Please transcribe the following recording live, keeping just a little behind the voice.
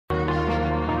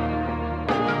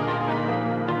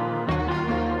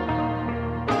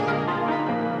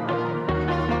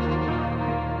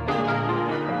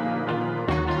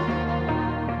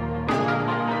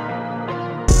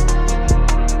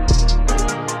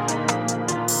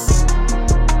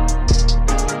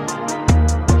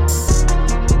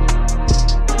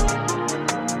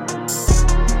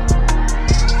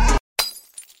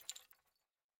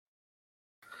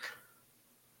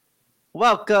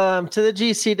Welcome to the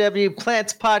GCW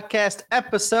Plants Podcast,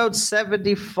 episode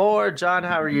 74. John,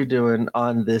 how are you doing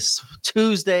on this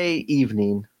Tuesday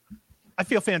evening? I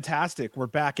feel fantastic. We're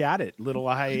back at it. Little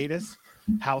hiatus.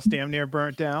 House damn near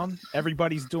burnt down.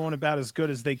 Everybody's doing about as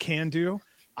good as they can do.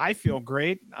 I feel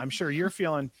great. I'm sure you're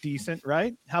feeling decent,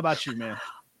 right? How about you, man?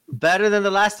 Better than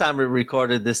the last time we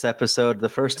recorded this episode, the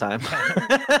first time.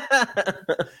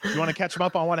 You want to catch them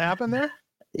up on what happened there?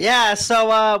 Yeah,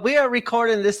 so we are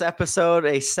recording this episode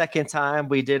a second time.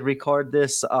 We did record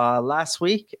this last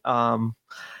week, and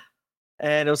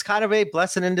it was kind of a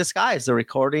blessing in disguise. The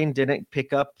recording didn't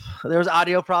pick up. There was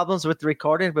audio problems with the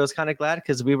recording, but I was kind of glad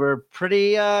because we were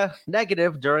pretty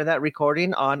negative during that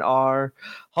recording on our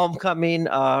homecoming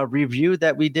review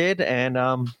that we did, and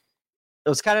it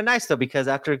was kind of nice, though, because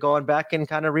after going back and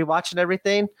kind of rewatching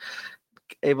everything,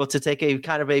 able to take a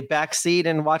kind of a back seat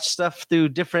and watch stuff through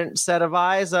different set of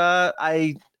eyes.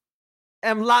 I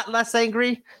am a lot less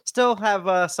angry. Still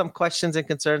have some questions and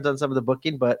concerns on some of the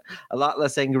booking, but a lot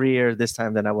less angrier this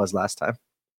time than I was last time.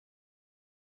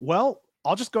 Well,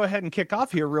 I'll just go ahead and kick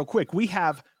off here real quick. We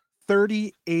have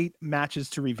 38 matches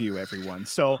to review, everyone.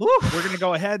 So we're going to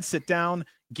go ahead, sit down,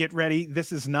 get ready.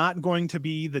 This is not going to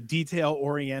be the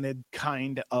detail-oriented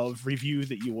kind of review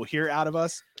that you will hear out of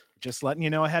us. Just letting you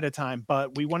know ahead of time,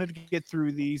 but we wanted to get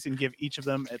through these and give each of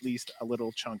them at least a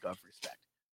little chunk of respect.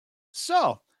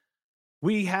 So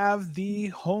we have the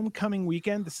homecoming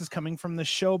weekend. This is coming from the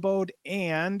Showboat,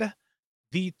 and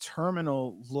the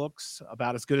terminal looks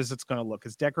about as good as it's going to look.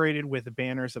 It's decorated with the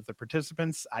banners of the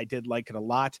participants. I did like it a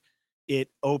lot. It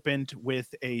opened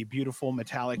with a beautiful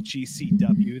metallic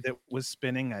GCW that was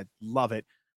spinning. I love it.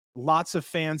 Lots of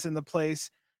fans in the place.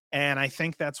 And I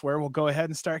think that's where we'll go ahead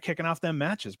and start kicking off them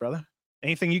matches, brother.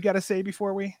 Anything you got to say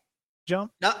before we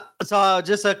jump? No, so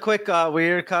just a quick,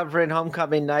 we're covering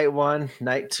homecoming night 1,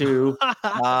 night 2.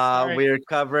 We're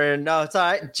covering, no, it's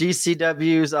all right.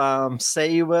 GCW's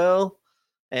Say You Will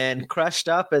and Crushed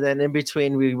Up. And then in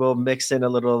between, we will mix in a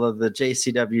little of the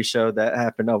JCW show that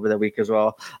happened over the week as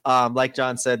well. Like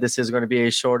John said, this is going to be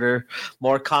a shorter,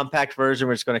 more compact version.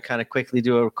 We're just going to kind of quickly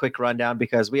do a quick rundown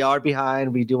because we are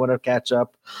behind. We do want to catch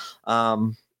up.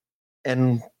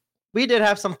 And we did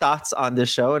have some thoughts on this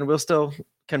show, and we'll still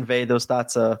convey those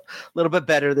thoughts a little bit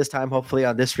better this time, hopefully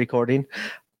on this recording.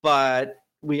 But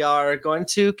we are going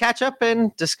to catch up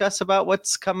and discuss about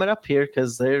what's coming up here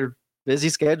because they're busy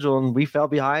schedule and we fell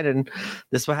behind, and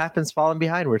this is what happens falling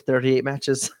behind. We're 38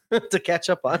 matches to catch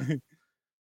up on.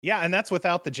 Yeah, and that's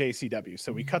without the JCW.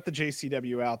 So we cut the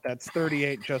JCW out. That's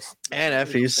 38 just and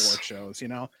Effie's shows, you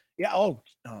know. Yeah. Oh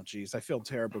geez, I feel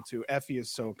terrible too. Effie is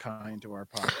so kind to our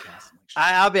podcast.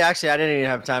 I'll be actually. I didn't even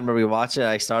have time to rewatch it.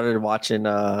 I started watching it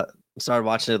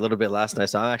a little bit last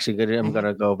night, so I'm actually good. I'm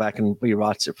gonna go back and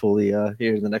rewatch it fully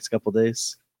here in the next couple of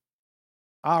days.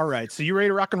 All right. So you ready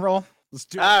to rock and roll? Let's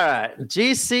do it. All right.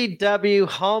 GCW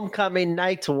homecoming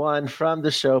night 1 from the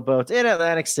Showboat in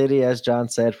Atlantic City, as John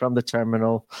said, from the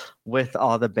terminal with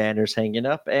all the banners hanging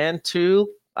up. And to,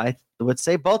 I would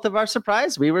say, both of our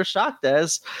surprise, we were shocked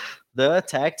as the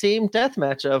tag team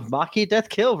deathmatch of Maki Death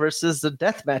Kill versus the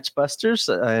Deathmatch Busters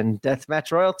and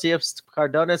Deathmatch Royalty of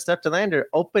Cardona and Steph DeLander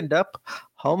opened up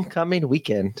homecoming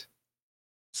weekend.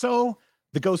 So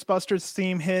the Ghostbusters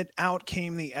theme hit, out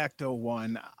came the Ecto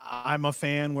one. I'm a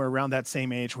fan. We're around that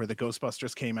same age where the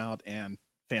Ghostbusters came out, and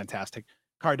fantastic.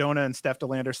 Cardona and Steph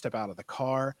DeLander step out of the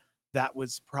car. That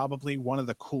was probably one of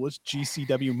the coolest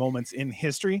GCW moments in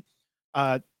history.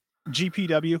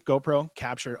 GPW, GoPro,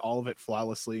 captured all of it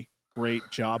flawlessly. Great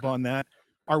job on that.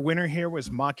 Our winner here was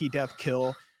Maki Death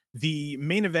Kill. The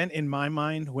main event, in my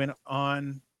mind, went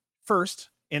on first,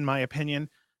 in my opinion.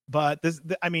 But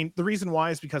the reason why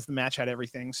is because the match had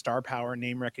everything: star power,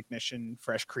 name recognition,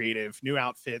 fresh creative, new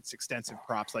outfits, extensive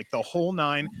props, like the whole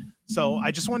 9. So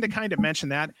I just wanted to kind of mention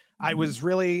that. I was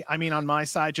really, on my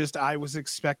side, I was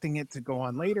expecting it to go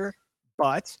on later,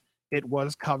 but it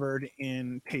was covered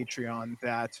in Patreon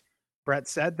that Brett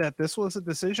said that this was a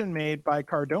decision made by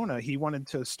Cardona. He wanted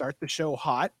to start the show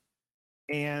hot,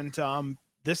 and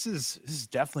this is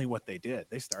definitely what they did.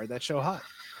 They started that show hot.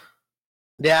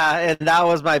 Yeah, and that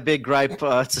was my big gripe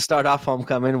to start off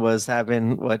homecoming, was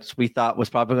having what we thought was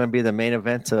probably going to be the main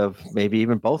event of maybe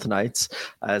even both nights,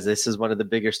 as this is one of the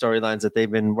bigger storylines that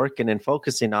they've been working and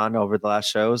focusing on over the last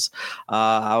shows.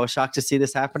 I was shocked to see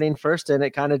this happening first, and it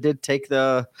kind of did take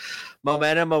the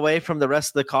momentum away from the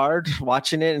rest of the card,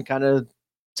 watching it, and kind of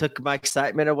took my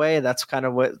excitement away. And that's kind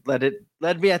of what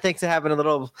led me, I think, to having a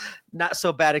little not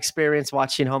so bad experience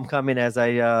watching homecoming as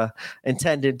I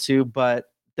intended to, but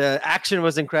the action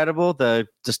was incredible. The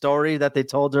story that they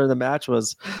told during the match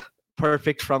was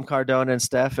perfect from Cardona and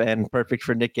Steph, and perfect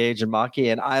for Nick Gage and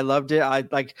Maki, and I loved it. I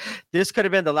like this could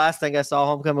have been the last thing I saw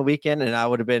homecoming weekend, and I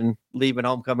would have been leaving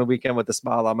homecoming weekend with a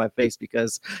smile on my face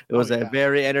because it was a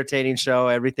very entertaining show.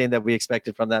 Everything that we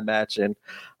expected from that match, and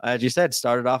as you said,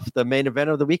 started off the main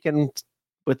event of the weekend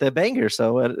with a banger.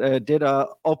 So it did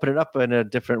open it up in a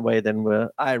different way than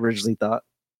I originally thought.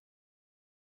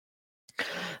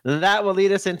 That will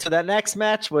lead us into that next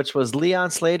match, which was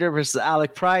Leon Slater versus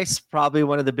Alec Price. Probably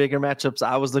one of the bigger matchups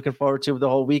I was looking forward to the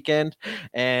whole weekend.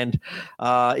 And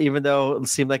even though it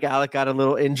seemed like Alec got a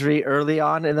little injury early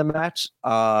on in the match,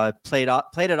 played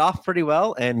it off pretty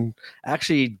well. And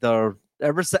actually,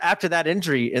 after that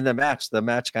injury in the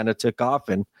match kind of took off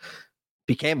and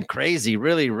became crazy,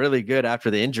 really, really good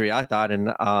after the injury, I thought.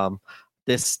 And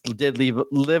this did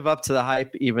live up to the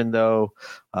hype, even though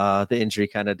the injury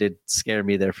kind of did scare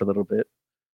me there for a little bit.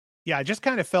 Yeah, I just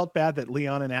kind of felt bad that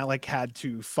Leon and Alec had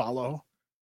to follow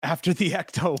after the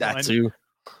Ecto that too.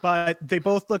 But they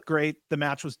both look great. The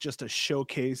match was just a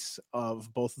showcase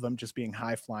of both of them just being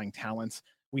high-flying talents.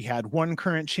 We had one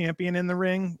current champion in the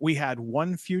ring. We had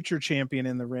one future champion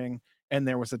in the ring. And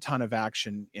there was a ton of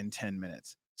action in 10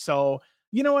 minutes. So,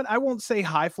 you know what? I won't say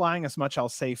high flying as much. I'll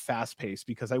say fast paced,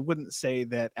 because I wouldn't say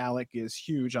that Alec is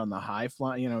huge on the high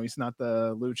flying. You know, he's not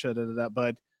the lucha,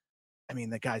 but I mean,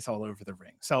 the guy's all over the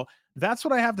ring. So that's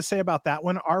what I have to say about that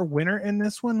one. Our winner in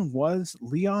this one was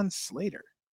Leon Slater.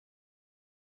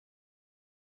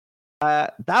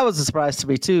 That was a surprise to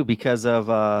me too, because of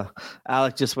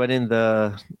Alec just went in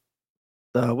the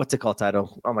what's it called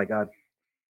title? Oh my god.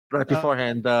 Right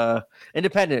beforehand, the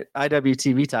independent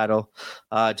IWTV title,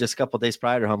 just a couple days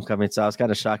prior to homecoming. So I was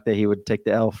kind of shocked that he would take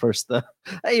the L first.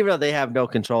 Even though they have no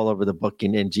control over the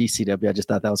booking in GCW, I just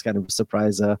thought that was kind of a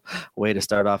surprise way to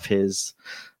start off his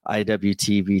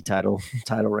IWTV title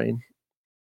reign.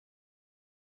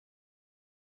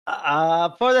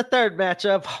 For the third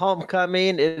matchup,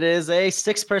 homecoming, it is a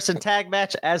 6-person tag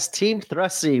match as Team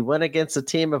Thrusty went against a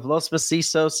team of Los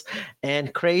Macisos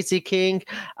and Crazy King.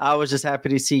 I was just happy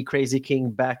to see Crazy King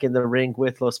back in the ring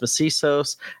with Los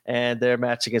Macisos, and their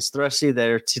match against Thrusty.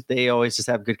 They always just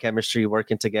have good chemistry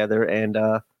working together, and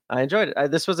I enjoyed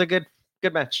it. This was a good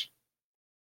match.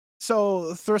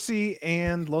 So Thrusty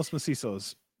and Los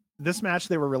Macisos, this match,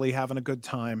 they were really having a good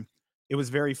time. It was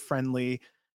very friendly.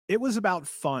 It was about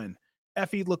fun.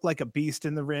 Effie looked like a beast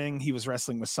in the ring. He was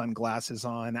wrestling with sunglasses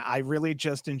on. I really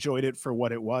just enjoyed it for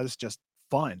what it was, just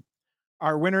fun.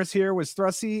 Our winners here was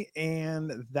Thrusty,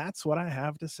 and that's what I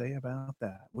have to say about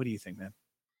that. What do you think, man?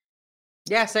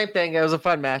 Yeah, same thing. It was a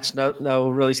fun match. No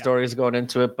really stories going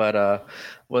into it, but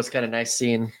was kind of nice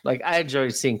seeing. Like, I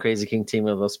enjoyed seeing Crazy King team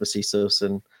with Los Macisos,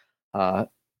 and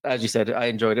as you said, I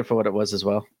enjoyed it for what it was as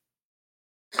well.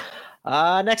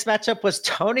 Next matchup was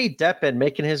Tony Deppen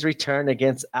making his return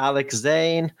against Alex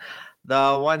Zane.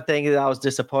 The one thing that I was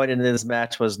disappointed in this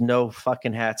match was no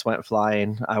fucking hats went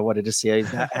flying. I wanted to see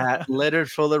that hat littered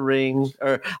full of ring,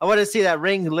 or I wanted to see that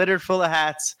ring littered full of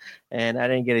hats, and I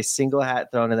didn't get a single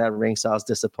hat thrown in that ring, so I was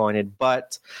disappointed.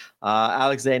 But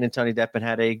Alex Zane and Tony Deppen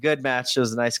had a good match. It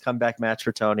was a nice comeback match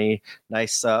for Tony.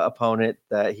 Nice opponent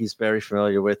that he's very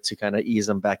familiar with to kind of ease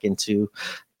him back into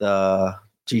the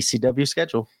GCW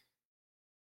schedule.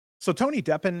 So Tony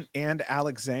Deppen and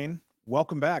Alex Zane,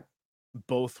 welcome back.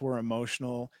 Both were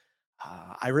emotional.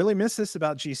 I really miss this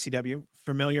about GCW,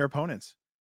 familiar opponents.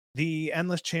 The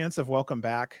endless chants of welcome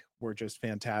back were just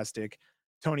fantastic.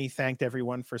 Tony thanked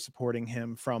everyone for supporting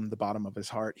him from the bottom of his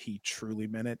heart. He truly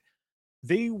meant it.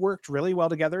 They worked really well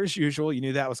together as usual. You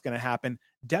knew that was going to happen.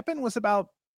 Deppen was about,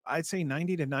 I'd say,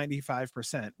 90 to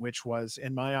 95%, which was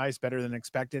in my eyes better than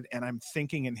expected. And I'm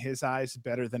thinking in his eyes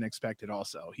better than expected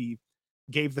also. He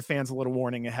gave the fans a little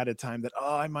warning ahead of time that,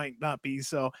 I might not be.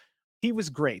 So he was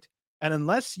great. And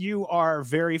unless you are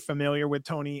very familiar with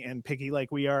Tony and picky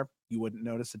like we are, you wouldn't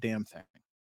notice a damn thing.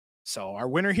 So our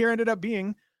winner here ended up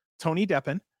being Tony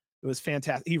Deppen. It was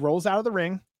fantastic. He rolls out of the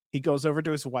ring. He goes over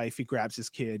to his wife. He grabs his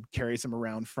kid, carries him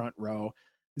around front row.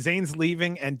 Zane's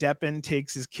leaving, and Deppen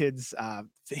takes his kid's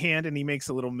hand, and he makes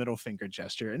a little middle finger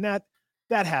gesture. And that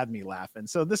had me laughing.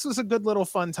 So this was a good little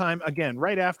fun time. Again,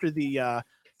 right after the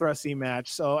Thrusty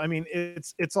match. So, I mean,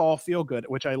 it's all feel good,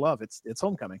 which I love. It's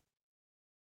homecoming.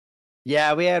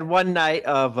 Yeah, we had one night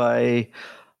of a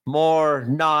more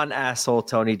non-asshole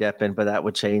Tony Deppen, but that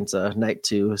would change night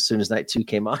 2 as soon as night 2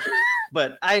 came on.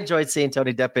 But I enjoyed seeing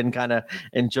Tony Deppen kind of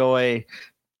enjoy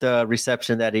the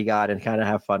reception that he got and kind of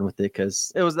have fun with it,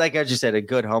 because it was, like, as you said, a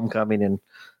good homecoming, and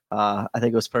I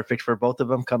think it was perfect for both of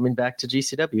them coming back to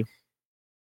GCW.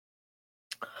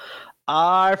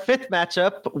 Our fifth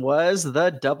matchup was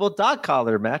the double dog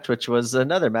collar match, which was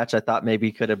another match I thought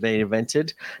maybe could have been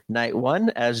invented night one,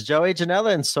 as Joey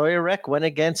Janela and Sawyer Wreck went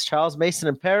against Charles Mason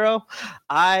and Pero.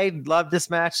 I loved this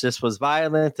match. This was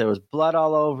violent. There was blood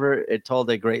all over. It told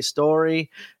a great story.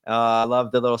 I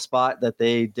love the little spot that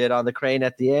they did on the crane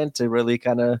at the end to really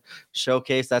kind of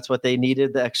showcase that's what they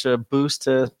needed, the extra boost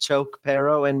to choke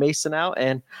Pero and Mason out.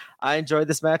 And I enjoyed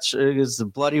this match. It was a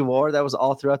bloody war that was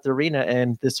all throughout the arena,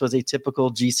 and this was a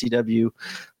typical GCW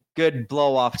good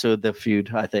blow off to the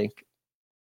feud, I think.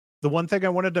 The one thing I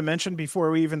wanted to mention before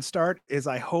we even start is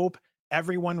I hope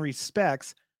everyone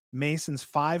respects Mason's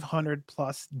 500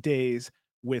 plus days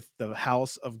with the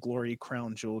House of Glory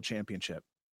Crown Jewel Championship.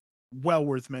 Well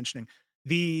worth mentioning.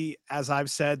 As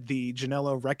I've said, the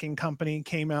Janela Wrecking Company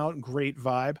came out, great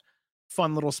vibe.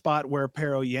 Fun little spot where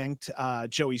Pero yanked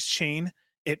Joey's chain.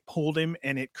 It pulled him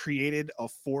and it created a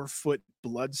 4-foot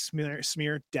blood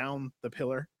smear down the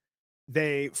pillar.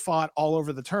 They fought all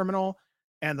over the terminal.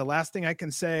 And the last thing I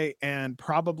can say, and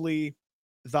probably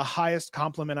the highest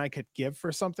compliment I could give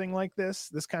for something like this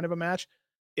kind of a match,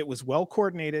 it was well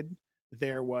coordinated.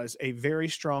 There was a very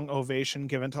strong ovation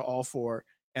given to all four.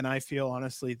 And I feel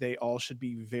honestly, they all should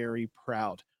be very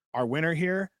proud. Our winner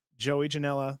here, Joey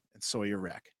Janela and Sawyer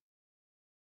Wreck.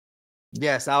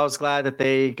 Yes, I was glad that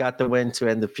they got the win to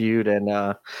end the feud,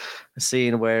 and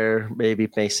seeing where maybe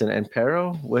Mason and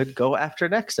Pero would go after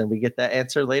next. And we get that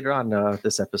answer later on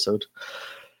this episode.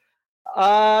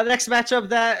 Next matchup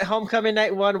that homecoming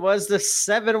night one was the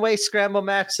 7-way scramble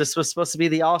match. This was supposed to be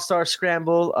the all-star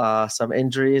scramble. Some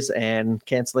injuries and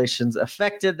cancellations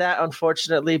affected that,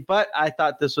 unfortunately, but I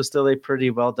thought this was still a pretty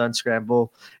well done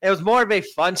scramble. It was more of a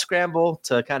fun scramble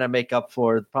to kind of make up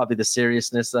for probably the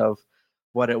seriousness of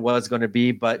what it was going to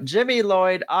be. But Jimmy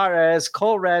Lloyd, Ares,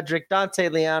 Cole Radrick, Dante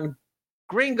Leon,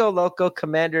 Gringo Loco,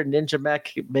 Commander, Ninja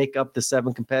Mac make up the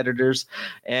 7 competitors.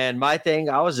 And my thing,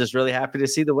 I was just really happy to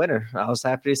see the winner. I was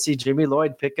happy to see Jimmy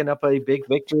Lloyd picking up a big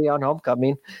victory on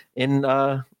homecoming in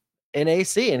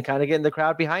AC and kind of getting the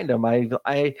crowd behind him.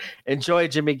 I enjoy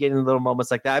Jimmy getting little moments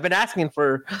like that. I've been asking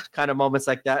for kind of moments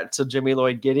like that to Jimmy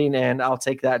Lloyd getting, and I'll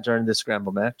take that during this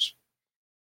scramble match.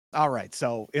 All right.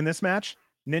 So in this match,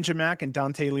 Ninja Mac and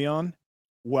Dante Leon,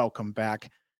 welcome back.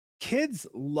 Kids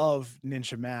love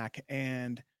Ninja Mac,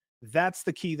 and that's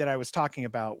the key that I was talking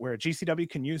about, where GCW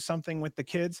can use something with the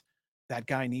kids. That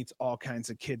guy needs all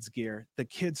kinds of kids gear. The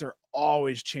kids are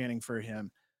always chanting for him.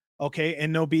 Okay,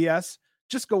 and no BS,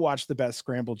 just go watch the best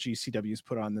scramble GCW's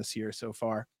put on this year so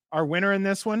far. Our winner in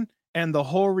this one, and the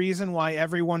whole reason why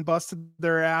everyone busted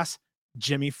their ass,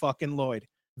 Jimmy fucking Lloyd.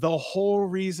 The whole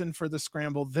reason for the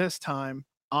scramble this time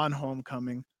on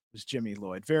homecoming was Jimmy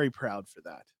Lloyd. Very proud for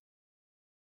that.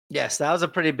 Yes, that was a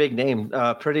pretty big name.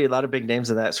 A lot of big names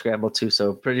in that scramble too.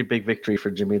 So pretty big victory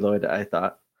for Jimmy Lloyd, I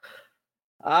thought.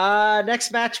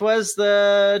 Next match was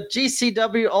the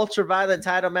GCW Ultraviolet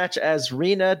title match as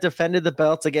Rina defended the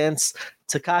belt against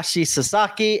Takashi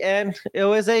Sasaki, and it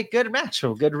was a good match,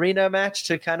 a good Rina match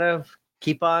to kind of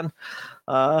keep on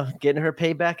getting her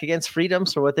payback against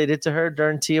Freedoms for what they did to her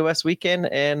during TOS weekend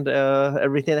and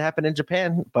everything that happened in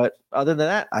Japan. But other than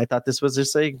that, I thought this was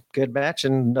just a good match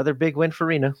and another big win for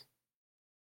Rina.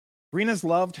 Rina's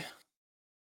loved.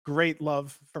 Great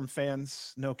love from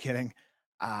fans. No kidding.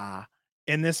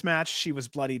 In this match, she was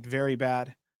bloodied very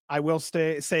bad. I will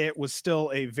say it was still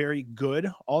a very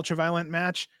good ultraviolent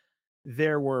match.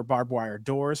 There were barbed wire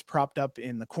doors propped up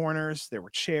in the corners. There were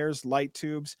chairs, light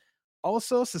tubes.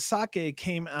 Also, Sasaki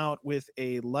came out with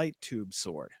a light tube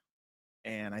sword.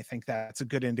 And I think that's a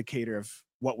good indicator of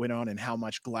what went on and how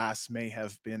much glass may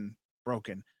have been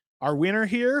broken. Our winner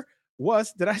here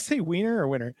was, did I say wiener or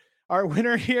winner? Our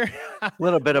winner here. A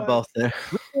little bit of both there.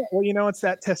 Well, it's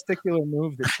that testicular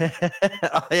move.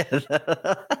 Oh,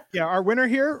 yeah. Yeah, our winner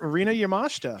here, Rina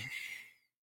Yamashita.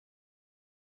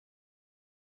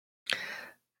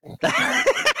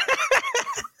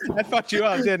 I fucked you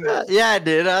up, didn't I? Yeah, I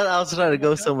did. I was trying to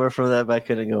go somewhere from that, but I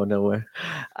couldn't go nowhere.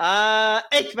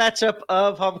 8th matchup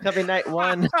of homecoming night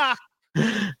one.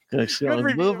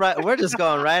 Move right. We're just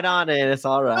going right on in. It's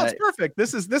all right. That's perfect.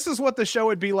 This is what the show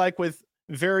would be like with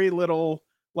very little.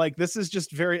 Like, this is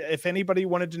just very. If anybody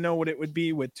wanted to know what it would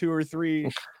be with 2 or 3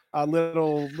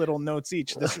 little notes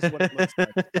each, this is what it looks like.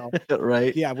 So,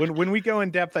 right. Yeah. When we go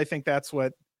in depth, I think that's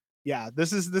what. Yeah.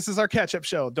 This is our catch-up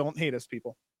show. Don't hate us,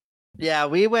 people. Yeah,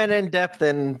 we went in depth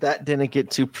and that didn't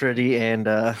get too pretty. And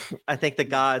I think the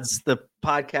gods, the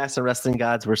podcast and wrestling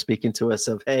gods were speaking to us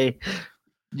of, hey,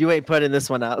 you ain't putting this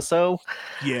one out. So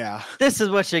yeah, this is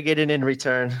what you're getting in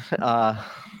return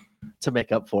to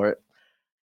make up for it.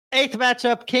 Eighth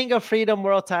matchup, King of Freedom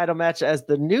World Title match as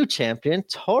the new champion,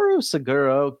 Toru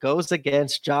Seguro goes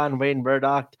against John Wayne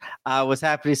Murdoch. I was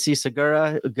happy to see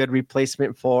Segura, a good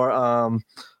replacement for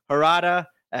Harada,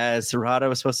 as Harada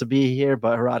was supposed to be here,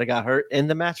 but Harada got hurt in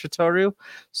the match for Toru.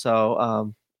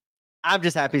 So I'm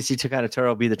just happy to see Takada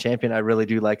Toro be the champion. I really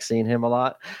do like seeing him a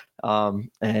lot.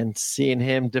 And seeing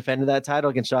him defending that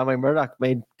title against John Wayne Murdoch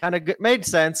made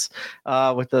sense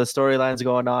with the storylines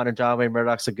going on. And John Wayne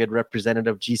Murdoch's a good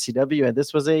representative of GCW. And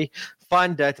this was a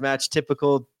fun death match,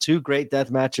 typical two great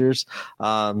death matchers.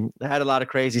 Had a lot of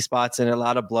crazy spots in it, a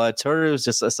lot of blood. Toru's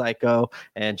just a psycho,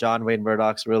 and John Wayne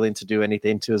Murdoch's willing to do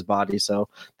anything to his body. So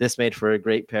this made for a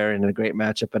great pairing and a great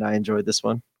matchup, and I enjoyed this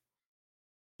one.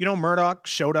 Murdoch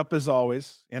showed up as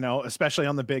always, especially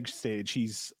on the big stage.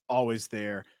 He's always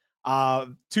there.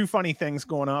 Two funny things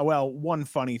going on. Well, one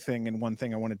funny thing and one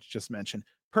thing I wanted to just mention.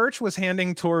 Perch was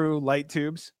handing Toru light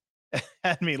tubes,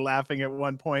 had me laughing at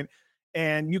one point,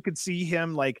 and you could see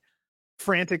him like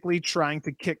frantically trying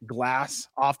to kick glass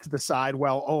off to the side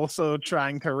while also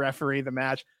trying to referee the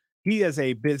match. He is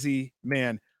a busy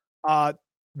man. The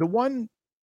one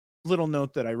little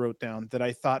note that I wrote down that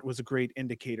I thought was a great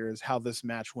indicator is how this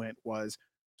match went was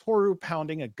Toru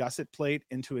pounding a gusset plate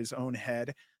into his own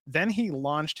head. Then he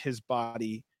launched his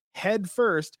body head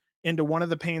first into one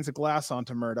of the panes of glass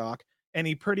onto Murdoch, and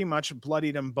he pretty much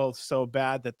bloodied them both so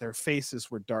bad that their faces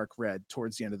were dark red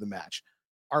towards the end of the match.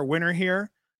 Our winner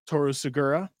here, Toru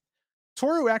Segura.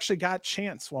 Toru actually got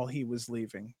chance while he was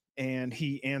leaving, and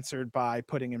he answered by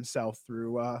putting himself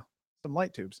through some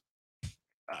light tubes.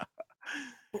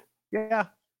 Yeah.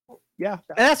 And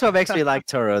that's what makes me like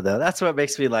Toro, though. That's what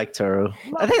makes me like Toro.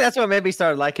 I think that's what made me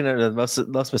start liking it. Los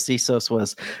Mestizos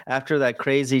was after that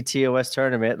crazy TOS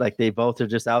tournament. Like they both are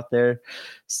just out there.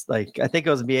 Like I think it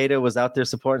was Miedo was out there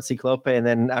supporting Ciclope, and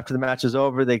then after the match is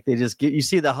over, they just get you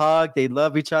see the hug. They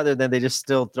love each other, and then they just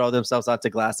still throw themselves onto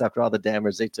glass after all the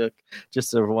damage they took.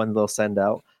 Just for one little send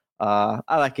out. I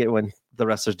like it when the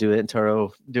wrestlers do it, and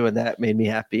Toro doing that made me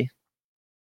happy.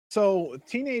 So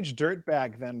Teenage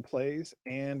Dirtbag then plays,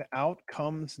 and out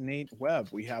comes Nate Webb.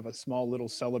 We have a small little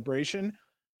celebration.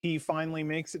 He finally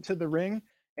makes it to the ring,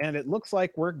 and it looks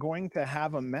like we're going to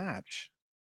have a match.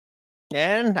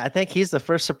 And I think he's the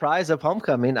first surprise of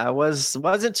Homecoming. I was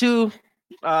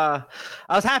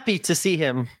happy to see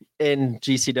him in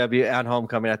GCW and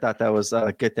Homecoming. I thought that was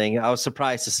a good thing. I was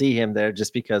surprised to see him there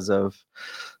just because of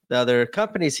the other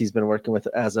companies he's been working with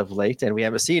as of late, and we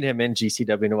haven't seen him in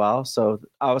GCW in a while. So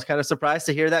I was kind of surprised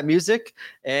to hear that music.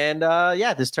 And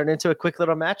this turned into a quick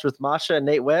little match with Masha and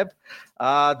Nate Webb.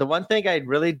 The one thing I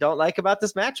really don't like about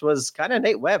this match was kind of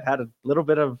Nate Webb had a little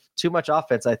bit of too much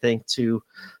offense, I think, to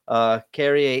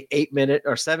carry a 8-minute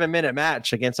or 7-minute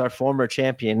match against our former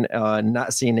champion,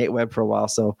 not seeing Nate Webb for a while.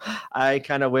 So I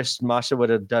kind of wish Masha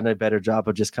would have done a better job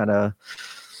of just kind of,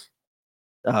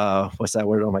 what's that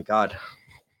word? Oh my God.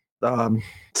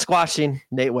 Squashing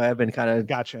Nate Webb and kind of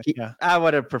gotcha. Yeah, I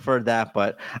would have preferred that,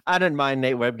 but I didn't mind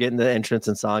Nate Webb getting the entrance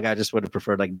and song. I just would have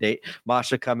preferred like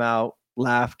Masha come out,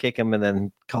 laugh, kick him, and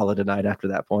then call it a night after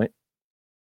that point.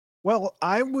 Well,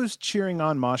 I was cheering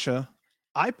on Masha.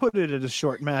 I put it at a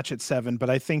short match at 7,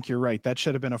 but I think you're right. That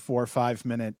should have been a 4 or 5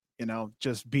 minute,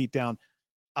 just beat down.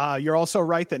 You're also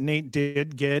right that Nate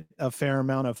did get a fair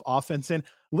amount of offense in.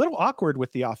 A little awkward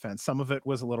with the offense. Some of it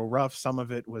was a little rough. Some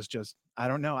of it was just, I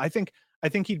don't know. I think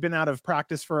he'd been out of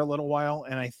practice for a little while,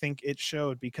 and I think it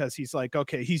showed because he's like,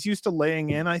 okay, he's used to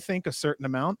laying in, I think, a certain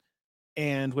amount.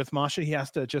 And with Masha, he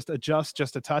has to just adjust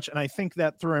just a touch. And I think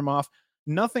that threw him off.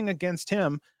 Nothing against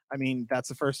him. I mean, that's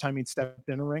the first time he'd stepped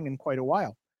in a ring in quite a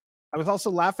while. I was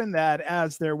also laughing that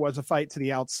as there was a fight to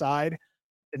the outside,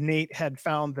 Nate had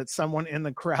found that someone in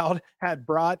the crowd had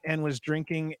brought and was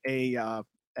drinking an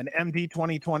MD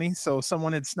 2020. So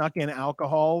someone had snuck in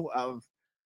alcohol of,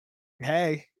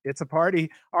 hey, it's a party.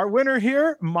 Our winner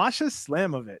here, Masha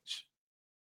Slamovich.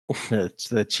 It's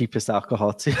the cheapest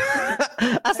alcohol too.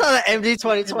 I saw the MD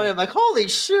 2020. I'm like, holy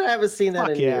shit, I haven't seen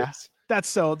that in years. That's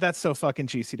so fucking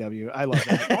GCW. I love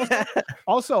that.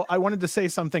 Also, I wanted to say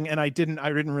something, and I didn't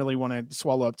really want to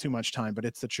swallow up too much time, but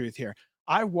it's the truth here.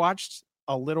 I watched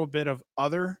a little bit of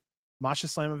other Masha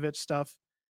Slamovich stuff,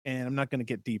 and I'm not going to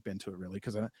get deep into it really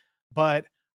but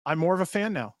I'm more of a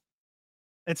fan now.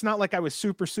 It's not like I was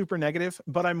super, super negative,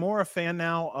 but I'm more a fan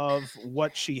now of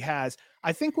what she has.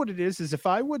 I think what it is if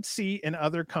I would see in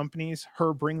other companies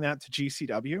her bring that to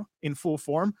GCW in full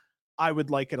form, I would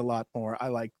like it a lot more. I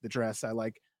like the dress. I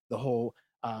like the whole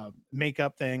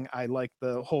makeup thing. I like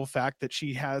the whole fact that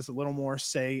she has a little more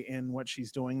say in what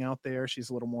she's doing out there.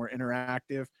 She's a little more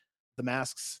interactive, the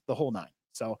masks, the whole nine.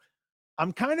 So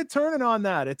I'm kind of turning on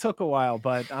that. It took a while,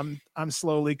 but I'm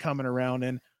slowly coming around.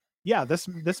 And yeah,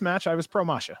 this match I was pro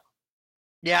Masha.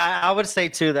 Yeah, I would say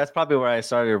too. That's probably where I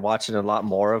started watching a lot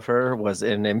more of her was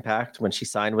in Impact when she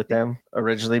signed with them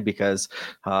originally. Because,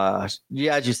 yeah,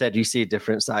 as you said, you see a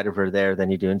different side of her there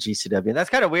than you do in GCW, and that's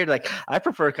kind of weird. Like I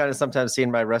prefer kind of sometimes seeing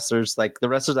my wrestlers, like the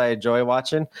wrestlers I enjoy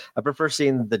watching. I prefer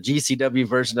seeing the GCW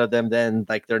version of them than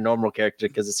like their normal character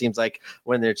because it seems like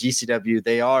when they're GCW,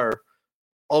 they are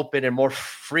open and more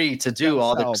free to do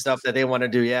all the stuff that they want to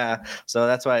do. Yeah. So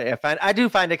that's why I do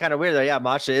find it kind of weird though. Yeah,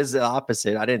 Masha is the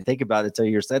opposite. I didn't think about it until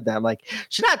you said that. I'm like,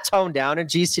 she's not toned down in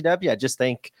GCW. I just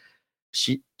think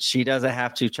she doesn't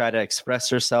have to try to express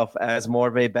herself as more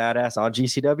of a badass on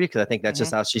GCW because I think that's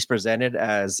just how she's presented.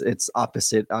 As it's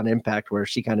opposite on Impact, where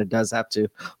she kind of does have to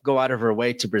go out of her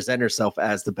way to present herself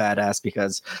as the badass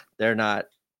because they're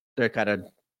kind of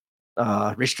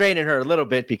restraining her a little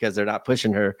bit because they're not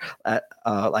pushing her at,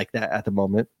 like that at the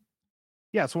moment.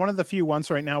 Yeah, it's one of the few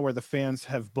ones right now where the fans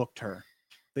have booked her.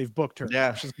 They've booked her.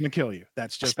 Yeah, she's gonna kill you.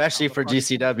 That's just especially for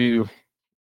GCW.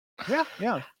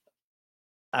 Yeah.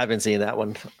 I've been seeing that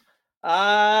one.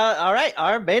 All right.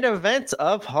 Our main event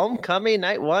of Homecoming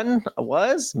Night 1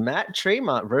 was Matt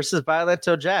Tremont versus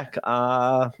Violento Jack.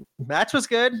 Match was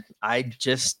good. I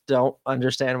just don't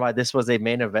understand why this was a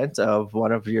main event of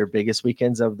one of your biggest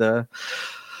weekends of the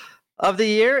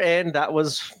year, and that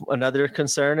was another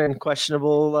concern and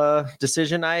questionable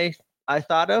decision I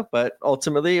thought of, but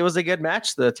ultimately it was a good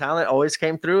match. The talent always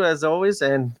came through as always,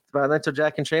 and Violento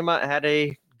Jack and Tremont had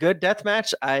a good death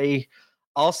match. I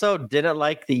also didn't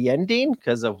like the ending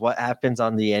because of what happens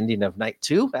on the ending of night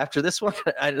 2 after this one.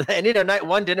 The ending of night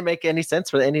 1 didn't make any sense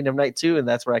for the ending of night 2, and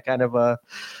that's where I kind of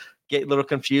get a little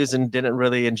confused and didn't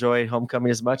really enjoy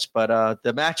Homecoming as much. But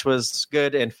the match was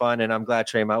good and fun, and I'm glad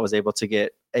Tremont was able to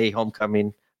get a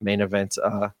Homecoming main event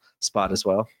spot as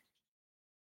well.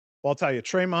 Well, I'll tell you,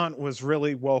 Tremont was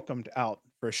really welcomed out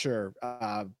for sure.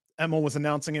 Emma was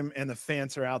announcing him, and the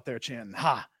fans are out there chanting,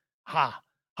 ha, ha,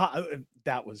 ha.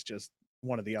 That was just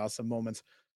one of the awesome moments.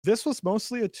 This was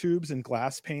mostly a tubes and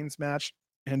glass panes match.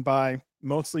 And by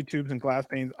mostly tubes and glass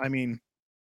panes, I mean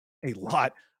a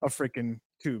lot of freaking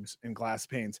tubes and glass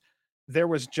panes. There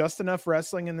was just enough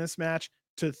wrestling in this match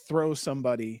to throw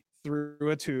somebody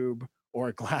through a tube or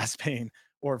a glass pane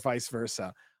or vice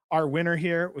versa. Our winner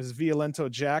here was Violento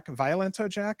Jack. Violento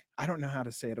Jack? I don't know how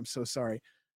to say it. I'm so sorry.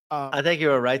 I think you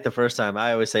were right the first time.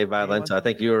 I always say Violento. I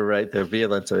think you were right there.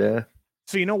 Violento, yeah.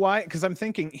 So you know why? Because I'm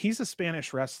thinking he's a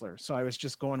Spanish wrestler. So I was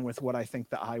just going with what I think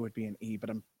the I would be an E, but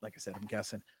I'm like I said, I'm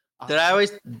guessing. Did I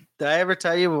ever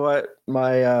tell you what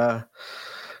my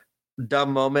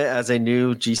dumb moment as a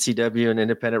new GCW and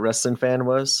independent wrestling fan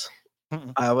was?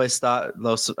 I always thought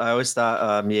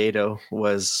Miedo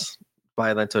was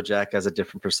Violento Jack as a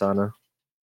different persona.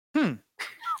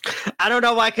 I don't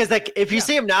know why, because like if you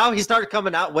see him now, he started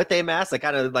coming out with a mask that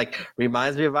kind of like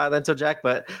reminds me of Violento Jack.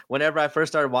 But whenever I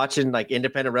first started watching like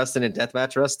independent wrestling and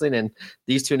deathmatch wrestling, and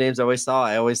these two names I always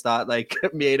thought like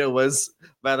Miedo was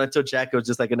Violento Jack. It was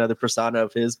just like another persona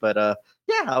of his. But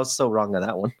yeah, I was so wrong on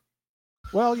that one.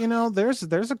 Well, you know, there's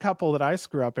a couple that I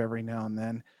screw up every now and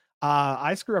then.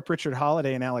 I screw up Richard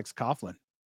Holiday and Alex Coughlin.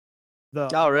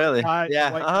 Oh, really? White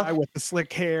guy with the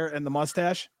slick hair and the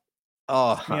mustache.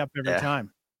 Oh, me up every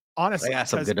time. Honestly, I got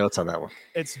some good notes on that one.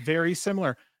 It's very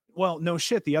similar. Well, no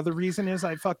shit. The other reason is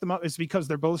I fucked them up is because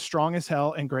they're both strong as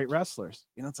hell and great wrestlers.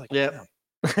 You know, it's like, yeah.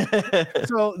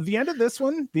 So the end of this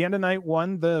one, the end of night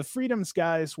 1, the Freedoms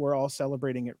guys were all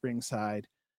celebrating at ringside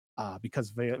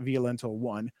because Violento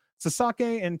won.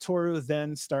 Sasaki and Toru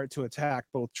then start to attack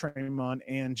both Tremont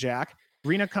and Jack.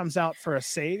 Rena comes out for a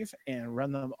save and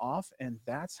run them off, and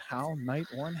that's how night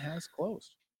 1 has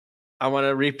closed. I want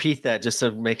to repeat that just to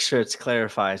make sure it's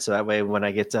clarified. So that way, when I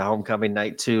get to Homecoming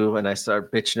Night 2 and I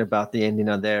start bitching about the ending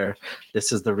on there,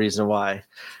 this is the reason why.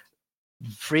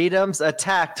 Freedoms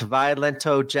attacked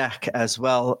Violento Jack as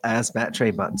well as Matt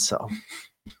Tremont. So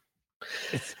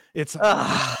it's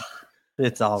all.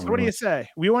 So what do you say?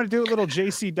 We want to do a little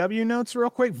JCW notes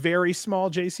real quick, very small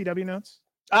JCW notes.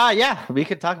 Yeah, we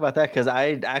could talk about that because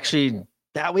I actually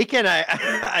that weekend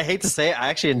I hate to say it, I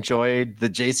actually enjoyed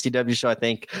the JCW show. I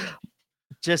think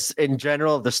just in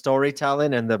general, the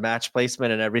storytelling and the match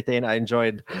placement and everything, I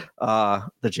enjoyed the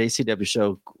JCW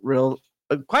show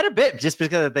quite a bit just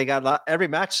because they got every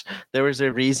match there was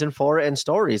a reason for it and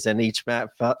stories, and each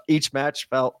match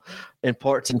felt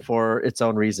important for its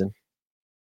own reason.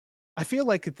 I feel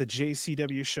like at the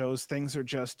JCW shows things are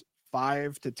just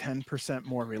 5 to 10%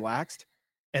 more relaxed,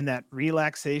 and that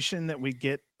relaxation that we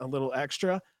get a little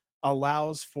extra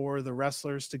allows for the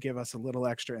wrestlers to give us a little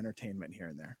extra entertainment here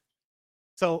and there.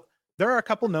 So There are a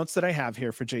couple notes that I have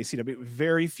here for JCW.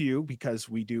 Very few because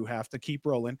we do have to keep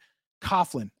rolling.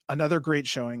 Coughlin, another great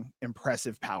showing,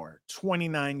 impressive power.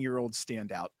 29-year-old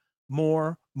standout.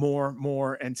 More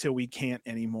until we can't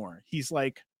anymore. He's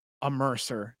like a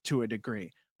Mercer to a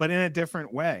degree, but in a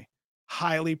different way.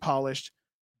 Highly polished,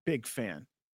 big fan.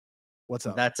 What's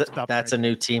up? That's a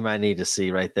new team I need to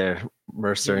see right there.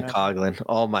 Mercer and Coughlin.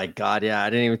 Oh my God. Yeah. I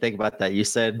didn't even think about that. You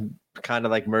said kind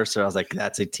of like Mercer. I was like,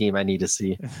 that's a team I need to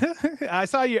see. I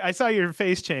saw your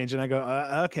face change and I go,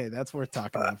 okay, that's worth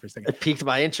talking about for a second. It piqued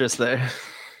my interest there.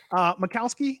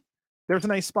 Mikowski, there's a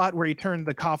nice spot where he turned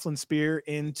the Coughlin spear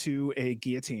into a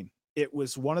guillotine. It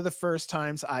was one of the first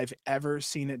times I've ever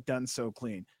seen it done so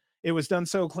clean. It was done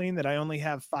so clean that I only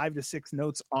have 5 to 6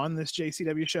 notes on this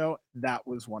JCW show. That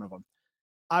was one of them.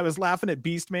 I was laughing at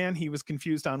Beastman. He was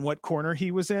confused on what corner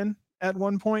he was in at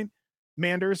one point.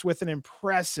 Manders with an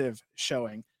impressive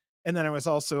showing. And then I was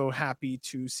also happy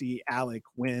to see Alec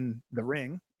win the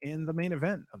ring in the main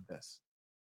event of this.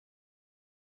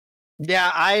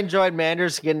 Yeah, I enjoyed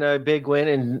Manders getting a big win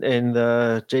in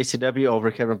the JCW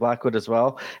over Kevin Blackwood as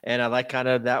well. And I like kind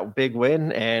of that big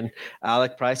win. And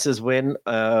Alec Price's win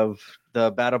of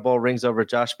the Battle Bowl rings over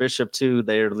Josh Bishop, too.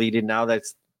 They're leading now.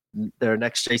 That's their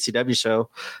next JCW show,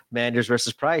 Manders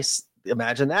versus Price.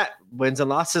 Imagine that. Wins and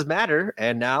losses matter.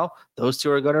 And now those two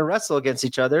are going to wrestle against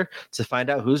each other to find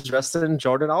out who's wrestling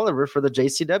Jordan Oliver for the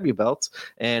JCW belts.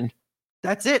 And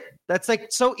that's it. That's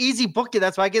like so easy booking.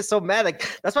 That's why I get so mad.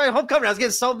 Like, that's why Homecoming, I was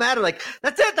getting so mad. Like,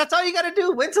 that's it. That's all you got to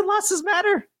do. Wins and losses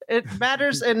matter. It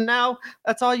matters. And now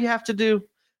that's all you have to do.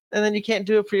 And then you can't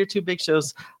do it for your two big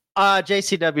shows.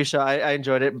 JCW show. I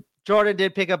enjoyed it. Jordan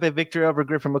did pick up a victory over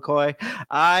Griffin McCoy.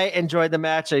 I enjoyed the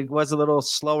match. It was a little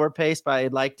slower paced, but I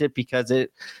liked it because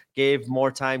it gave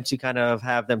more time to kind of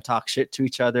have them talk shit to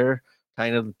each other,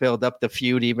 kind of build up the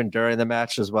feud even during the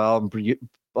match as well, and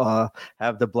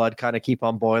have the blood kind of keep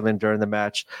on boiling during the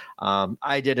match.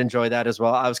 I did enjoy that as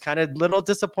well. I was kind of a little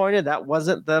disappointed that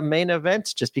wasn't the main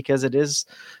event just because it was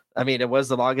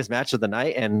the longest match of the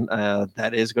night, and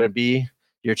that is going to be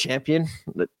your champion.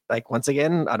 Like, once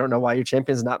again, I don't know why your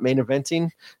champion's not main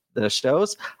eventing the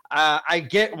shows. I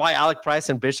get why Alec Price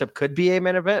and Bishop could be a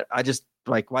main event. I just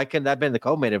why couldn't that have been the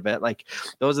co-main event? Like,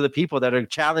 those are the people that are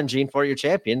challenging for your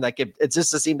champion. Like, it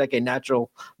just seemed like a natural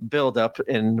build-up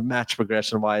in match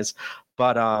progression wise.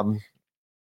 But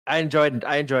I enjoyed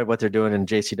what they're doing in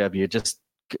JCW. Just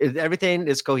everything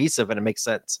is cohesive and it makes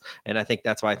sense. And I think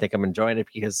that's why I think I'm enjoying it,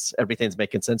 because everything's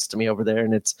making sense to me over there,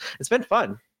 and it's been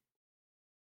fun.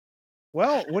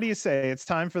 Well, what do you say? It's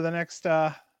time for the next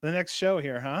show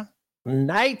here, huh?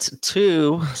 Night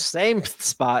 2, same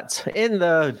spot in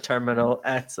the terminal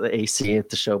at the AC at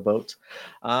the Showboat.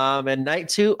 And night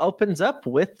 2 opens up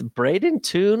with Braden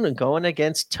Toon going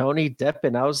against Tony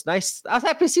Deppen. I was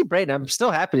happy to see Braden. I'm still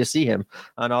happy to see him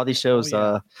on all these shows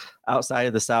outside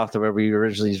of the South where we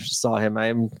originally saw him.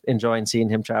 I'm enjoying seeing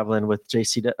him traveling with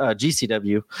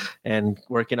GCW and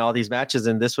working all these matches.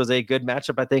 And this was a good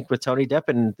matchup, I think, with Tony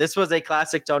Deppen. This was a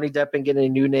classic Tony Deppen getting a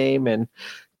new name and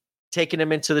taking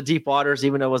him into the deep waters,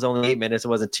 even though it was only 8 minutes. It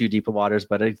wasn't too deep of waters,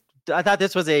 but I thought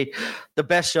this was the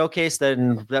best showcase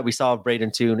that we saw of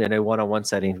Braden Toon in a one-on-one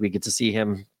setting. We get to see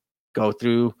him go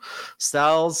through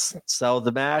sell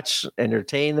the match,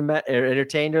 entertain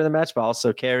during the match, but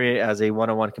also carry it as a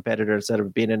one-on-one competitor instead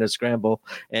of being in a scramble.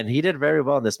 And he did very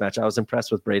well in this match. I was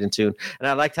impressed with Braden Toon. And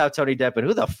I liked how Tony Deppen,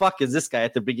 who the fuck is this guy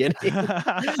at the beginning?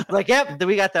 Like, yep,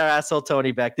 we got that asshole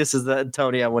Tony back. This is the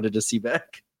Tony I wanted to see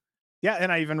back. Yeah,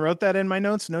 and I even wrote that in my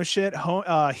notes. No shit.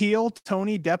 Heel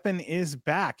Tony Deppen is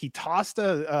back. He tossed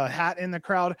a hat in the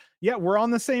crowd. Yeah, we're on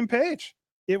the same page.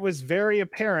 It was very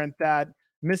apparent that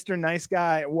Mr. Nice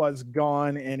Guy was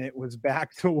gone and it was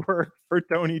back to work for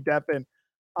Tony Deppen.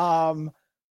 I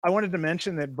wanted to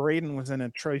mention that Braden was in a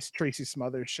Tracy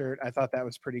Smothers shirt. I thought that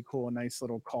was pretty cool. A nice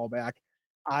little callback.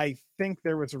 I think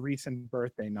there was a recent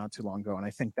birthday not too long ago, and I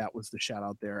think that was the shout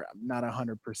out there. I'm not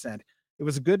 100%. It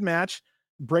was a good match.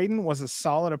 Braden was a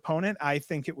solid opponent. I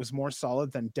think it was more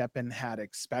solid than Deppen had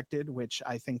expected, which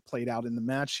I think played out in the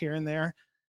match here and there.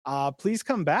 Please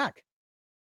come back.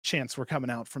 Chants were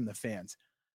coming out from the fans.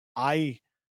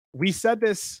 We said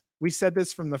this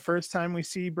from the first time we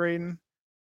see Braden.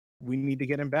 We need to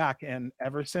get him back. And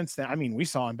ever since then, I mean, we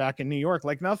saw him back in New York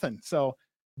like nothing. So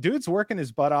dude's working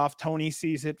his butt off. Tony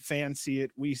sees it, fans see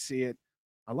it, we see it.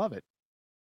 I love it.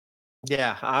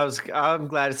 Yeah, I'm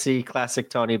glad to see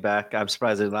classic Tony back. I'm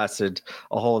surprised it lasted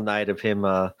a whole night of him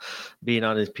being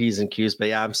on his P's and Q's. But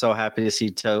yeah, I'm so happy to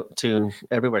see Toon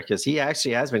everywhere, because he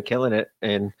actually has been killing it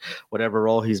in whatever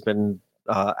role he's been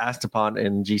asked upon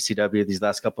in GCW these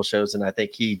last couple shows, and I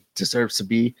think he deserves to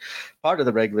be part of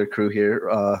the regular crew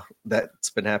here that's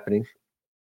been happening.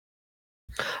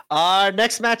 Our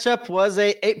next matchup was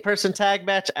a 8-person tag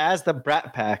match as the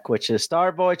Brat Pack, which is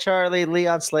Starboy Charlie,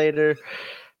 Leon Slater,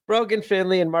 Brogan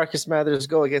Finley, and Marcus Mathers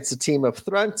go against a team of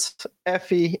Thrunt,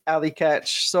 Effie, Alley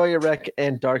Catch, Sawyer Wreck,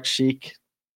 and Dark Sheik.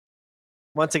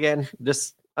 Once again,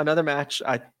 just another match.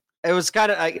 It was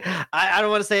kind of like I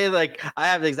don't want to say like I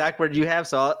have the exact word you have,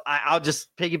 so I'll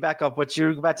just piggyback off what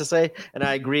you're about to say, and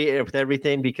I agree with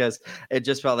everything because it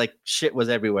just felt like shit was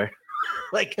everywhere.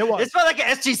 Like it felt like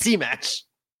an SGC match.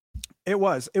 It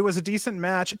was a decent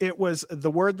match. It was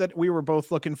the word that we were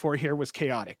both looking for here was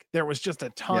chaotic. There was just a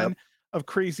ton of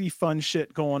crazy fun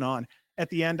shit going on. At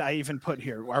the end, I even put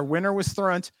here our winner was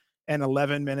Thrunt and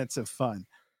 11 minutes of fun.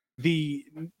 The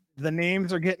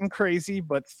names are getting crazy,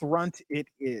 but Thrunt it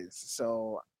is.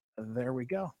 So there we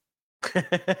go.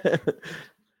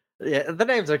 Yeah, the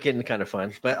names are getting kind of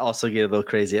fun, but also get a little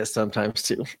crazy at sometimes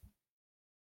too.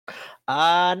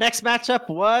 Next matchup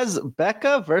was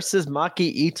Becca versus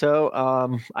Maki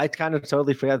Ito. I kind of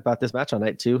totally forgot about this match on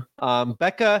night 2.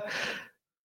 Becca,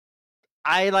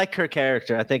 I like her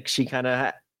character. I think she kind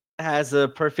of has a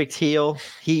perfect heel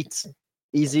heat,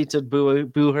 easy to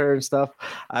boo her and stuff.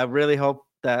 I really hope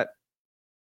that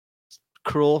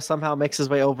Cruel somehow makes his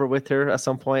way over with her at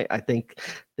some point. I think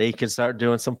they can start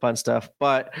doing some fun stuff.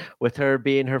 But with her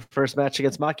being her first match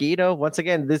against Maki Ito, once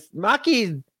again, this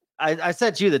Maki, I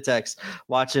sent you the text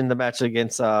watching the match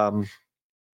against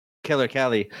Killer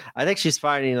Kelly. I think she's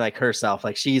finding like herself,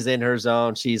 like she's in her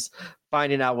zone. She's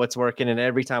finding out what's working, and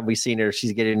every time we've seen her,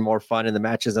 she's getting more fun in the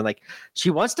matches, and like she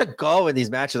wants to go in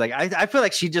these matches. Like I feel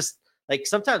like she just like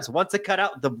sometimes wants to cut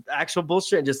out the actual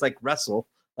bullshit and just like wrestle.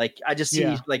 Like I just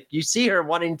see like you see her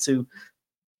wanting to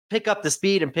pick up the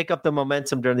speed and pick up the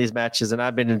momentum during these matches, and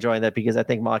I've been enjoying that because I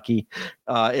think Maki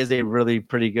is a really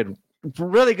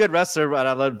good wrestler, but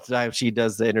I love how she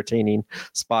does the entertaining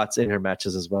spots in her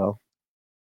matches as well.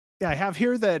 Yeah, I have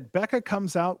here that Becca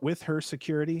comes out with her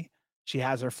security. She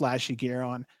has her flashy gear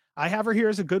on. I have her here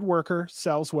as a good worker,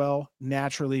 sells well,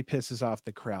 naturally pisses off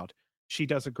the crowd. She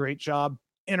does a great job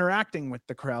interacting with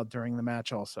the crowd during the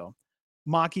match also.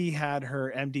 Maki had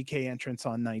her MDK entrance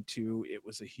on night 2. It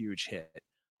was a huge hit.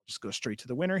 Just go straight to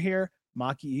the winner here,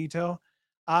 Maki Ito.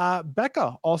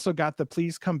 Becca also got the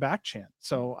please come back chant.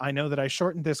 So I know that I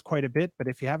shortened this quite a bit, but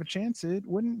if you have a chance, it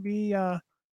wouldn't be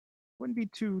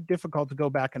too difficult to go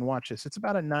back and watch this. It's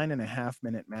about a 9.5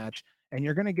 minute match, and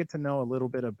you're going to get to know a little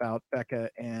bit about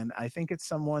Becca. And I think it's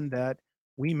someone that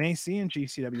we may see in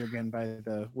GCW again by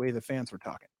the way the fans were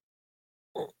talking.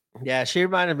 Yeah, she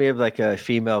reminded me of like a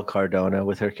female Cardona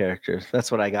with her character.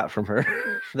 That's what I got from her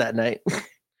that night.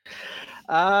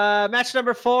 Match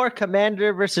number 4,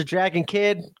 Commander versus Dragon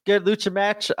Kid. Good lucha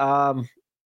match.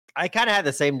 I kind of had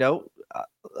the same note.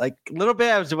 Like a little bit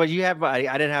as what you have. I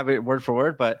didn't have it word for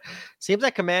word, but seems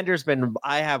like Commander's been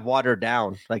I have watered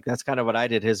down. Like that's kind of what I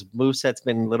did. His moveset's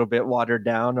been a little bit watered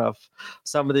down of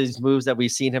some of these moves that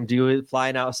we've seen him do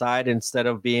flying outside instead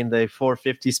of being the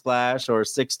 450 splash or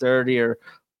 630 or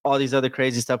all these other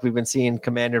crazy stuff we've been seeing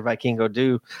Commander Vikingo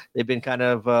do. They've been kind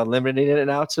of limiting it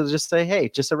now to just say, hey,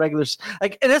 just a regular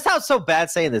like. And this sounds so bad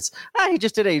saying this. He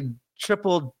just did a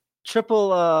triple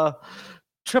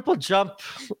jump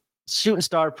shooting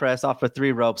star press off of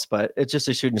 3 ropes, but it's just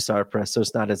a shooting star press, so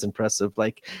it's not as impressive.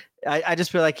 Like I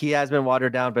just feel like he has been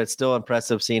watered down, but it's still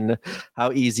impressive seeing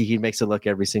how easy he makes it look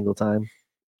every single time.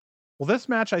 Well, this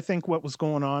match, I think what was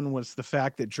going on was the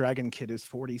fact that Dragon Kid is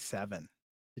 47.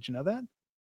 Did you know that?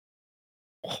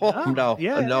 Oh, no.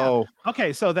 Yeah.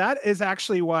 Okay, so that is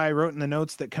actually why I wrote in the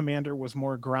notes that Commander was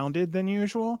more grounded than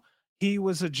usual. He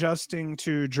was adjusting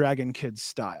to Dragon Kid's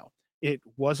style. It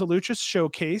was a lucha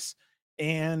showcase,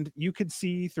 and you could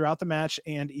see throughout the match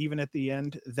and even at the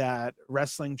end that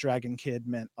wrestling Dragon Kid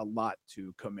meant a lot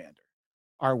to Commander.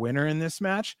 Our winner in this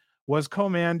match was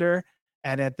Commander,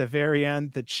 and at the very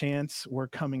end, the chants were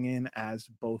coming in as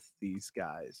both these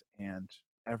guys. And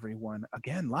everyone,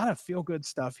 again, a lot of feel-good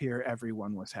stuff here.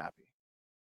 Everyone was happy.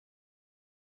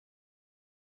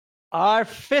 Our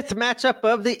 5th matchup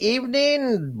of the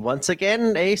evening, once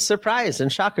again, a surprise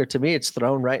and shocker to me. It's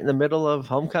thrown right in the middle of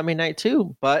Homecoming Night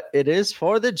 2, but it is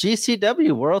for the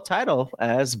GCW World Title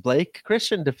as Blake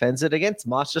Christian defends it against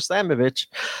Masha Slamovich.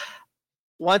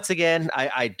 Once again,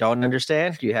 I don't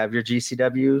understand. You have your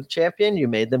GCW champion. You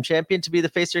made them champion to be the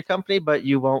face of your company, but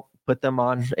you won't put them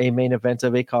on a main event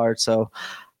of a card. So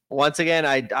once again,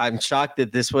 I'm shocked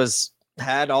that this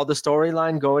had all the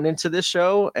storyline going into this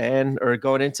show or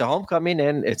going into Homecoming,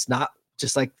 and it's not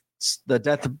just like the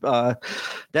death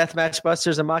Deathmatch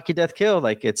Busters and Maki Death Kill.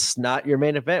 Like, it's not your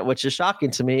main event, which is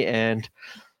shocking to me. And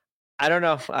I don't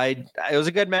know. It was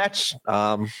a good match.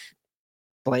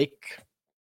 Blake,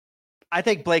 I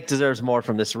think Blake deserves more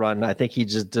from this run. I think he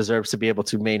just deserves to be able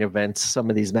to main event some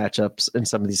of these matchups and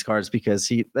some of these cards because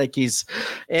he's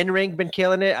in ring been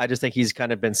killing it. I just think he's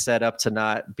kind of been set up to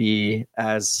not be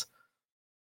as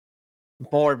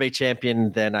more of a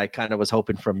champion than I kind of was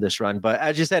hoping from this run. But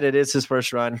as you said, it is his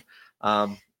first run.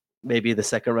 Maybe the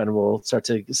second run we'll start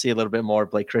to see a little bit more of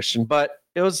Blake Christian. But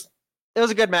it was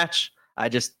a good match. I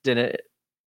just didn't.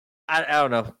 I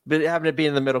don't know. But having it be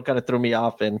in the middle kind of threw me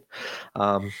off, and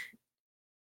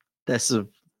this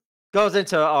goes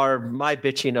into my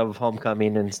bitching of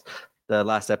Homecoming and the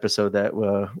last episode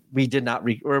that we did not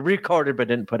recorded but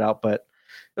didn't put out, but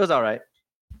it was all right.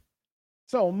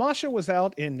 So Masha was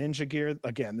out in ninja gear.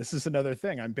 Again, this is another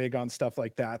thing. I'm big on stuff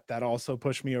like that. That also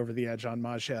pushed me over the edge on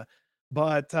Masha.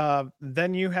 But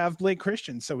then you have Blake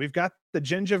Christian. So we've got the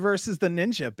Jinja versus the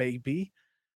Ninja, baby.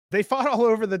 They fought all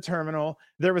over the terminal.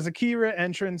 There was a Kira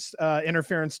entrance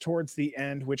interference towards the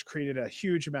end, which created a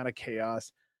huge amount of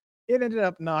chaos. It ended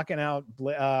up knocking out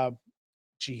Masha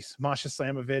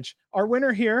Slamovich. Our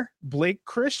winner here, Blake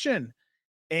Christian.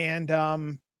 And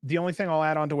the only thing I'll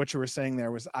add on to what you were saying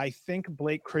there was I think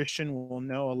Blake Christian will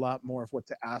know a lot more of what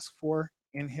to ask for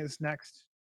in his next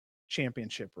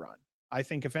championship run. I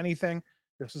think, if anything,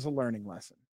 this is a learning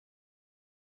lesson.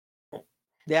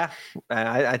 Yeah,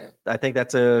 I think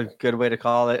that's a good way to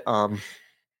call it.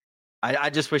 I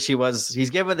just wish he's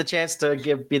given the chance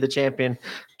to be the champion,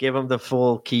 give him the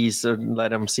full keys and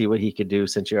let him see what he could do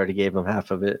since you already gave him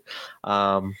half of it.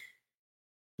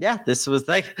 Yeah, this was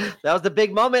that was the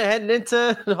big moment heading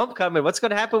into Homecoming. What's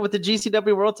going to happen with the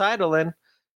GCW World Title? And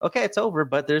okay, it's over,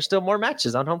 but there's still more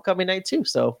matches on Homecoming night too.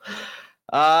 So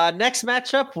next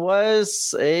matchup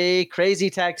was a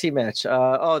crazy tag team match.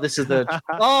 This is the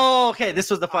okay. This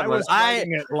was the fun one. I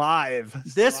was it live.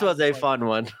 This was a fun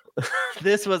one.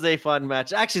 This was a fun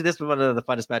match. Actually, this was one of the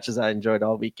funnest matches I enjoyed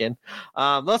all weekend.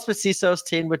 Los Precisos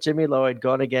teamed with Jimmy Lloyd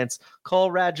going against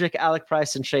Cole Radrick, Alec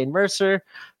Price, and Shane Mercer.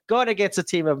 Going against a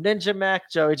team of Ninja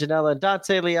Mac, Joey Janela, and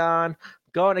Dante Leon.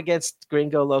 Going against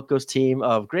Gringo Loco's team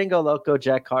of Gringo Loco,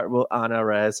 Jack Cartwheel, Ana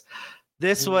Rez.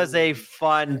 This was a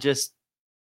fun, just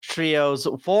trios,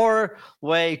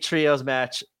 4-way trios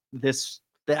match. The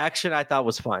action I thought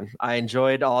was fun. I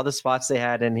enjoyed all the spots they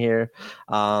had in here.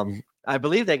 I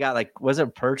believe they got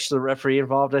wasn't Perch the referee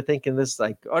involved? I think in this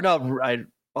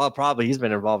probably he's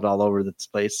been involved all over this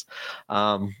place.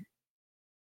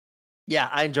 Yeah,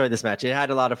 I enjoyed this match. It had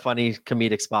a lot of funny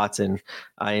comedic spots, and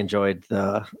I enjoyed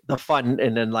the fun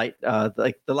and then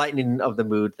the lightening of the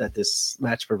mood that this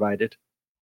match provided.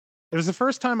 It was the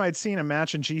first time I'd seen a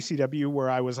match in GCW where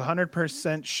I was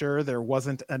 100% sure there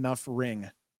wasn't enough ring.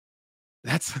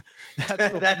 That's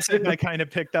the thing I kind of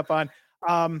picked up on.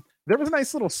 There was a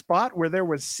nice little spot where there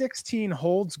was 16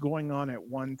 holds going on at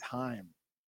one time,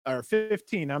 or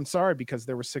 15. I'm sorry, because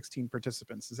there were 16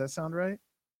 participants. Does that sound right?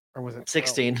 Or was it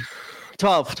 16?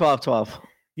 12.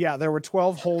 Yeah, there were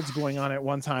 12 holds going on at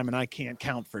one time, and I can't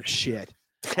count for shit.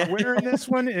 Our winner in this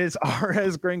one is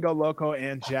Ares, Gringo Loco,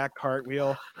 and Jack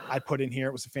Cartwheel. I put in here,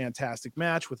 it was a fantastic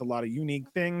match with a lot of unique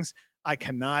things. I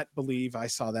cannot believe I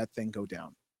saw that thing go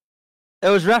down. It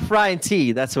was Ref Ryan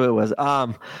T. That's what it was.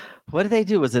 What did they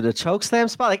do? Was it a choke slam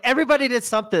spot? Everybody did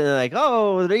something I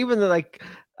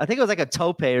think it was a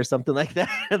tope or something like that.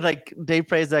 Dave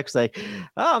Prazak's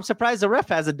I'm surprised the ref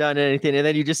hasn't done anything. And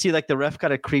then you just see the ref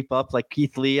kind of creep up like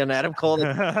Keith Lee and Adam Cole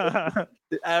out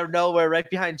of nowhere, right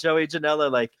behind Joey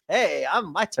Janela. Hey,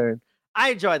 my turn.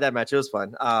 I enjoyed that match. It was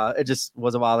fun. It just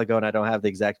was a while ago, and I don't have the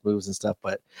exact moves and stuff,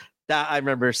 but that I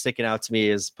remember sticking out to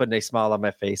me as putting a smile on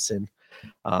my face and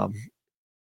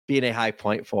being a high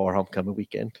point for Homecoming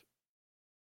weekend.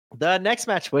 The next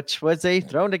match, which was a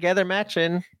thrown together match,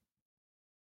 and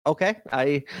okay,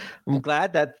 I'm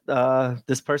glad that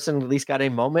this person at least got a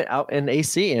moment out in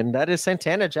AC, and that is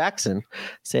Santana Jackson.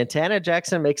 Santana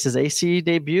Jackson makes his AC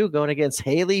debut going against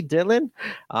Haley Dillon.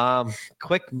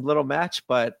 Quick little match,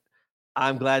 but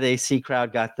I'm glad the AC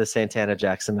crowd got the Santana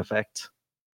Jackson effect.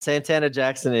 Santana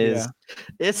Jackson is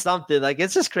something.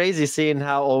 It's just crazy seeing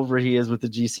how over he is with the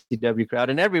GCW crowd,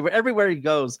 and everywhere he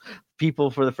goes, people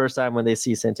for the first time when they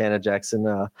see Santana Jackson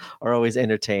are always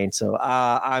entertained. So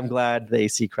I'm glad the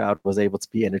AC crowd was able to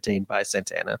be entertained by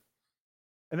Santana.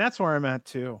 And that's where I'm at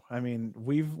too. I mean,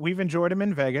 we've enjoyed him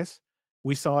in Vegas.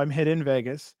 We saw him hit in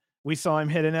Vegas. We saw him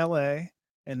hit in LA,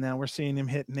 and now we're seeing him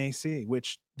hit in AC,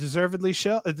 which deservedly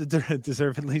so.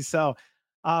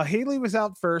 Haley was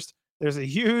out first. There's a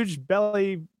huge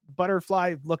belly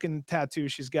butterfly looking tattoo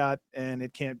she's got, and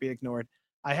it can't be ignored.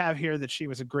 I have here that she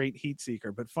was a great heat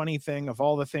seeker, but funny thing, of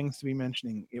all the things to be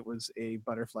mentioning, it was a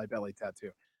butterfly belly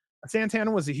tattoo. Santana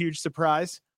was a huge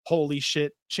surprise. Holy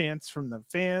shit chants from the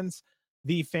fans.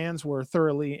 The fans were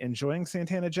thoroughly enjoying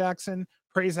Santana Jackson.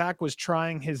 Prazak was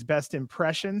trying his best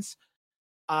impressions.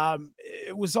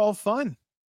 It was all fun.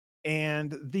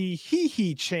 And the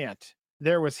he chant,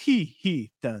 there was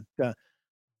he, dun, dun.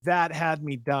 That had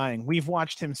me dying. We've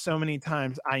watched him so many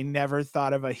times. I never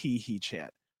thought of a he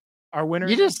chant. Our winner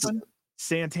You just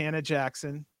Santana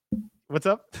Jackson. What's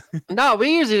up? No,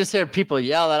 we usually just hear people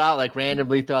yell it out like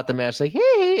randomly throughout the match, like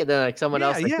hee, and then like someone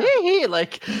else like hee.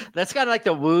 Like that's kind of like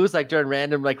the woos, like during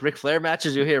random like Ric Flair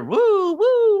matches, you hear woo woo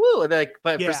woo, and then, like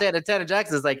but for Santana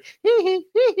Jackson, it's like hee.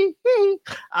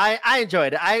 I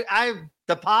enjoyed it. I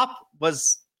the pop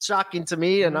was shocking to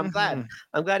me, and I'm glad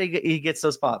he gets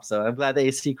those pops. So I'm glad the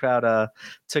AC crowd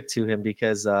took to him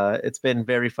because it's been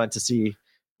very fun to see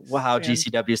how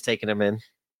GCW is taking him in.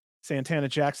 Santana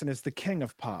Jackson is the king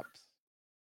of pops.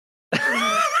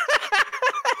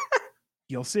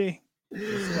 You'll see.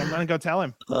 I'm gonna go tell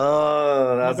him.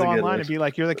 Oh, that's go online and be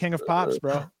like, "You're the king of pops,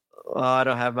 bro." Oh, I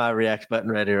don't have my react button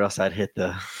ready, or else I'd hit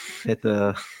the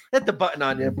button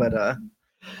on you. But all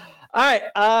right.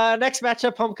 Next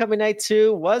matchup, Homecoming Night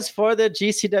 2, was for the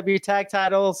GCW tag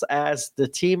titles as the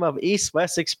team of East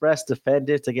West Express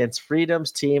defended against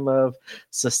Freedom's team of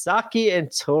Sasaki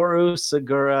and Toru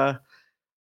Segura.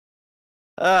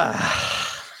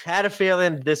 Had a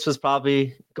feeling this was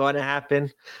probably going to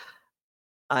happen.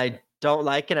 I don't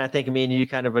like it. I think me and you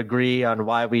kind of agree on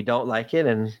why we don't like it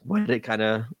and what it kind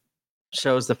of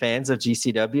shows the fans of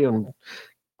GCW and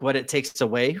what it takes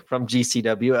away from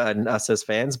GCW and us as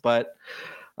fans. But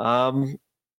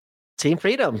Team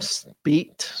Freedoms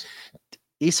beat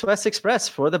East West Express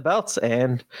for the belts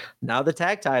and now the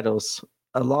tag titles,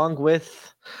 along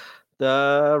with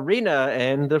the Arena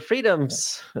and the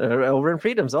Freedoms over in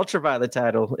Freedoms. Ultraviolet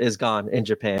title is gone in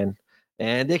Japan,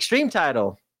 and the Extreme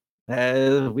title.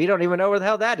 We don't even know where the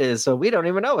hell that is, so we don't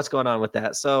even know what's going on with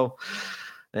that. So,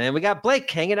 and we got Blake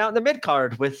hanging out in the mid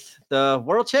card with the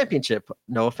World Championship.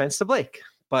 No offense to Blake,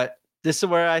 but this is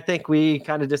where I think we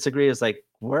kind of disagree. Is like,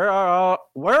 where are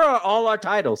all our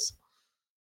titles?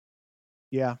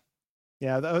 Yeah.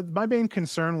 My main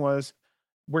concern was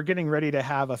we're getting ready to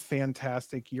have a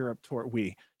fantastic Europe tour.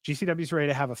 GCW's ready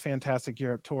to have a fantastic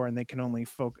Europe tour, and they can only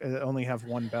have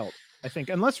one belt. I think,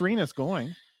 unless Rena's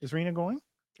going. Is Rena going?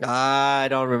 I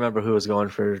don't remember who was going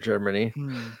for Germany.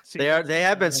 They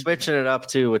have been switching it up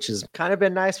too, which has kind of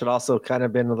been nice, but also kind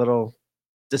of been a little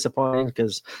disappointing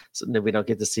because we don't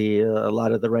get to see a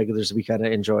lot of the regulars we kind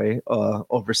of enjoy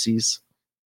overseas.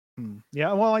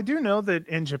 Yeah, well, I do know that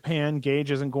in Japan,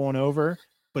 Gage isn't going over,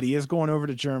 but he is going over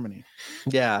to Germany.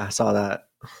 Yeah, I saw that.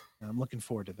 I'm looking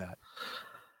forward to that.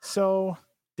 So,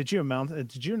 did you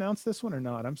announce this one or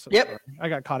not? I'm sorry. I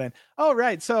got caught in. Oh,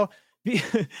 right. So,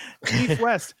 East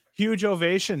West, huge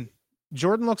ovation.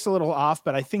 Jordan looks a little off,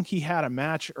 but I think he had a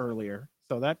match earlier,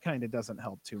 so that kind of doesn't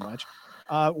help too much.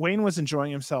 Wayne was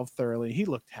enjoying himself thoroughly. He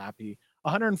looked happy.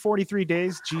 143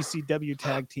 days, GCW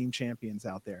Tag Team Champions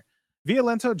out there.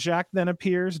 Violento Jack then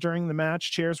appears during the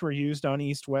match. Chairs were used on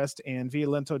East West, and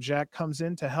Violento Jack comes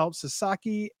in to help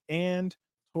Sasaki and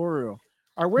Toru.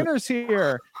 Our winners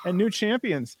here and new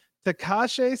champions,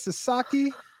 Takashi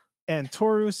Sasaki and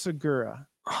Toru Segura.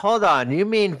 Hold on, you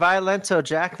mean Violento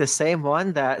Jack, the same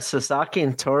one that Sasaki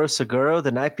and Toru Segura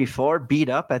the night before beat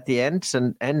up at the end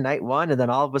night one, and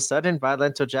then all of a sudden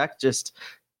Violento Jack just,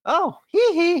 oh,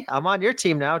 I'm on your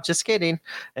team now, just kidding.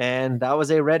 And that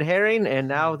was a red herring, and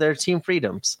now they're Team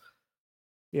Freedoms.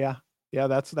 Yeah,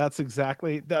 that's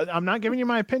exactly. I'm not giving you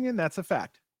my opinion. That's a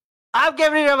fact. I'm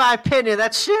giving you my opinion.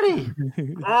 That's shitty.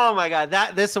 Oh my God.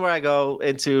 This is where I go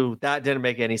into that didn't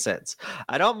make any sense.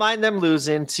 I don't mind them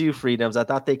losing to Freedoms. I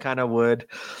thought they kind of would.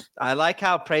 I like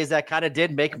how Prazak kind of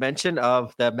did make mention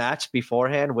of the match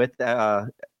beforehand with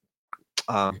Griffin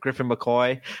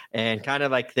McCoy and kind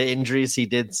of like the injuries he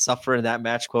did suffer in that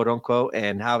match, quote unquote,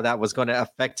 and how that was going to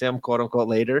affect him, quote unquote,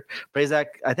 later. Prazak,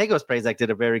 I think it was Prazak, did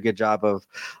a very good job of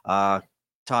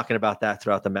talking about that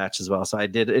throughout the match as well. So I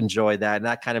did enjoy that. And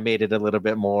that kind of made it a little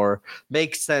bit more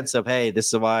make sense of, hey,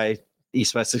 this is why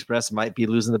East West Express might be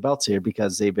losing the belts here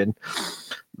because they've been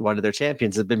one of their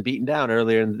champions have been beaten down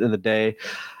earlier in the day.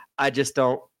 I just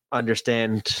don't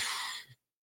understand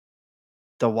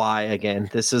the why again.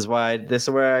 This is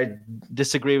where I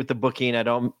disagree with the booking.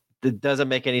 It doesn't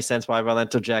make any sense why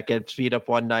Violento Jack gets beat up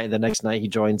one night and the next night he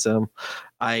joins them.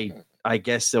 I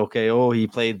guess, okay, he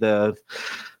played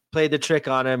the trick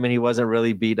on him and he wasn't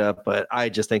really beat up, but I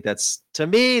just think to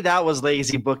me, that was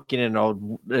lazy booking.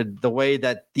 And the way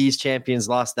that these champions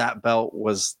lost that belt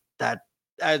was that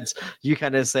as you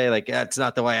kind of say, like, that's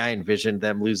not the way I envisioned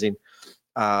them losing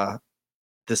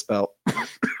this belt.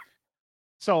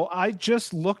 So I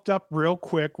just looked up real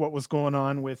quick what was going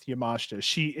on with Yamashita.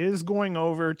 She is going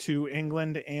over to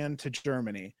England and to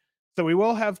Germany. So we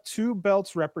will have 2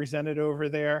 belts represented over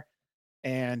there.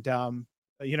 And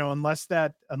unless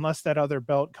that other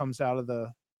belt comes out of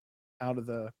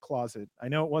the closet. I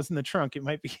know it was in the trunk. It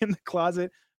might be in the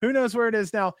closet. Who knows where it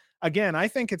is now? Again, I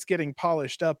think it's getting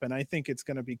polished up and I think it's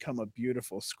going to become a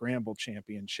beautiful scramble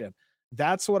championship.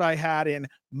 That's what I had in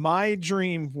my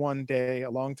dream one day a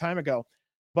long time ago.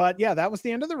 But yeah, that was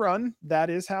the end of the run. That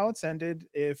is how it's ended.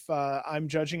 If I'm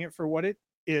judging it for what it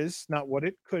is, not what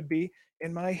it could be,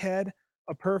 in my head,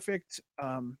 a perfect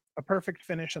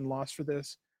finish and loss for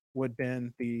this would have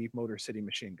been the Motor City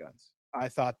Machine Guns. I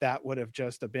thought that would have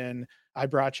just been, I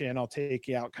brought you in, I'll take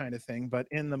you out kind of thing, but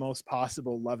in the most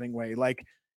possible loving way. Like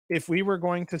if we were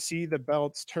going to see the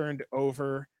belts turned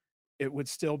over, it would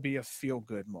still be a feel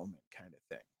good moment kind of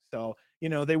thing. So,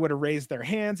 they would have raised their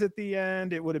hands at the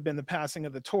end. It would have been the passing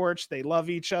of the torch. They love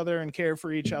each other and care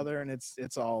for each other, and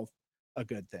it's all a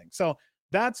good thing. So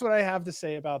that's what I have to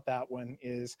say about that one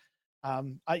is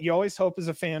you always hope as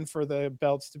a fan for the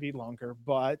belts to be longer,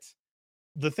 but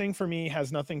the thing for me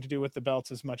has nothing to do with the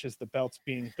belts as much as the belts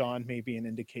being gone may be an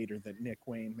indicator that Nick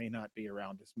Wayne may not be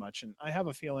around as much. And I have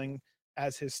a feeling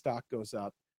as his stock goes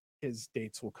up, his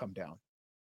dates will come down.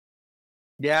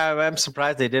 Yeah, I'm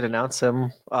surprised they did announce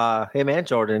him and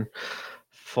Jordan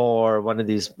for one of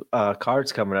these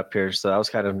cards coming up here. So that was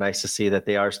kind of nice to see that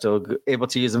they are still able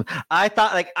to use them. I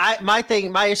thought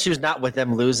my issue is not with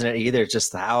them losing it either,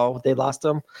 just how they lost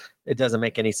them. It doesn't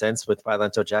make any sense with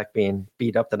Violento Jack being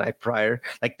beat up the night prior.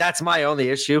 Like that's my only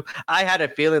issue. I had a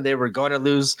feeling they were going to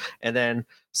lose, and then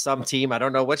some team, I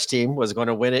don't know which team, was going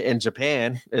to win it in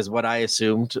Japan, is what I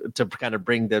assumed, to kind of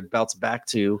bring the belts back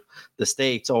to the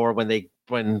States, or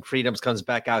when Freedoms comes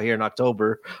back out here in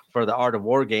October for the Art of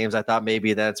War games, I thought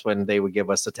maybe that's when they would give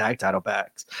us the tag title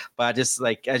backs. But I just,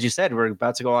 like, as you said, we're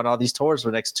about to go on all these tours for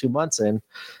the next 2 months, and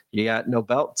you got no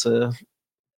belt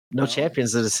no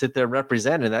champions to sit there and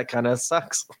represent, and that kind of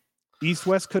sucks. East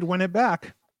West could win it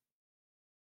back.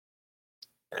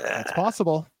 That's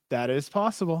possible. That is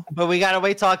possible. But we gotta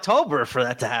wait till October for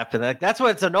that to happen. Like that's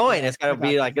what's annoying. It's gotta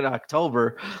be like in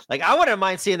October. Like I wouldn't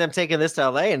mind seeing them taking this to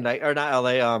LA and or not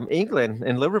LA, England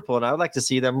and Liverpool. And I would like to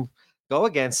see them go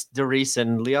against Derice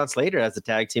and Leon Slater as a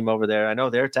tag team over there. I know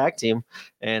they're a tag team,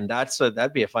 and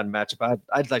that'd be a fun matchup.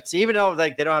 I'd like to see, even though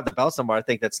like they don't have the belts anymore. I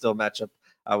think that's still a matchup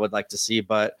I would like to see.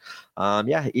 But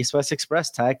East West Express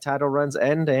tag title runs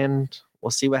end, and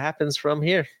we'll see what happens from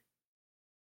here.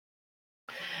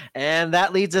 And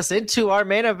that leads us into our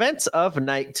main event of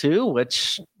night 2,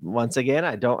 which once again,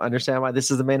 I don't understand why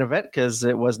this is the main event because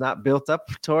it was not built up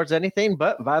towards anything,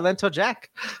 but Violento Jack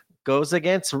goes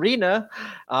against Rena.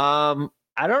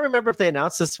 I don't remember if they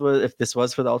announced if this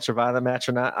was for the Ultraviolet match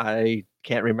or not. I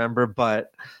can't remember,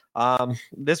 but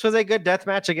this was a good death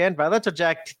match again. Violento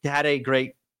Jack had a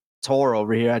great tour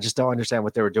over here. I just don't understand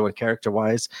what they were doing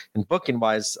character-wise and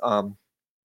booking-wise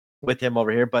with him over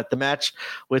here. But the match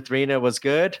with Rena was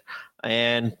good.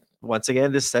 And once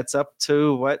again, this sets up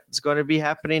to what's going to be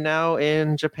happening now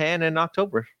in Japan in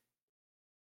October.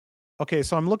 Okay,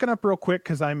 so I'm looking up real quick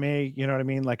because I may, you know what I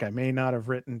mean? Like I may not have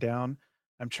written down.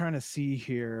 I'm trying to see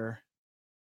here.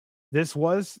 This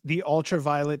was the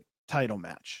Ultraviolet title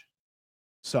match.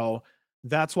 So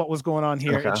that's what was going on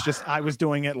here. Okay. It's just I was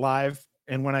doing it live.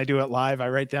 And when I do it live, I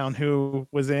write down who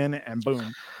was in and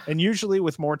boom. And usually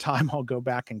with more time, I'll go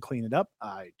back and clean it up.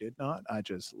 I did not. I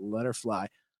just let her fly.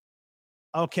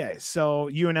 Okay, so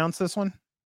you announced this one?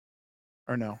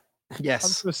 Or no? Yes.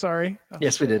 I'm so sorry.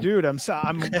 Yes, we did. Dude, I'm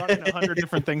running 100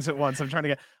 different things at once. I'm trying to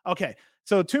get... Okay,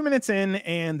 so 2 minutes in,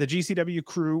 and the GCW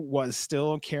crew was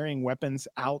still carrying weapons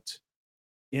out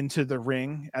into the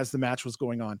ring as the match was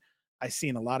going on. I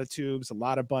seen a lot of tubes, a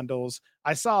lot of bundles.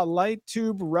 I saw a light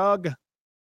tube rug.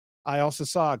 I also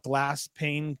saw a glass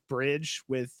pane bridge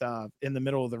with in the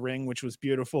middle of the ring, which was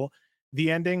beautiful.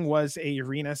 The ending was a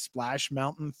Rena splash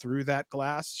mountain through that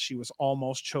glass. She was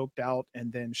almost choked out,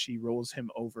 and then she rolls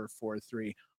him over for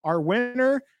 3. Our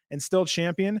winner and still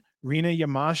champion, Rena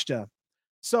Yamashita.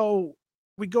 So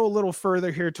we go a little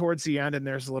further here towards the end, and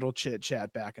there's a little chit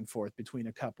chat back and forth between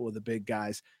a couple of the big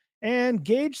guys. And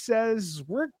Gage says,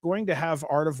 we're going to have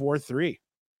Art of War 3.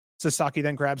 Sasaki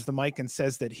then grabs the mic and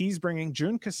says that he's bringing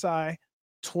Jun Kasai,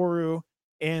 Toru,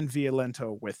 and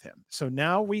Violento with him. So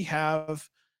now we have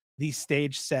the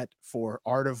stage set for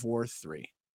Art of War 3.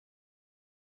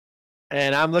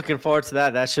 And I'm looking forward to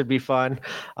that. That should be fun.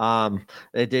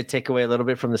 It did take away a little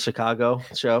bit from the Chicago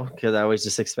show because I always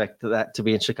just expect that to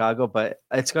be in Chicago, but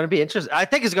it's going to be interesting. I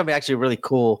think it's going to be actually really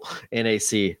cool in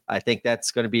AC. I think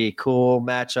that's going to be a cool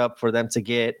matchup for them to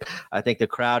get. I think the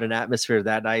crowd and atmosphere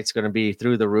that night is going to be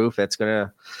through the roof. It's going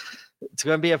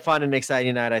to be a fun and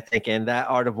exciting night, I think. And that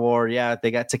Art of War, yeah, they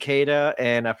got Takeda,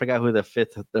 and I forgot who their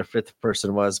fifth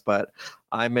person was, but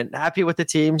I'm happy with the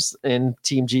teams in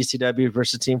Team GCW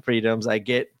versus Team Freedoms. I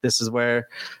get this is where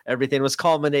everything was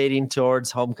culminating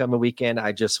towards homecoming weekend.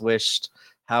 I just wished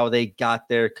how they got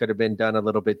there could have been done a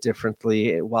little bit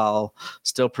differently while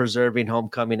still preserving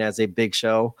homecoming as a big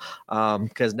show.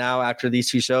 Because now after these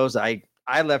two shows, I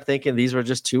left thinking these were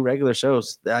just two regular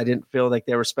shows. I didn't feel like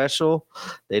they were special.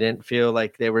 They didn't feel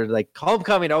like they were like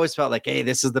homecoming. Always felt like, hey,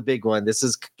 this is the big one. This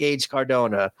is Gage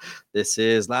Cardona. This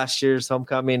is last year's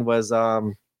homecoming was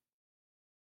oh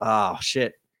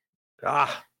shit.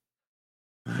 Fuck.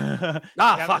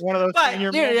 One of those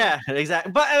But yeah,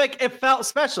 exactly. But like it felt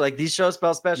special. Like these shows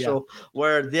felt special. Yeah.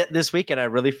 Where this weekend I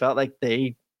really felt like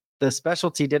the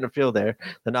specialty didn't feel there.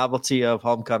 The novelty of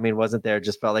homecoming wasn't there. It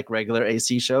just felt like regular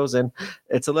AC shows, and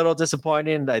it's a little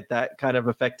disappointing that kind of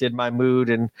affected my mood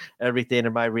and everything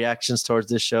and my reactions towards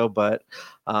this show. But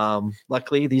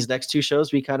luckily, these next two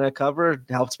shows we kind of covered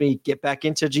helped me get back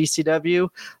into GCW. A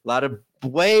lot of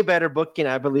way better booking,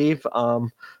 I believe.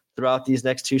 Throughout these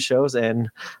next two shows, and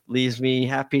leaves me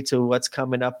happy to what's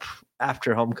coming up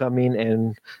after homecoming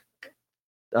and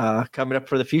coming up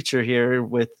for the future here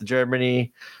with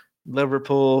Germany,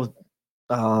 Liverpool,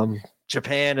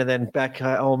 Japan, and then back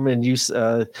home in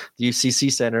the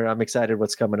UCC Center. I'm excited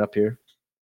what's coming up here.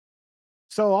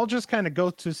 So I'll just kind of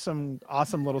go to some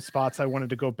awesome little spots I wanted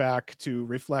to go back to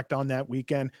reflect on that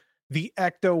weekend. The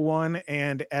Ecto one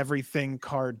and everything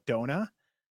Cardona.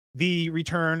 The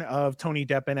return of Tony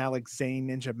Deppen, Alex Zane,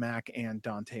 Ninja Mac, and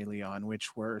Dante Leon,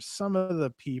 which were some of the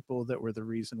people that were the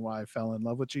reason why I fell in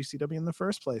love with GCW in the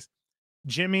first place.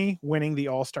 Jimmy winning the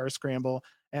All-Star Scramble,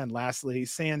 and lastly,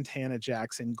 Santana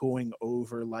Jackson going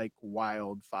over like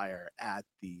wildfire at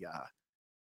the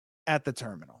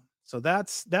terminal. So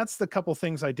that's the couple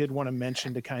things I did want to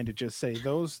mention to kind of just say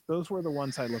those were the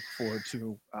ones I look forward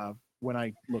to when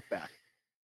I look back.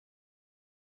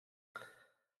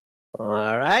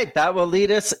 All right, that will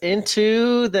lead us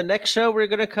into the next show we're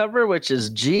going to cover, which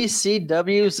is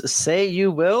GCW's Say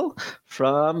You Will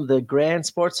from the Grand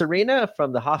Sports Arena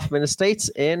from the Hoffman Estates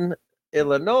in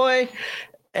Illinois.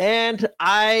 And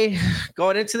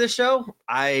going into the show,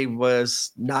 I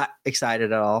was not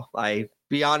excited at all.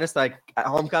 Be honest, like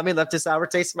homecoming left a sour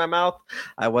taste in my mouth.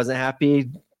 I wasn't happy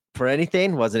for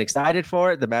anything, wasn't excited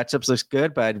for it. The matchups looked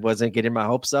good, but I wasn't getting my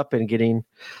hopes up and getting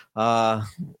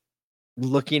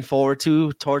looking forward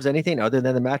towards anything other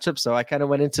than the matchup. So I kind of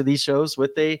went into these shows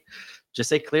with a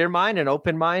clear mind and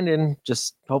open mind and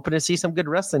just hoping to see some good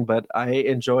wrestling. But I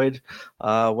enjoyed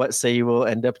what Say You Will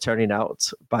end up turning out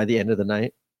by the end of the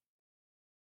night.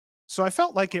 So I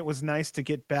felt like it was nice to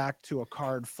get back to a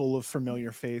card full of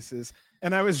familiar faces.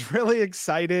 And I was really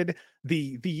excited.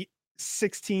 The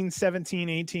 16, 17,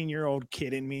 18-year-old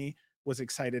kid in me was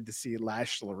excited to see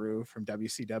Lash LaRue from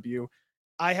WCW.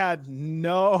 I had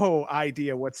no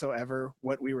idea whatsoever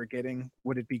what we were getting.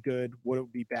 Would it be good? Would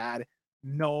it be bad?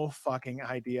 No fucking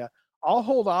idea. I'll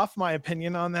hold off my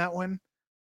opinion on that one.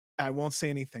 I won't say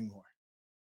anything more.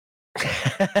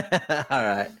 All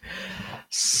right.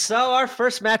 So our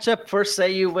first matchup for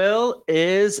Say You Will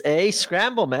is a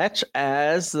scramble match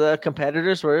as the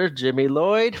competitors were Jimmy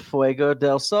Lloyd, Fuego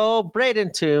del Sol,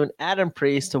 Braden Toon, Adam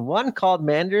Priest, one called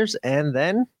Manders, and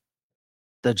then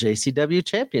the JCW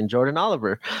champion, Jordan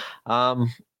Oliver,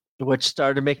 which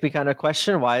started to make me kind of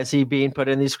question, why is he being put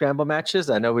in these scramble matches?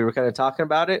 I know we were kind of talking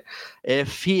about it.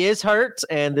 If he is hurt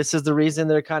and this is the reason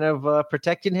they're kind of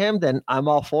protecting him, then I'm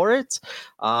all for it.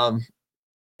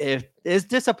 It is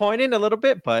disappointing a little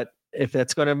bit, but if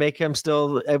that's going to make him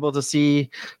still able to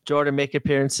see Jordan make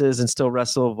appearances and still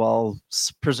wrestle while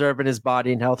preserving his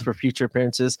body and health for future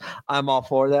appearances, I'm all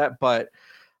for that. But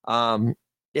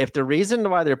if the reason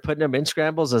why they're putting him in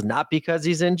scrambles is not because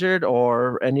he's injured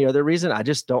or any other reason, I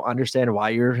just don't understand why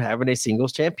you're having a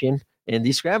singles champion in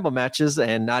these scramble matches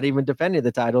and not even defending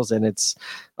the titles. And it's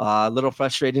a little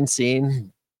frustrating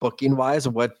seeing booking wise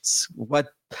what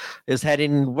is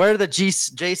heading where the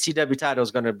JCW title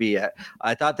is going to be at.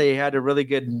 I thought they had a really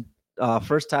good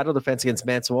first title defense against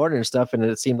Mance Warner and stuff, and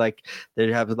it seemed like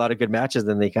they have a lot of good matches,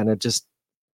 and they kind of just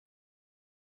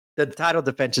the title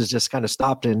defense is just kind of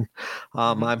stopped, and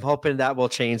I'm hoping that will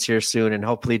change here soon, and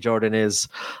hopefully Jordan is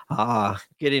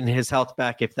getting his health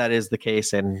back if that is the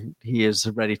case, and he is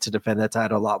ready to defend that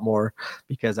title a lot more,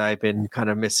 because I've been kind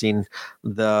of missing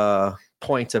the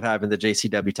point of having the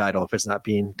JCW title if it's not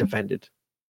being defended.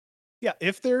 Yeah,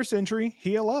 if there's injury,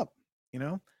 heal up. We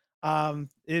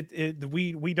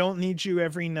don't need you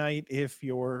every night if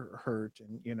you're hurt,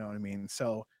 and you know what I mean.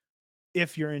 So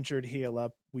if you're injured, heal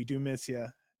up. We do miss you.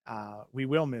 We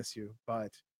will miss you,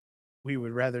 but we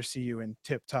would rather see you in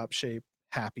tip-top shape,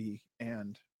 happy,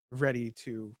 and ready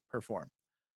to perform.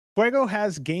 Fuego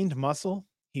has gained muscle.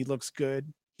 He looks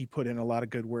good. He put in a lot of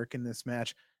good work in this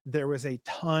match. There was a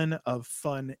ton of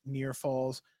fun near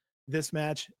falls. This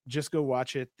match, just go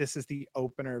watch it. This is the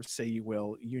opener of Say You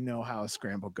Will. You know how a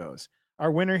scramble goes.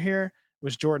 Our winner here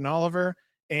was Jordan Oliver.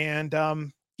 And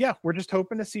yeah, we're just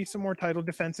hoping to see some more title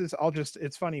defenses.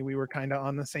 It's funny, we were kind of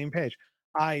on the same page.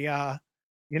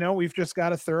 We've just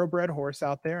got a thoroughbred horse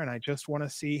out there, and I just want to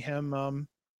see him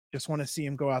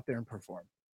go out there and perform.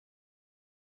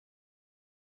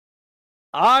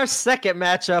 Our second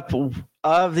matchup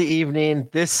of the evening.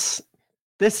 This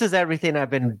is everything I've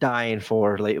been dying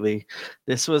for lately.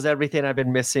 This was everything I've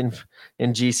been missing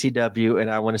in GCW,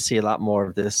 and I want to see a lot more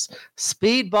of this.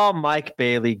 Speedball Mike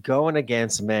Bailey going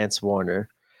against Mance Warner.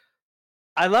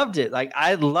 I loved it. Like,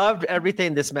 I loved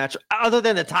everything this match, other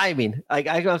than the timing. Like,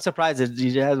 I'm surprised that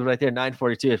you had it right there,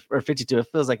 9:42 or 52. It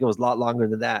feels like it was a lot longer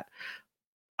than that.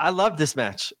 I loved this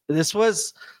match. This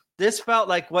felt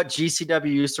like what GCW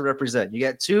used to represent. You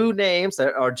got two names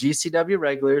that are GCW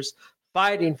regulars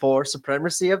fighting for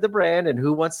supremacy of the brand, and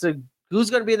who's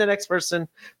going to be the next person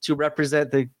to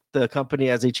represent the company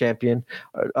as a champion,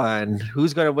 and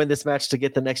who's going to win this match to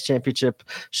get the next championship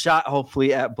shot,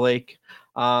 hopefully, at Blake.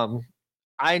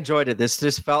 I enjoyed it. This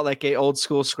just felt like a old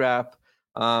school scrap.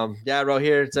 I wrote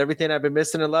here, it's everything I've been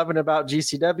missing and loving about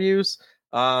GCWs.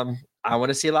 I want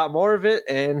to see a lot more of it,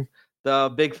 and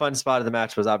the big fun spot of the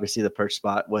match was obviously the perch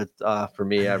spot. For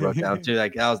me, I wrote down too,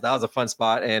 like that was a fun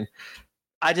spot, and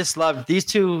I just loved these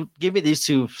two. Give me these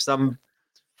two some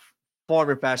form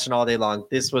or fashion all day long.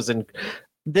 This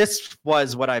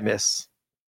was what I miss.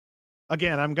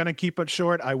 Again, I'm going to keep it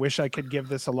short. I wish I could give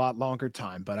this a lot longer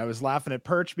time, but I was laughing at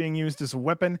Perch being used as a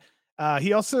weapon.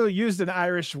 He also used an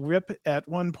Irish whip at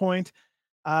one point.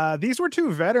 These were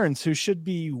two veterans who should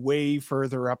be way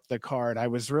further up the card. I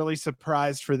was really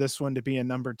surprised for this one to be a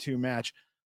number 2 match.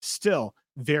 Still,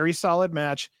 very solid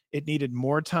match. It needed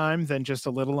more time than just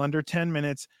a little under 10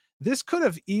 minutes. This could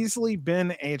have easily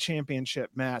been a championship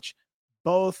match.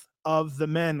 Both of the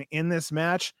men in this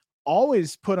match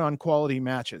always put on quality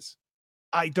matches.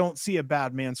 I don't see a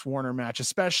bad Mance Warner match,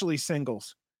 especially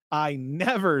singles. I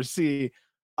never see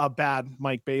a bad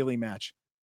Mike Bailey match.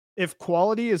 If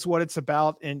quality is what it's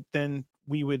about, and then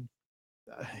we would,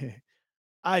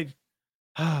 I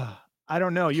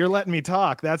don't know. You're letting me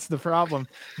talk. That's the problem.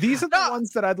 These are the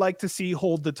ones that I'd like to see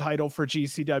hold the title for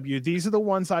GCW. These are the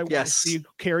ones I want to see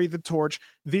carry the torch.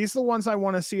 These are the ones I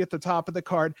want to see at the top of the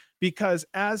card, because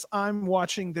as I'm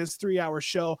watching this 3-hour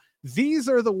show, these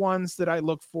are the ones that I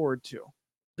look forward to.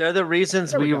 They're the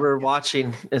reasons we were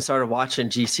watching and started watching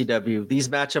GCW. These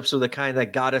matchups were the kind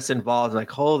that got us involved. Like,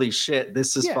 holy shit,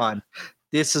 this is fun.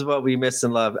 This is what we miss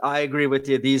and love. I agree with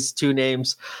you. These two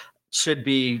names should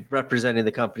be representing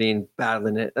the company and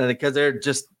battling it, because they're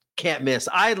just can't miss.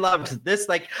 I loved this.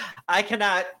 Like, I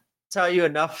cannot tell you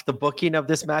enough the booking of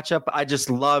this matchup. I just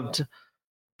loved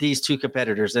these two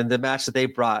competitors, and the match that they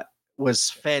brought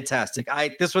was fantastic.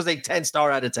 This was a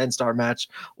 10-star out of 10-star match,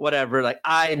 whatever. Like,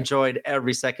 I enjoyed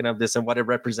every second of this and what it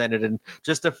represented, and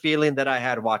just the feeling that I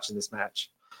had watching this match.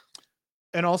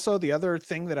 And also, the other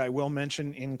thing that I will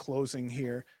mention in closing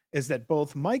here is that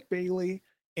both Mike Bailey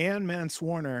and Mance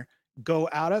Warner go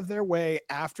out of their way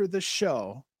after the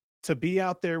show to be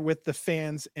out there with the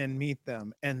fans and meet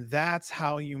them. And that's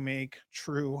how you make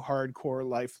true hardcore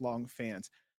lifelong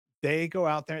fans. They go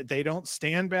out there, they don't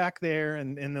stand back there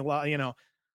and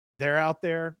they're out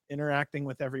there interacting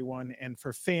with everyone. And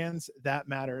for fans, that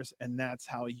matters. And that's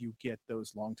how you get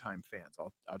those longtime fans.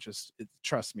 I'll just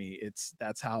trust me.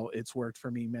 That's how it's worked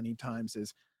for me many times,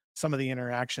 is some of the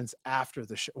interactions after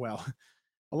the show. Well,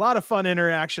 a lot of fun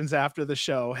interactions after the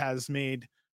show has made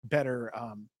better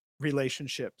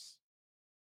relationships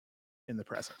in the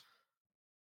present.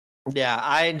 Yeah,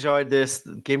 I enjoyed this.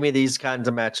 Give me these kinds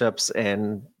of matchups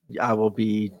and I will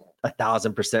be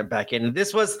 1,000% back in. And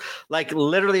this was like,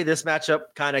 literally, this matchup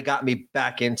kind of got me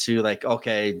back into like,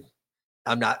 okay,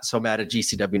 I'm not so mad at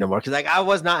GCW no more, because like I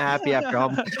was not happy after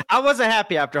home. I wasn't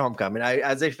happy after Homecoming.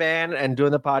 As a fan and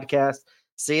doing the podcast,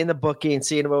 seeing the booking,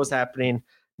 seeing what was happening,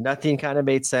 Nothing kind of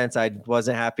made sense. I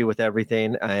wasn't happy with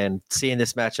everything, and seeing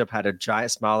this matchup had a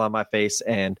giant smile on my face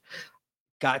and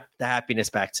got the happiness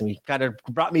back to me. Kind of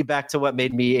brought me back to what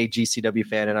made me a GCW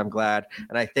fan, and I'm glad.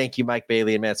 And I thank you, Mike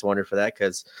Bailey and Mance Warner, for that,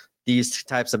 because these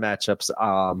types of matchups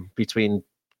between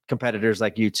competitors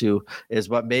like you two is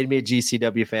what made me a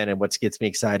GCW fan and what gets me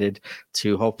excited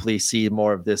to hopefully see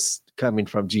more of this coming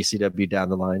from GCW down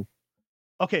the line.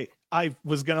 Okay, I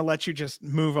was going to let you just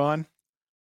move on.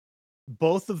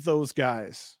 Both of those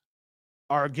guys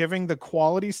are giving the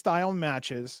quality style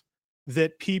matches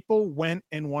that people went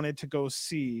and wanted to go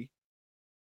see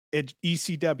at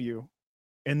ECW.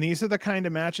 And these are the kind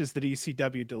of matches that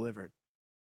ECW delivered.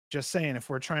 Just saying, if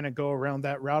we're trying to go around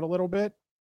that route a little bit,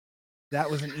 that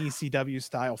was an ECW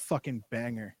style fucking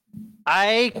banger.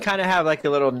 I kind of have like a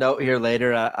little note here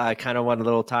later. I kind of want a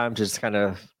little time to just kind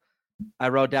of, I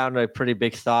wrote down a pretty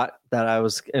big thought that I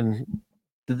was in.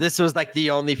 This was like the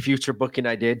only future booking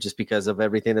I did just because of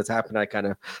everything that's happened. I kind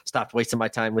of stopped wasting my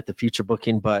time with the future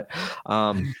booking. But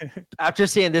after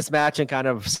seeing this match and kind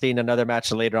of seeing another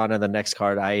match later on in the next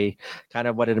card, I kind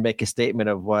of wanted to make a statement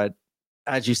of what,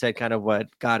 as you said, kind of what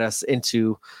got us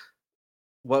into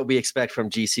what we expect from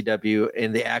GCW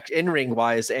in the act, in ring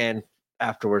wise and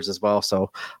afterwards as well. So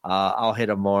I'll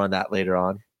hit more on that later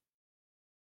on.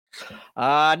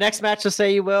 Next match, to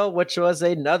say you will, which was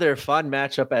another fun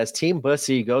matchup as Team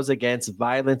Bussy goes against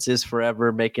Violence is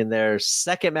Forever, making their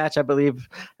second match, I believe,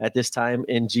 at this time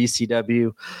in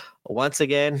GCW. Once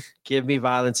again, give me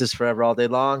Violence is Forever all day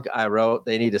long. I wrote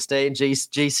they need to stay in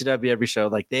GCW every show.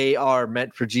 Like, they are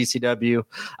meant for GCW.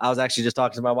 I was actually just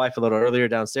talking to my wife a little earlier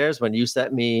downstairs when you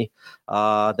sent me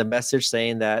the message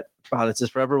saying that Violence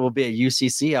is Forever will be at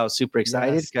UCC. I was super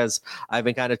excited because I've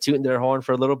been kind of tooting their horn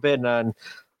for a little bit, and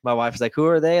my wife was like, who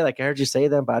are they? Like, I heard you say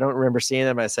them, but I don't remember seeing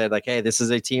them. I said, like, hey, this is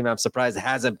a team I'm surprised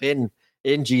hasn't been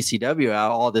in GCW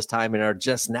all this time and are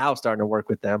just now starting to work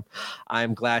with them.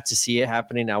 I'm glad to see it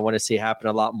happening. I want to see it happen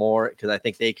a lot more because I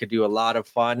think they could do a lot of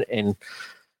fun and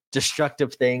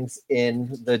destructive things in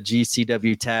the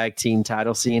GCW tag team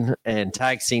title scene and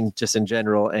tag scene just in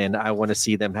general. And I want to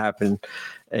see them happen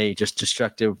a just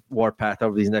destructive warpath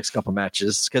over these next couple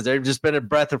matches because they've just been a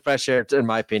breath of fresh air, in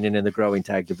my opinion, in the growing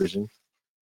tag division.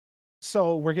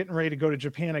 So we're getting ready to go to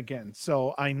Japan again.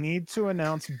 So I need to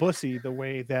announce Bussy the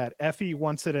way that Effie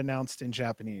wants it announced in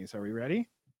Japanese. Are we ready?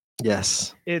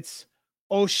 Yes. It's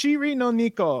Oshiri no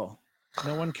Niko.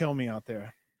 No one kill me out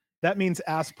there. That means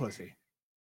ass pussy.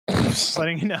 Just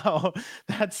letting you know.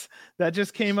 That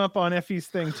just came up on Effie's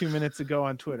thing 2 minutes ago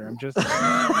on Twitter. I'm just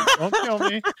don't kill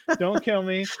me. Don't kill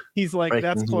me. He's like, breaking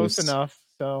that's close news. Enough.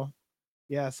 So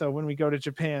yeah, so when we go to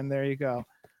Japan, there you go.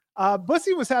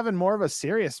 Bussy was having more of a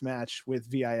serious match with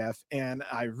VIF, and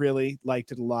I really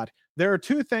liked it a lot. There are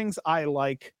two things I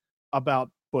like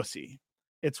about Bussy.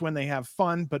 It's when they have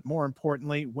fun, but more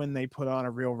importantly, when they put on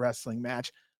a real wrestling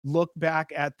match. Look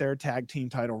back at their tag team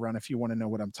title run if you want to know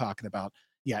what I'm talking about.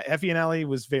 Yeah, Effie and Ellie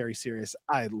was very serious.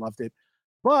 I loved it.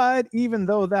 But even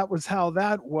though that was how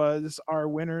that was, our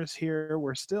winners here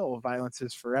were still Violence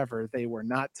is Forever. They were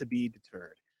not to be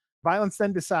deterred. Violence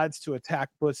then decides to attack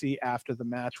Bussy after the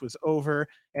match was over,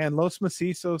 and Los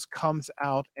Macizos comes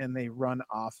out and they run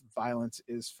off Violence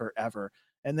is Forever.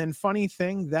 And then funny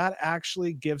thing, that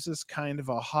actually gives us kind of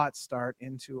a hot start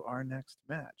into our next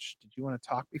match. Did you want to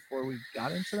talk before we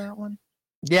got into that one?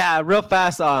 Yeah, real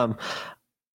fast.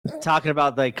 Talking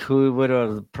about like who would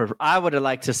have, I would have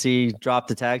liked to see drop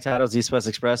the tag titles. East West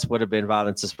Express would have been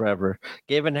Violence is Forever.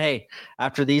 Given, hey,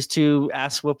 after these two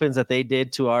ass whoopings that they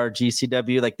did to our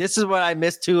GCW, like this is what I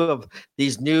missed too of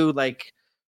these new like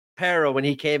Pero when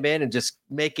he came in and just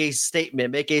make a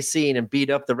statement, make a scene, and beat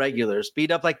up the regulars,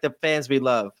 beat up like the fans we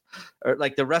love, or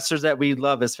like the wrestlers that we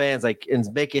love as fans, like and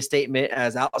make a statement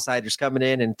as outsiders coming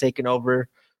in and taking over.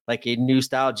 Like a new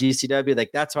style GCW, like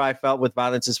that's how I felt with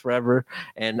Violence is Forever,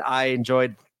 and I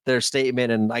enjoyed their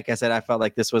statement. And like I said, I felt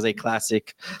like this was a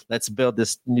classic. Let's build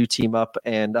this new team up,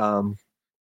 and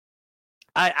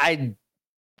I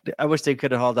wish they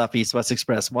could have hauled off East West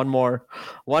Express one more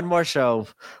show,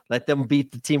 let them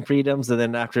beat the Team Freedoms, and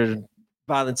then after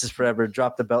Violence is Forever,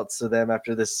 drop the belts to them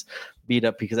after this beat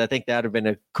up, because I think that would have been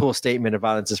a cool statement of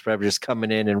Violence is Forever just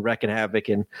coming in and wrecking havoc,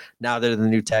 and now they're the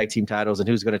new tag team titles, and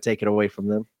who's going to take it away from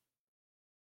them?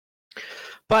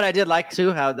 But I did like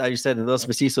to how you said that those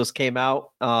Macizos came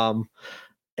out, and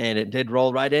it did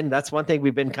roll right in. That's one thing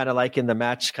we've been kind of liking, the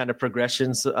match kind of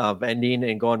progressions of ending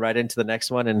and going right into the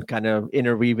next one and kind of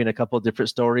interweaving a couple of different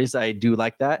stories. I do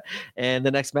like that. And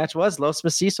the next match was Los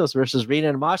Macizos versus Rena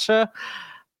and Masha.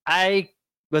 I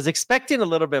was expecting a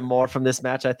little bit more from this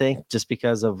match, I think, just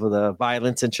because of the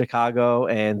violence in Chicago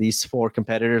and these 4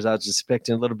 competitors. I was just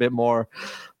expecting a little bit more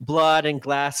blood and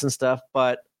glass and stuff.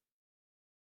 But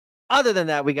other than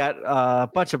that, we got a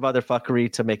bunch of other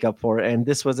fuckery to make up for it. And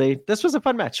this was a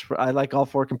fun match. I like all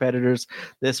 4 competitors.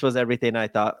 This was everything I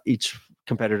thought each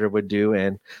competitor would do.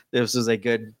 And this was a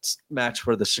good match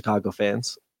for the Chicago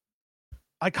fans.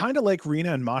 I kind of like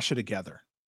Rena and Masha together.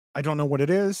 I don't know what it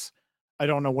is. I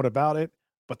don't know what about it,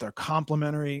 but they're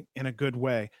complementary in a good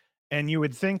way. And you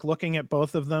would think looking at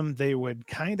both of them, they would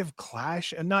kind of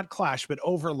clash and not clash, but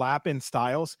overlap in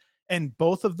styles. And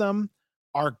both of them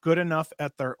are good enough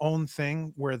at their own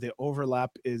thing where the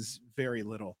overlap is very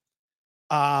little.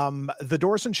 The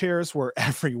doors and chairs were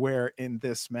everywhere in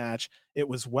this match. It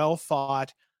was well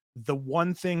fought. The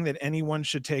one thing that anyone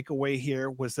should take away here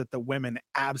was that the women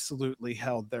absolutely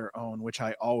held their own, which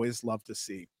I always love to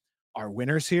see. Our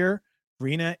winners here,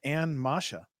 Rena and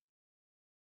Masha.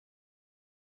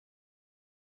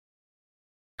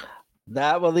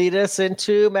 That will lead us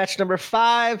into match number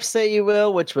 5, say you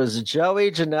will, which was Joey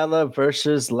Janela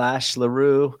versus Lash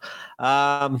LaRue.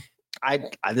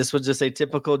 This was just a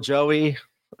typical Joey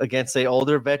against a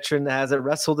older veteran that hasn't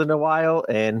wrestled in a while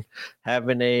and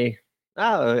having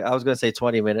I was going to say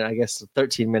 20-minute, I guess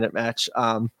 13-minute match.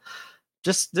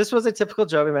 This was a typical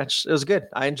Joey match. It was good.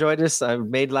 I enjoyed this. I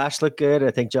made Lash look good.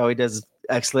 I think Joey does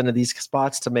excellent in these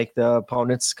spots to make the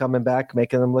opponents coming back,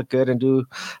 making them look good and do a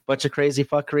bunch of crazy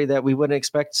fuckery that we wouldn't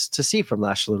expect to see from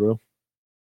Lash LaRue.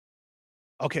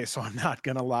 Okay, so I'm not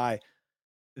going to lie.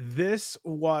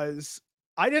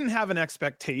 I didn't have an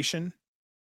expectation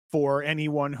for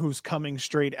anyone who's coming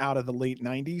straight out of the late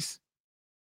 90s,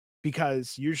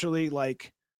 because usually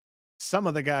like some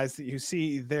of the guys that you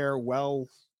see, they're well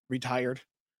retired,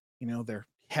 they're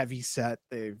heavy set,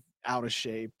 they're out of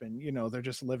shape, and they're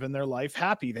just living their life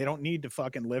happy. They don't need to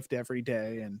fucking lift every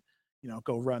day and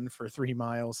go run for 3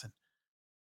 miles. And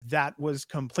that was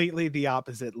completely the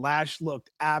opposite. Lash looked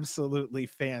absolutely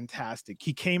fantastic.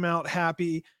 He came out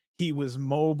happy. He was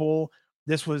mobile.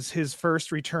 This was his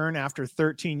first return after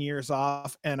 13 years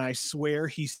off, and I swear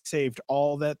he saved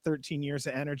all that 13 years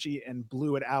of energy and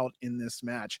blew it out in this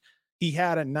match. He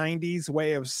had a 90s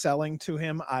way of selling to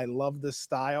him. I love the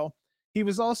style. He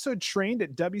was also trained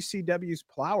at WCW's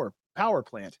power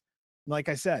plant. Like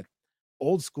I said,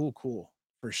 old school cool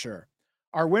for sure.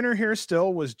 Our winner here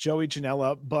still was Joey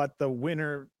Janela, but the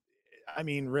winner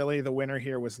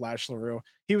here was Lash LaRue.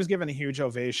 He was given a huge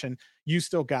ovation. You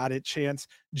still got it, Chance.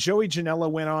 Joey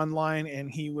Janela went online and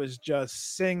he was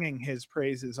just singing his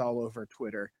praises all over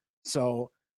Twitter.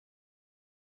 So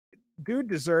dude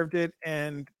deserved it,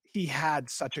 and he had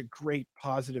such a great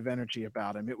positive energy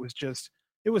about him. It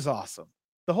was awesome.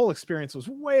 The whole experience was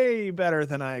way better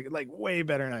than I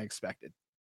expected.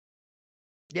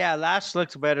 Yeah, Lash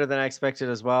looked better than I expected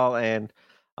as well, and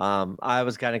I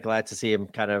was kind of glad to see him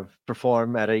kind of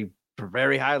perform at a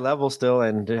very high level still,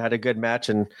 and had a good match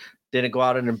and didn't go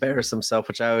out and embarrass himself,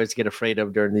 which I always get afraid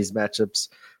of during these matchups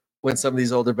when some of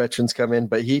these older veterans come in.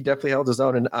 But he definitely held his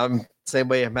own, and I'm same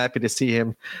way. I'm happy to see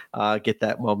him get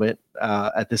that moment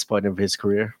at this point of his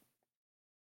career.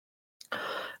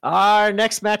 Our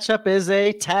next matchup is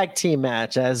a tag team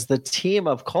match as the team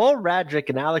of Cole Radrick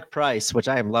and Alec Price, which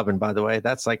I am loving, by the way.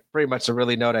 That's like pretty much the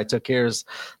really note I took here is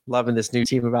loving this new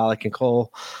team of Alec and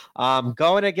Cole.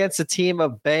 Going against a team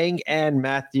of Bang and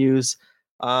Matthews.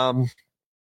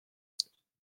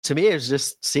 To me, it's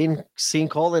just seeing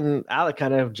Cole and Alec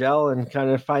kind of gel and kind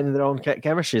of finding their own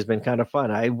chemistry has been kind of fun.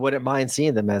 I wouldn't mind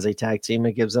seeing them as a tag team.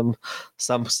 It gives them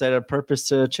some set of purpose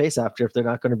to chase after if they're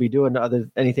not going to be doing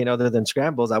anything other than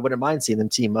scrambles. I wouldn't mind seeing them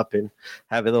team up and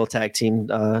have a little tag team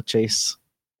chase.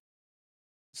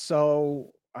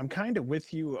 So I'm kind of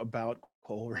with you about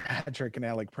Cole Radrick and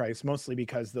Alec Price, mostly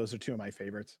because those are two of my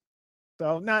favorites.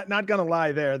 So not gonna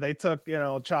lie there. They took,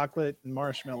 chocolate and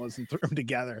marshmallows and threw them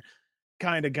together.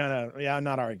 I'm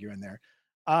not arguing there.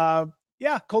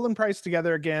 Yeah, Cole and Price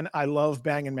together again. I love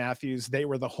Bang and Matthews. They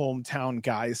were the hometown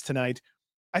guys tonight.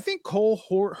 I think Cole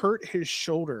hurt his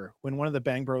shoulder when one of the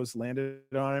Bang Bros landed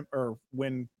on him, or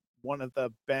when one of the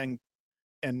Bang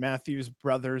and Matthews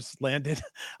brothers landed.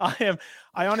 I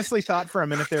honestly thought for a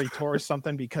minute there he tore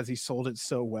something because he sold it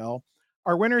so well.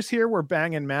 Our winners here were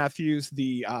Bang and Matthews,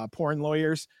 the porn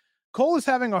lawyers. Cole is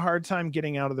having a hard time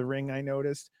getting out of the ring, I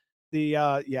noticed.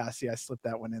 I slipped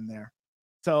that one in there.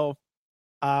 So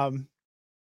I'll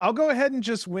go ahead and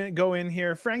just go in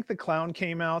here. Frank the Clown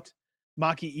came out.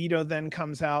 Maki Ito then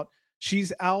comes out.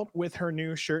 She's out with her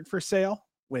new shirt for sale,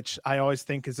 which I always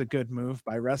think is a good move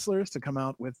by wrestlers to come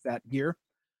out with that gear.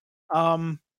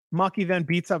 Maki then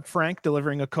beats up Frank,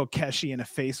 delivering a Kokeshi and a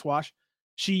face wash.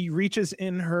 She reaches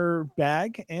in her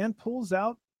bag and pulls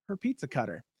out her pizza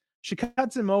cutter. She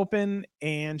cuts him open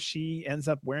and she ends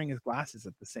up wearing his glasses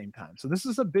at the same time. So this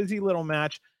is a busy little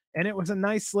match, and it was a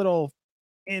nice little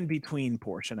in between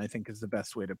portion, I think is the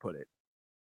best way to put it.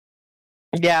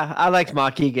 Yeah, I liked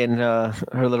Maki getting her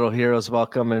little hero's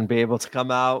welcome and be able to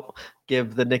come out,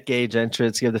 give the Nick Gage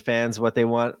entrance, give the fans what they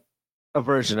want, a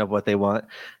version of what they want,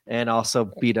 and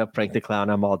also beat up Frank the Clown.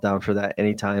 I'm all down for that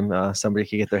anytime somebody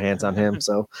can get their hands on him.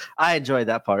 So I enjoyed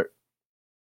that part.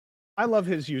 I love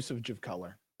his usage of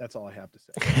color. That's all I have to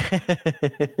say.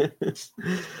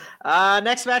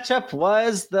 Next matchup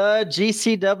was the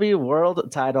GCW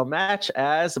World Title match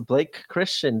as Blake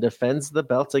Christian defends the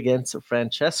belt against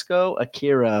Francesco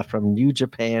Akira from New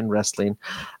Japan Wrestling.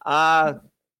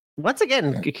 Once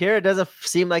again, Akira doesn't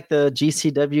seem like the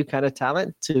GCW kind of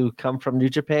talent to come from New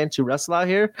Japan to wrestle out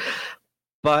here,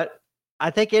 but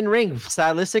I think in ring,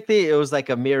 stylistically, it was like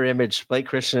a mirror image. Blake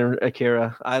Christian and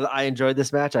Akira. I enjoyed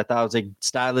this match. I thought it was a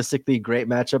stylistically great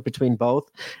matchup between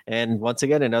both. And once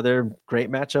again, another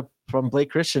great matchup from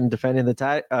Blake Christian defending the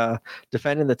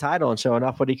title and showing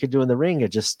off what he could do in the ring.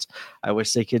 I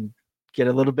wish they could get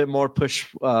a little bit more push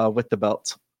with the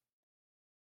belt.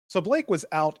 So Blake was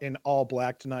out in all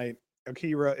black tonight.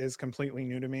 Akira is completely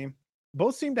new to me.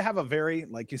 Both seem to have a very,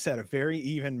 like you said, a very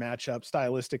even matchup.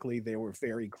 Stylistically, they were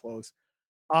very close.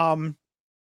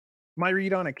 My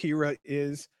read on Akira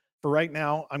is, for right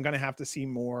now, I'm going to have to see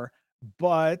more,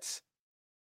 but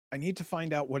I need to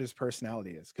find out what his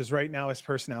personality is, because right now his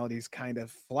personality is kind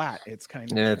of flat. It's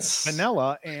kind of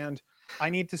vanilla, and I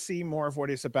need to see more of what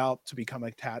he's about to become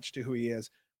attached to who he is,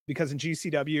 because in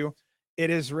GCW, it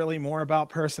is really more about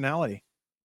personality.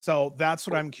 So that's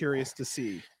what I'm curious to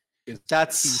see. He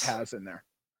has in there.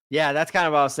 Yeah, that's kind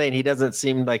of what I was saying. He doesn't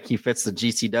seem like he fits the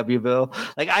GCW bill.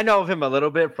 Like, I know of him a little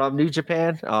bit from New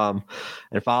Japan,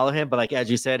 and follow him, but like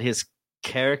as you said, his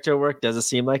character work doesn't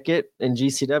seem like it in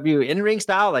GCW. In ring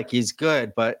style, like he's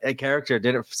good, but a character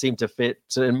didn't seem to fit.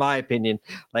 So in my opinion,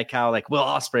 like how like Will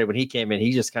Ospreay when he came in,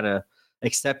 he just kind of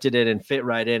accepted it and fit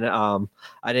right in. I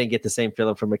didn't get the same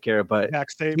feeling from Akira, but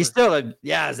he's still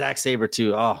Zack Sabre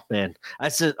too. Oh man,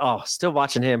 still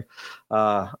watching him.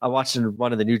 I watched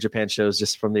one of the New Japan shows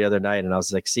just from the other night, and I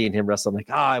was like seeing him wrestle. I'm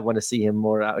like, I want to see him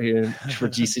more out here for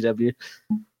GCW.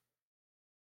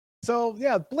 So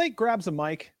yeah, Blake grabs a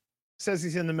mic, says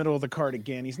he's in the middle of the card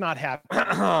again. He's not happy.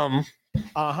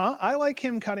 I like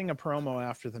him cutting a promo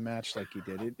after the match like he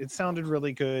did. It sounded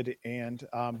really good, and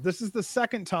this is the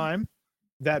second time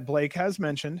that Blake has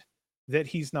mentioned that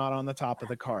he's not on the top of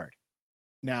the card.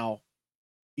 Now,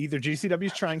 either GCW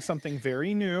is trying something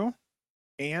very new,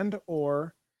 and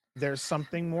or there's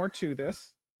something more to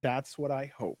this. That's what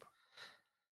I hope.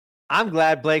 I'm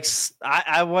glad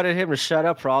I wanted him to shut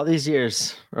up for all these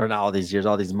years, or not all these years,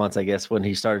 all these months, I guess, when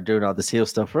he started doing all this heel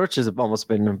stuff, which has almost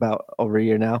been about over a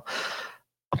year now.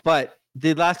 But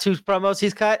the last two promos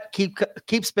he's cut,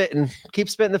 keep spitting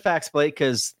the facts, Blake,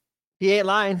 because he ain't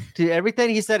lying. Everything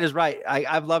he said is right.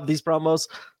 I've loved these promos.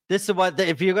 This is what,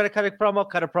 if you're going to cut a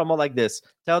promo like this.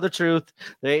 Tell the truth.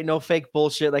 There ain't no fake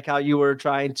bullshit like how you were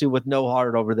trying to with no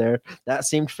heart over there. That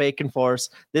seemed fake and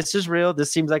forced. This is real.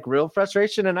 This seems like real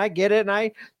frustration, and I get it. And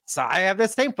I have the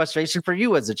same frustration for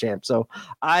you as a champ. So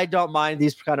I don't mind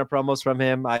these kind of promos from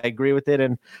him. I agree with it.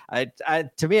 And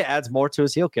to me, it adds more to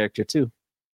his heel character too.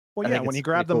 Well, yeah, when he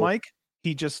grabbed the mic,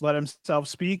 he just let himself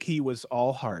speak. He was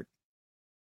all heart.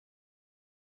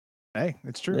 Hey,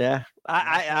 it's true. Yeah.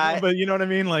 But you know what I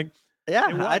mean? Like, yeah,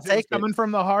 it was coming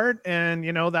from the heart, and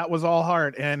that was all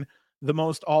heart, and the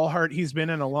most all heart he's been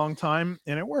in a long time,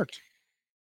 and it worked.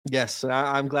 Yes,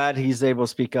 I'm glad he's able to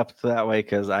speak up that way,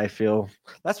 because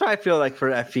that's what I feel like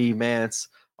for FE Mance.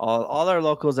 All our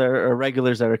locals are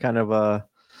regulars that are kind of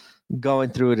going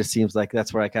through it. It seems like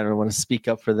that's where I kind of want to speak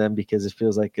up for them, because it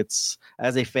feels like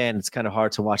as a fan, it's kind of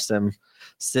hard to watch them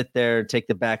sit there and take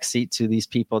the back seat to these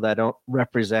people that don't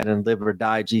represent and live or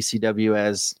die GCW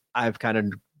as I've kind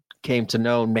of came to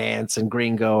know Mance and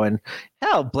Gringo and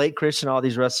hell, Blake Christian, all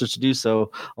these wrestlers to do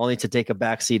so, only to take a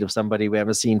back seat of somebody we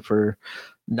haven't seen for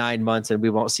 9 months and we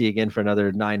won't see again for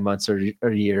another 9 months or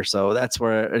a year. So that's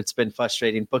where it's been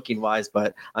frustrating booking wise,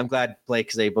 but I'm glad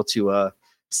Blake is able to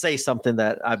say something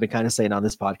that I've been kind of saying on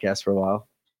this podcast for a while.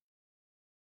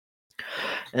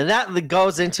 And that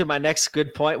goes into my next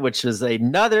good point, which is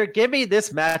another give me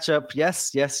this matchup.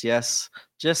 Yes.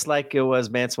 Just like it was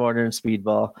Mance Warner and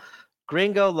Speedball.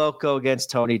 Gringo Loco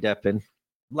against Tony Deppen.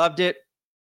 Loved it.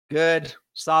 Good,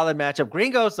 solid matchup.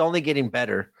 Gringo's only getting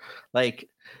better. Like,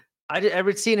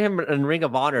 I've seen him in Ring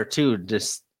of Honor too,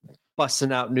 just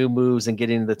busting out new moves and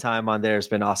getting the time on there has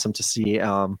been awesome to see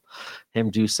him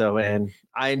do so. And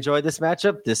I enjoyed this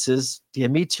matchup. This is give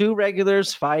me 2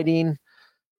 regulars fighting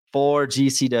for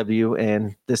GCW,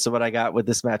 and this is what I got with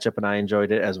this matchup, and I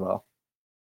enjoyed it as well.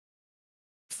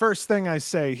 First thing I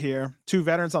say here, 2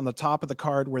 veterans on the top of the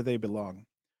card where they belong.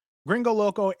 Gringo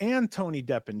Loco and Tony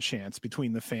Deppen chants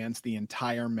between the fans the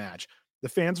entire match. The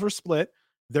fans were split.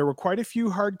 There were quite a few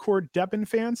hardcore Deppen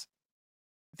fans.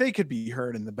 They could be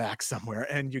heard in the back somewhere,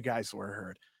 and you guys were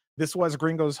heard. This was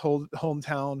Gringo's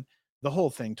hometown. The whole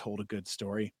thing told a good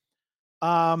story.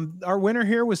 Our winner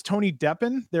here was Tony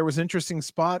Deppen. There was an interesting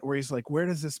spot where he's like, where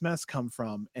does this mess come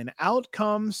from? And out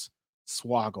comes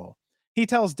Swoggle. He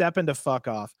tells Deppen to fuck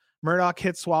off. Murdoch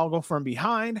hits Swoggle from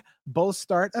behind. Both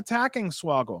start attacking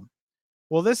Swoggle.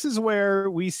 Well, this is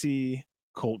where we see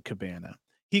Colt Cabana.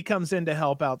 He comes in to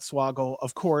help out Swoggle.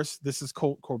 Of course, this is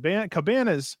Colt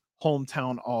Cabana's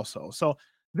hometown also. So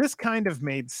this kind of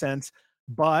made sense,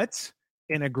 but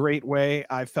in a great way,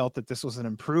 I felt that this was an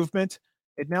improvement.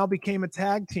 It now became a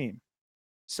tag team.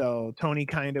 So Tony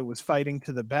kind of was fighting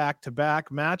to the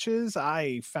back-to-back matches.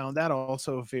 I found that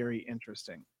also very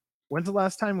interesting. When's the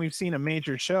last time we've seen a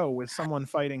major show with someone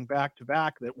fighting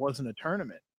back-to-back that wasn't a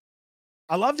tournament?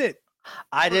 I loved it.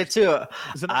 I did too.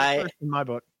 It's another first in my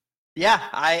book. Yeah,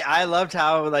 I loved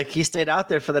how like he stayed out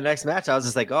there for the next match. I was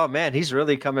just like, oh man, he's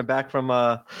really coming back from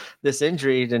this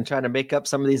injury and trying to make up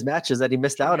some of these matches that he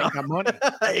missed out on. Money.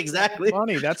 Exactly.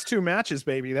 Money. That's 2 matches,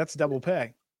 baby. That's double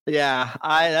pay. Yeah,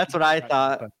 that's what I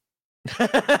thought.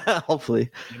 Hopefully.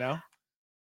 You know?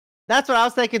 That's what I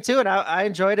was thinking too, and I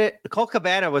enjoyed it. Colt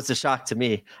Cabana was a shock to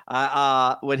me.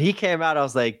 When he came out, I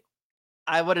was like,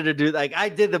 I wanted to do like I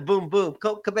did the boom boom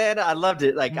Colt Cabana. I loved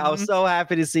it. Like I was so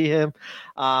happy to see him.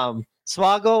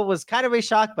 Swoggle was kind of a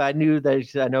shock, but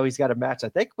I know he's got a match. I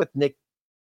think with Nick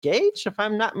Gage, if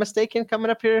I'm not mistaken, coming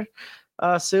up here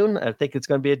soon. I think it's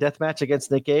going to be a death match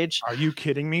against Nick Gage. Are you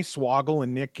kidding me? Swoggle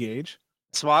and Nick Gage.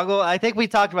 Swoggle. I think we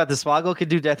talked about the Swoggle could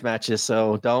do death matches,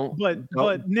 so don't.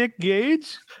 But Nick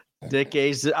Gage. Nick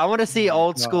Gage. I want to see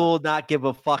old school, not give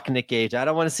a fuck Nick Gage. I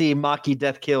don't want to see Maki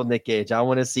death kill Nick Gage. I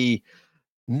want to see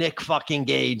Nick fucking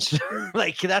Gage.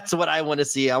 Like that's what I want to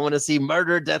see. I want to see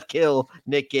murder, death, kill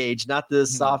Nick Gage, not the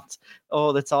soft,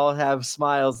 let's all have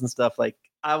smiles and stuff. Like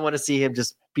I want to see him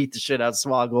just beat the shit out of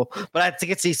Swoggle. But I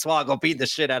could see Swoggle beat the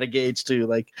shit out of Gage too.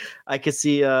 Like I could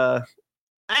see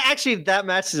actually that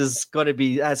match is going to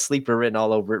be as sleeper written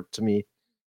all over it to me.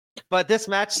 But this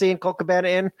match, seeing Colt Cabana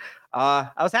in, I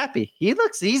was happy.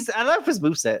 I love his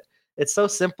moveset. It's so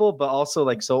simple, but also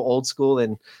like so old school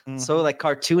and so like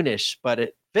cartoonish, but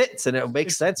it fits and it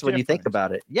makes sense when you think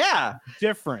about it. Yeah.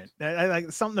 Different. I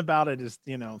like something about it is,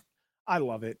 I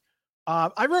love it.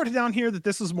 I wrote it down here that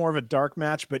this was more of a dark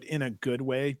match, but in a good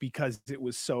way because it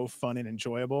was so fun and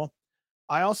enjoyable.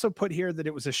 I also put here that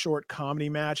it was a short comedy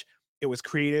match. It was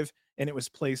creative and it was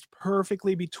placed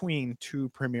perfectly between 2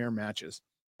 premier matches.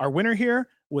 Our winner here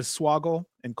was Swoggle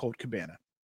and Colt Cabana.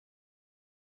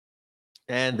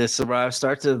 And this is where I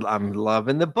start to, I'm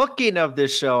loving the booking of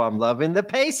this show. I'm loving the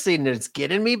pacing. It's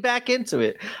getting me back into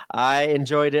it. I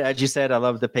enjoyed it. As you said, I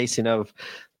love the pacing of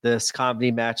this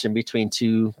comedy match in between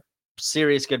 2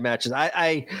 serious good matches.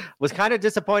 I was kind of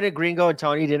disappointed Gringo and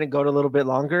Tony didn't go to a little bit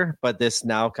longer, but this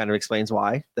now kind of explains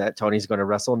why that Tony's going to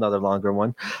wrestle another longer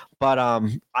one. But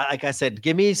like I said,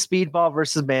 give me Speedball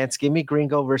versus Mance. Give me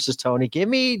Gringo versus Tony. Give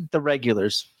me the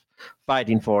regulars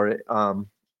fighting for it.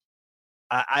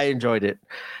 I enjoyed it.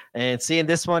 And seeing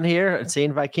this one here,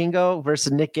 seeing Vikingo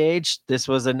versus Nick Gage, this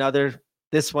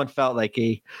one felt like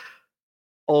a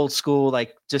old school,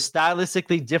 like just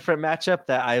stylistically different matchup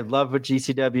that I love with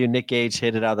GCW. Nick Gage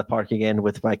hit it out of the park again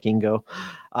with Vikingo.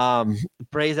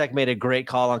 Brazak made a great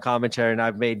call on commentary, and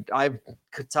I've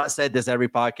said this every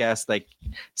podcast, like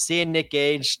seeing Nick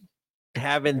Gage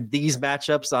having these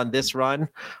matchups on this run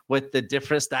with the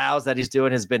different styles that he's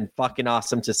doing has been fucking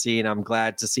awesome to see, and I'm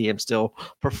glad to see him still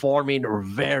performing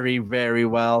very, very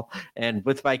well. And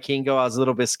with Vikingo, I was a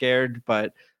little bit scared,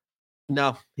 but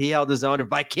no, he held his own. And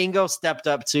Vikingo stepped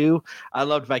up too. I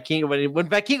loved Vikingo when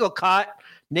Vikingo caught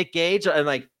Nick Gage, and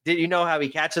like, did you know how he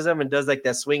catches him and does like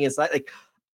that swing and slide? Like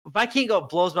Vikingo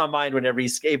blows my mind whenever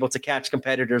he's able to catch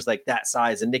competitors like that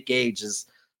size, and Nick Gage's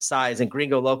size and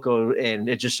Gringo Loco, and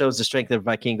it just shows the strength of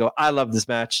Vikingo. I love this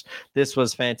match. This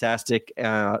was fantastic.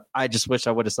 I just wish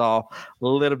I would have saw a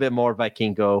little bit more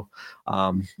Vikingo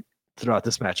throughout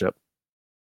this matchup.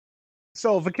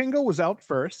 So Vikingo was out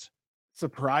first,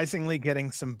 surprisingly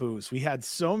getting some boos. We had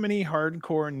so many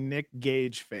hardcore Nick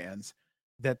Gage fans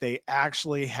that they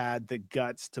actually had the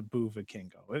guts to boo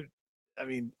Vikingo. I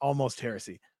mean, almost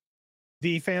heresy.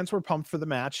 The fans were pumped for the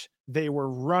match. They were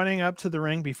running up to the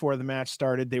ring before the match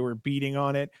started. They were beating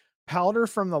on it. Powder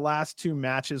from the last two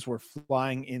matches were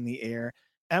flying in the air.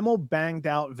 Emil banged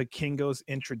out Vikingo's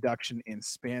introduction in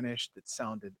Spanish that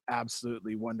sounded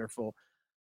absolutely wonderful.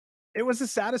 It was a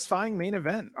satisfying main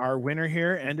event. Our winner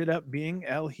here ended up being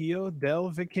El Hijo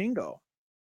del Vikingo.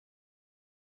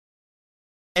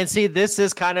 And see, this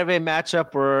is kind of a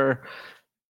matchup where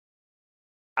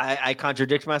I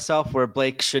contradict myself, where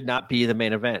Blake should not be the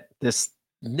main event. This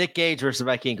Nick Gage versus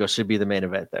Vikingo should be the main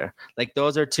event there. Like,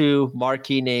 those are two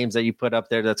marquee names that you put up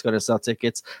there that's going to sell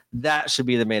tickets. That should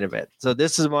be the main event. So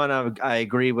this is one I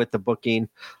agree with the booking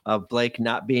of Blake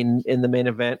not being in the main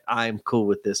event. I'm cool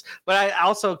with this. But I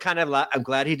also I'm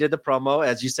glad he did the promo.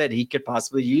 As you said, he could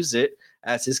possibly use it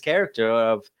as his character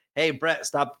of, hey, Brett,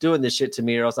 stop doing this shit to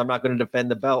me or else I'm not going to defend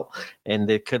the belt.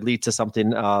 And it could lead to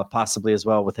something possibly as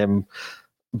well with him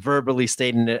verbally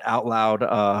stating it out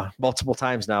loud multiple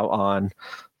times now on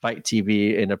Fight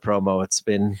TV in a promo.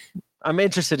 I'm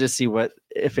interested to see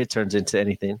if it turns into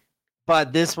anything.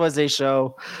 But this was a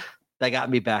show that got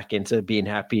me back into being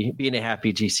a happy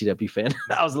GCW fan.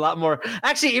 I was a lot more,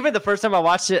 actually, even the first time I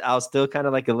watched it, I was still kind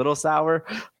of like a little sour.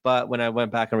 But when I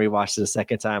went back and rewatched it a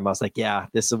second time, I was like, yeah,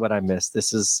 this is what I missed.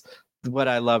 This is what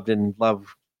I loved and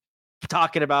love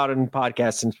talking about and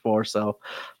podcasting for. So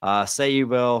Say You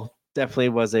Will definitely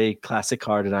was a classic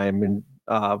card, and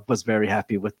I was very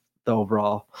happy with the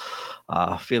overall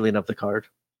feeling of the card.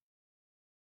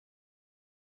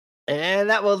 And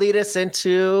that will lead us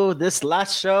into this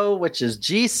last show, which is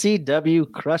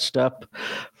GCW Crushed Up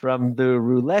from the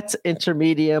Roulette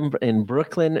Intermedium in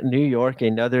Brooklyn, New York,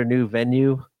 another new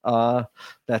venue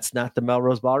that's not the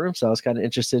Melrose Ballroom. So I was kind of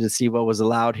interested to see what was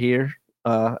allowed here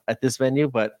at this venue,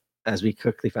 but as we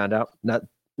quickly found out,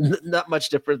 not much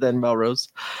different than Melrose.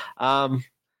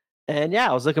 And yeah,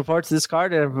 I was looking forward to this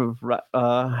card and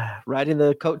riding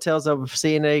the coattails of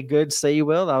seeing a good Say You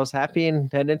Will. I was happy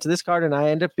and heading into this card, and I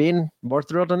end up being more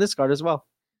thrilled on this card as well.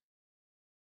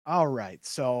 All right,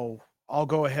 so I'll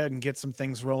go ahead and get some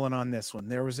things rolling on this one.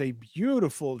 There was a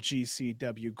beautiful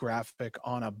GCW graphic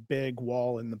on a big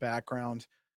wall in the background.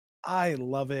 I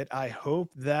love it. I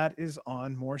hope that is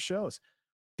on more shows.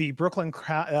 The Brooklyn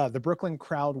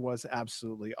crowd was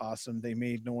absolutely awesome. They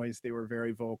made noise. They were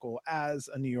very vocal, as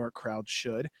a New York crowd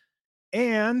should.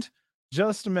 And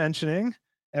just mentioning,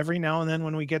 every now and then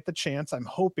when we get the chance, I'm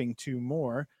hoping to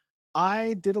more.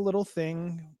 I did a little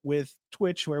thing with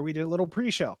Twitch where we did a little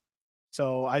pre-show.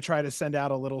 So I try to send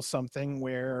out a little something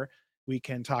where we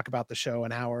can talk about the show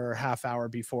an hour or half hour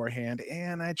beforehand.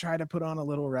 And I try to put on a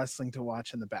little wrestling to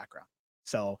watch in the background.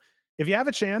 So if you have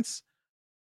a chance,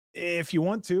 if you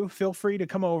want to, feel free to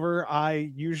come over. I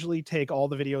usually take all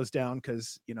the videos down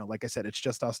because, like I said, it's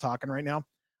just us talking right now.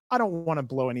 I don't want to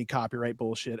blow any copyright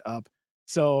bullshit up.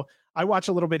 So I watch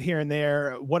a little bit here and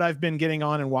there. What I've been getting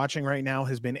on and watching right now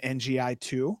has been NGI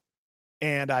 2.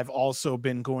 And I've also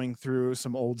been going through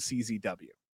some old CZW.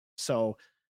 So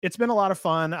it's been a lot of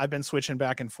fun. I've been switching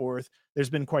back and forth. There's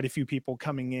been quite a few people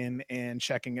coming in and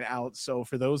checking it out. So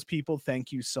for those people,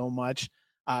 thank you so much.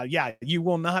 Yeah, you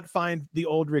will not find the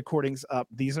old recordings up.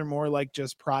 These are more like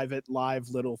just private live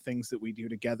little things that we do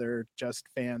together, just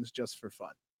fans, just for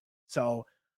fun. So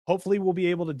hopefully we'll be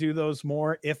able to do those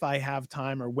more if I have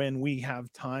time or when we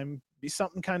have time. Be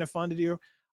something kind of fun to do.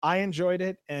 I enjoyed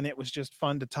it, and it was just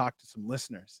fun to talk to some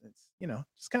listeners. It's,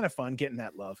 just kind of fun getting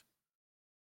that love.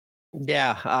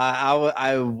 Yeah,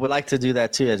 I would like to do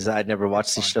that too, as I'd never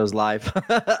watched these shows live.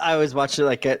 I always watch it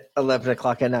like at 11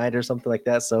 o'clock at night or something like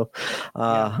that. So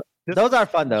those are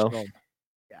fun though.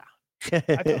 Yeah.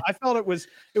 I felt it was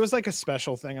like a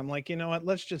special thing. I'm like, you know what,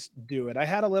 let's just do it. I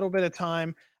had a little bit of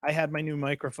time. I had my new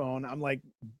microphone. I'm like,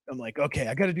 okay,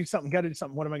 I got to do something.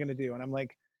 What am I going to do? And I'm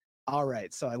like, all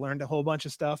right. So I learned a whole bunch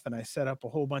of stuff and I set up a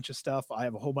whole bunch of stuff. I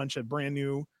have a whole bunch of brand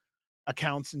new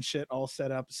accounts and shit all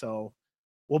set up. So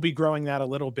we'll be growing that a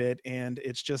little bit. And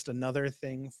it's just another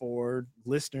thing for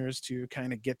listeners to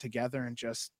kind of get together and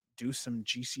just do some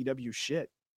GCW shit.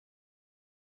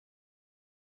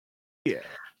 Yeah.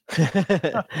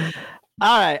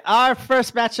 All right. Our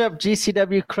first matchup,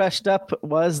 GCW Crushed Up,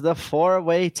 was the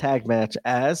 4-way tag match.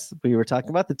 As we were talking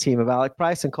about, the team of Alec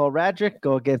Price and Cole Radrick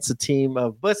go against the team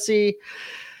of Bussy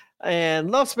and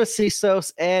Los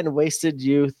Macizos and Wasted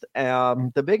Youth.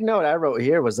 The big note I wrote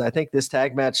here was I think this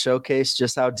tag match showcased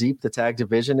just how deep the tag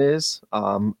division is.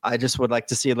 I just would like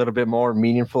to see a little bit more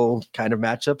meaningful kind of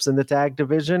matchups in the tag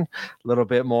division, a little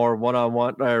bit more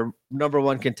one-on-one or number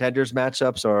one contenders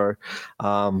matchups or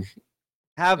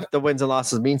have the wins and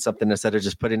losses mean something instead of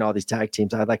just putting all these tag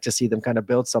teams. I'd like to see them kind of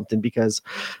build something because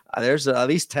there's at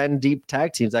least 10 deep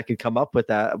tag teams that could come up with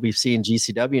that. We've seen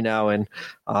GCW now, and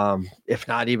if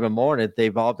not even more,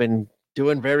 they've all been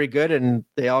doing very good, and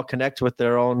they all connect with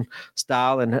their own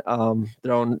style and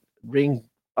their own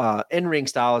in-ring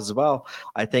style as well.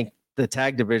 I think the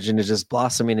tag division is just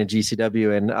blossoming in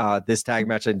GCW, and this tag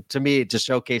match, and to me, it just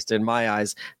showcased in my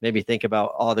eyes, made me think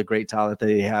about all the great talent that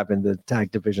they have in the tag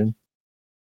division.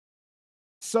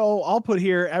 So I'll put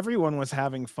here, everyone was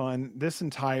having fun. This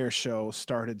entire show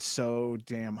started so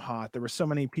damn hot. There were so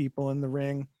many people in the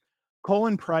ring. Cole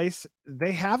and Price,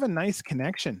 they have a nice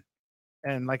connection.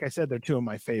 And like I said, they're two of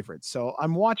my favorites. So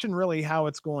I'm watching really how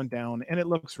it's going down, and it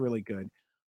looks really good.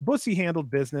 Bussy handled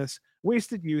business.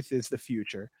 Wasted Youth is the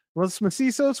future. Los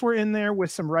Macizos were in there with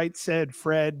some Right Said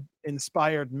Fred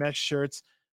inspired mesh shirts.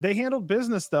 They handled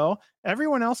business though.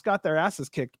 Everyone else got their asses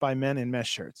kicked by men in mesh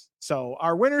shirts. So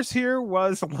our winners here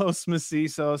was Los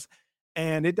Macizos,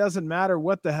 and it doesn't matter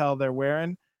what the hell they're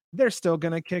wearing. They're still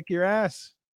going to kick your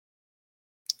ass.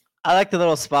 I like the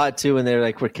little spot too when they're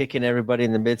like, we're kicking everybody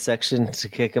in the midsection to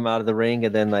kick them out of the ring,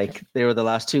 and then like they were the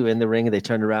last two in the ring, and they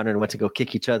turned around and went to go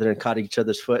kick each other and caught each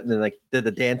other's foot, and then like did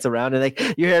the dance around, and like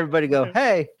you hear everybody go,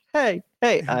 "Hey, hey,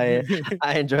 hey!"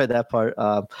 I enjoyed that part.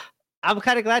 I'm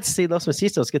kind of glad to see Los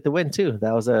Macizos get the win too.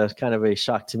 That was a kind of a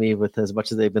shock to me, with as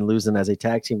much as they've been losing as a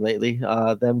tag team lately.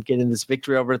 Them getting this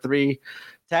victory over 3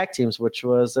 tag teams, which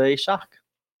was a shock.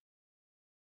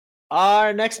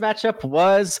 Our next matchup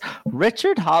was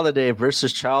Richard Holiday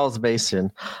versus Charles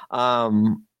Mason.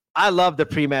 I love the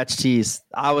pre-match tease.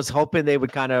 I was hoping they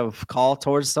would kind of call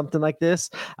towards something like this.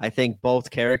 I think both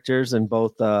characters and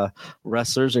both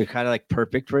wrestlers are kind of like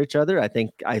perfect for each other. I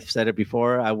think I've said it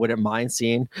before. I wouldn't mind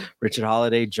seeing Richard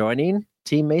Holiday joining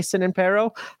Team Mason and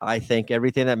Pero. I think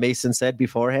everything that Mason said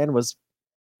beforehand was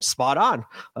spot on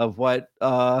of what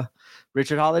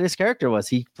Richard Holiday's character was.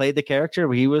 He played the character.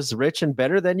 He was rich and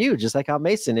better than you, just like how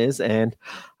Mason is. And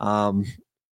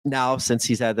now, since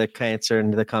he's had the cancer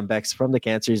and the comebacks from the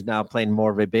cancer, he's now playing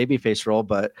more of a babyface role.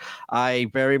 But I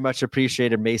very much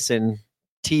appreciated Mason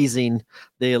teasing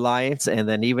the alliance. And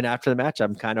then even after the match,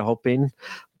 I'm kind of hoping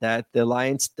that the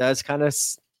alliance does kind of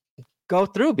go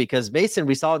through, because Mason,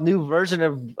 we saw a new version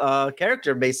of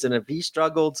character Mason. If he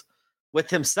struggled with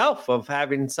himself, of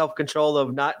having self-control,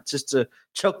 of not just to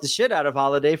choke the shit out of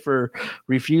Holiday for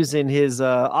refusing his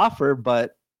offer,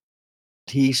 but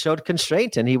he showed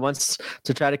constraint, and he wants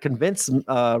to try to convince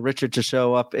Richard to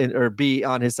show up or be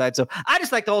on his side. So I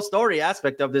just like the whole story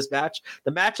aspect of this match.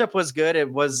 The matchup was good.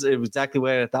 It was exactly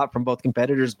what I thought from both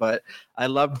competitors, but I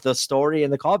loved the story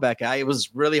and the callback. I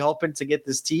was really hoping to get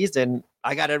this teased, and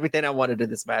I got everything I wanted in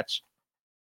this match.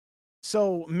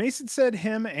 So Mason said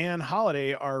him and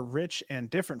Holiday are rich and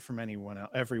different from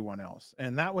everyone else.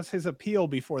 And that was his appeal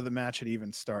before the match had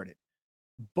even started.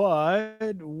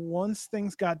 But once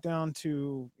things got down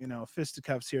to,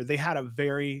 fisticuffs here, they had a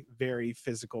very, very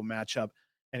physical matchup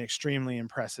and extremely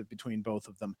impressive between both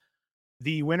of them.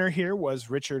 The winner here was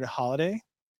Richard Holiday.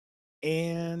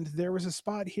 And there was a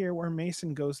spot here where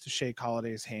Mason goes to shake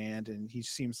Holiday's hand, and he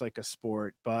seems like a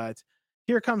sport, but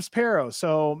here comes Pero.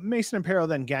 So Mason and Pero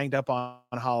then ganged up on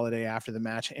Holiday after the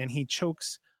match, and he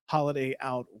chokes Holiday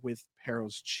out with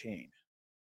Pero's chain.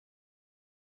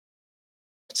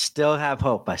 Still have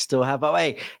hope. I still have hope.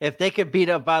 Hey, if they could beat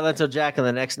up Violento Jack, and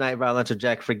the next night Violento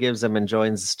Jack forgives them and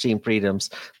joins Team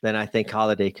Freedoms, then I think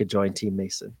Holiday could join Team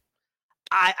Mason.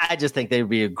 I just think they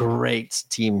would be a great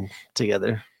team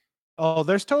together. Oh,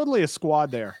 there's totally a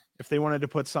squad there if they wanted to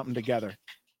put something together.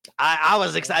 I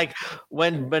was excited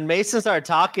when Mason started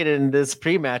talking in this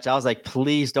pre-match. I was like,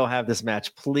 please don't have this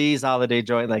match. Please, Holiday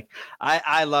join. Like,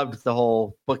 I loved the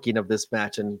whole booking of this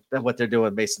match and what they're doing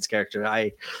with Mason's character.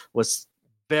 I was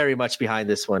very much behind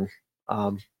this one.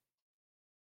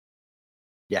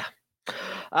 Yeah.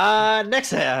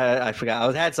 Next, I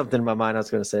forgot. I had something in my mind I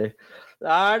was going to say.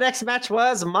 Our next match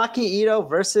was Maki Ito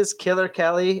versus Killer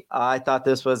Kelly. I thought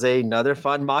this was another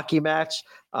fun Maki match.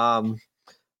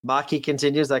 Maki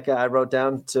continues, like I wrote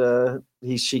down,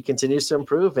 she continues to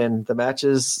improve, and the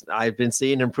matches, I've been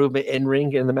seeing improvement in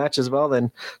ring in the match as well, and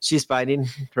she's finding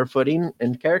her footing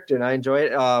and character, and I enjoy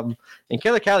it. And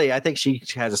Killer Kelly, I think she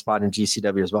has a spot in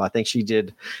GCW as well. I think she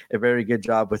did a very good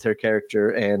job with her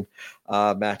character and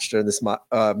match during this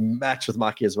match with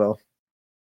Maki as well.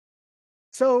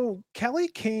 So Kelly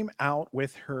came out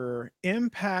with her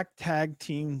Impact Tag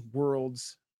Team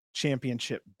Worlds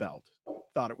Championship belt.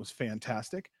 Thought it was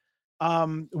fantastic.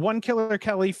 One Killer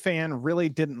Kelly fan really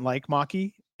didn't like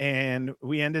Maki, and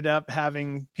we ended up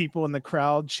having people in the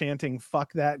crowd chanting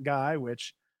 "fuck that guy,"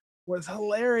 which was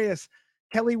hilarious.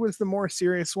 Kelly was the more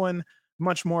serious one,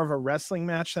 much more of a wrestling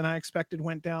match than I expected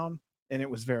went down, and it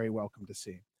was very welcome to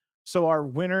see. So our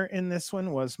winner in this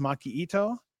one was Maki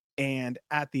Ito, and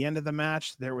at the end of the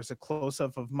match, there was a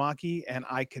close-up of Maki, and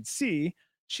I could see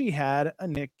she had a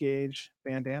Nick Gage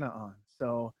bandana on.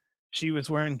 So she was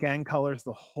wearing gang colors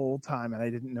the whole time, and I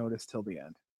didn't notice till the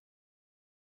end.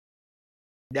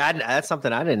 That's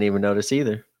something I didn't even notice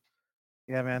either.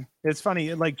 Yeah, man. It's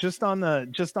funny. Like just on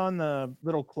the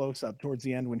little close up towards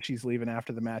the end when she's leaving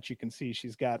after the match, you can see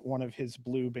she's got one of his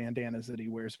blue bandanas that he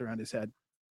wears around his head.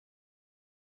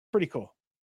 Pretty cool.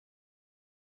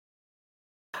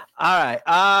 All right.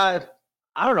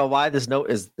 I don't know why this note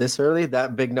is this early.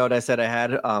 That big note I said I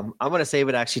had. I'm gonna save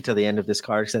it actually to the end of this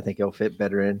card because I think it'll fit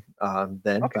better in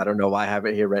then. Okay. I don't know why I have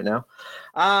it here right now.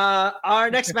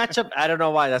 Our next matchup. I don't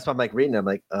know why. That's why I'm like reading. I'm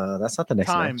like, that's not the next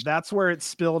match. That's where it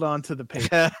spilled onto the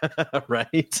paper.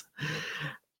 Right.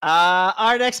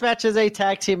 Our next match is a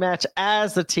tag team match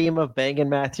as the team of Bang and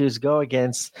Matthews go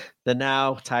against the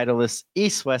now titleless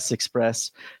East West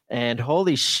Express. And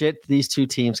holy shit, these two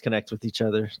teams connect with each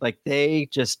other. Like they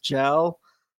just gel.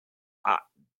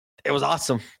 It was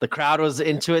awesome. The crowd was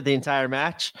into it the entire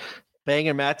match. Bang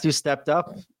and Matthews stepped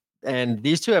up. And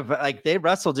these two have they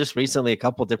wrestled just recently a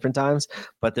couple different times,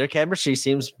 but their chemistry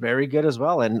seems very good as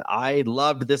well. And I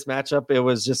loved this matchup. It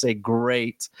was just a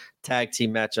great tag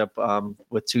team matchup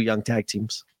with two young tag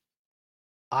teams.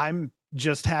 I'm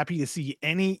just happy to see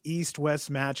any East-West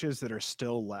matches that are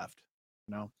still left.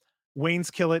 You know,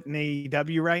 Wayne's kill it in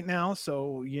AEW right now,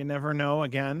 so you never know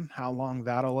again how long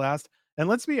that'll last. And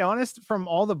let's be honest, from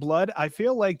all the blood, I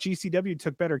feel like GCW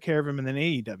took better care of him than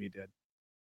AEW did.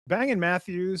 Bang and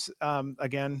Matthews,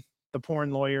 again, the porn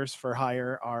lawyers for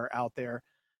hire are out there.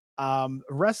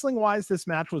 Wrestling-wise, this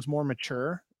match was more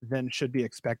mature than should be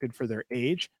expected for their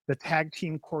age. The tag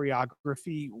team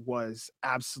choreography was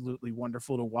absolutely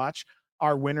wonderful to watch.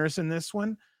 Our winners in this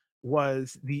one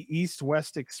was the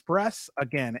East-West Express.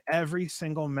 Again, every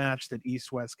single match that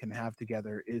East-West can have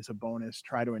together is a bonus.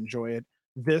 Try to enjoy it.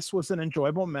 This was an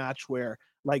enjoyable match where,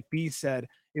 like B said,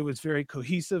 it was very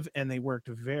cohesive and they worked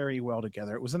very well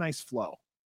together. It was a nice flow.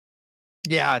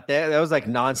 Yeah, that was like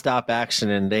nonstop action,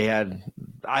 and they had.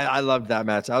 I loved that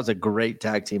match. That was a great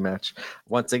tag team match.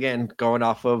 Once again, going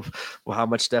off of how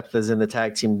much depth is in the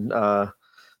tag team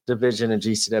division in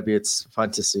GCW, it's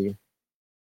fun to see.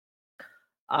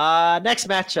 Next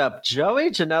matchup, Joey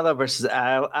Janela versus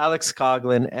Alex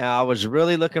Coughlin. And I was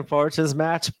really looking forward to this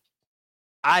match.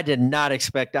 I did not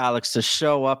expect Alex to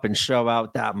show up and show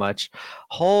out that much.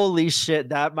 Holy shit,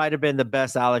 that might have been the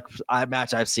best Alex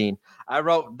match I've seen. I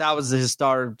wrote that was his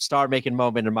star-making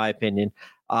moment, in my opinion.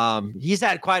 He's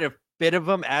had quite a bit of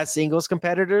them as singles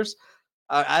competitors,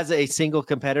 as a single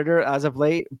competitor as of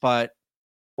late, but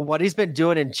what he's been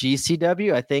doing in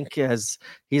GCW, I think his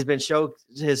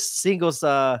singles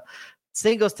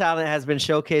talent has been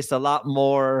showcased a lot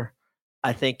more,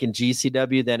 I think, in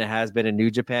GCW than it has been in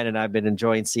New Japan, and I've been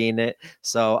enjoying seeing it.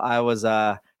 So I was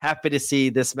happy to see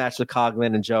this match with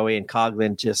Coughlin and Joey, and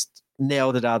Coughlin just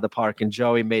nailed it out of the park, and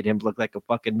Joey made him look like a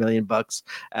fucking $1 million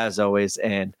as always.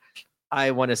 And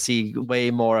I want to see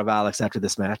way more of Alex after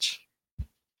this match.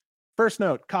 First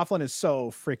note, Coughlin is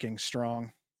so freaking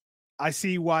strong. I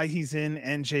see why he's in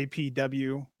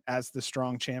NJPW as the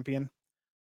strong champion.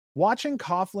 Watching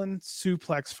Coughlin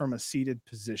suplex from a seated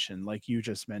position, like you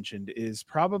just mentioned, is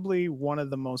probably one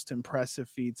of the most impressive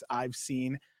feats I've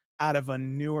seen out of a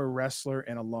newer wrestler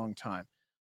in a long time.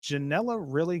 Janela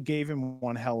really gave him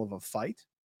one hell of a fight,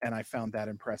 and I found that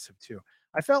impressive too.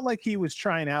 I felt like he was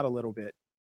trying out a little bit,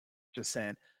 just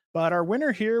saying. But our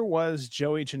winner here was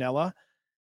Joey Janela.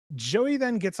 Joey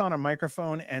then gets on a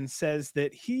microphone and says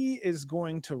that he is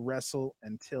going to wrestle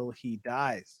until he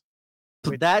dies.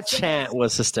 That chant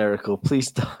was hysterical.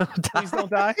 Please don't die. Please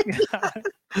don't die.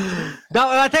 No,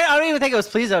 I don't even think it was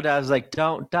please don't die. I was like,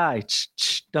 don't die.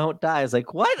 Don't die. I was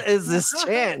like, what is this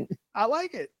chant? I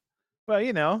like it. Well,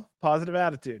 you know, positive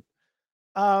attitude.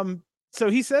 So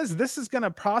he says this is going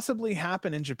to possibly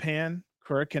happen in Japan,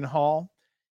 Kurikan Hall.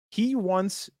 He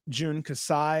wants Jun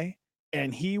Kasai,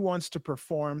 and he wants to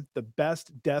perform the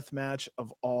best death match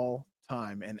of all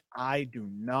time. And I do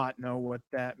not know what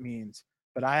that means,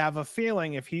 but I have a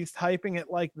feeling if he's typing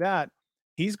it like that,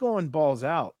 he's going balls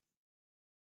out.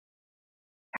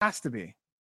 Has to be.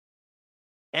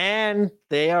 And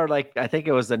they are like, I think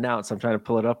it was announced. I'm trying to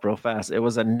pull it up real fast. It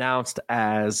was announced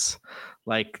as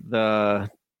like the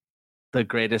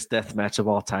greatest death match of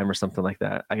all time or something like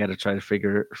that. I got to try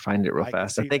to find it real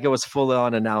fast. I think it was full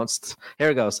on announced.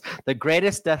 Here it goes. The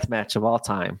greatest death match of all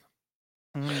time.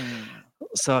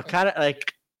 So kind of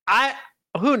like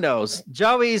who knows?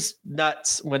 Joey's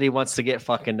nuts when he wants to get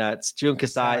fucking nuts. Jun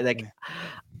Kasai, Exactly. like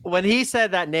when he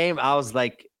said that name, I was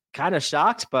like kind of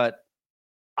shocked, but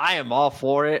I am all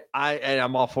for it.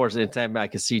 I'm all for it. Anytime I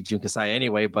can see Jun Kasai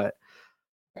anyway, but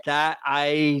that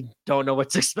I don't know what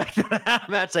to expect from that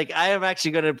match. Like I am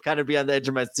actually going to kind of be on the edge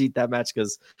of my seat that match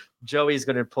because Joey's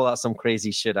going to pull out some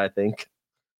crazy shit. I think.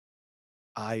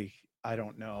 I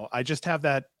don't know. I just have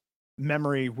that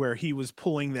memory where he was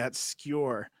pulling that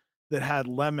skewer that had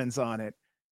lemons on it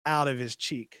out of his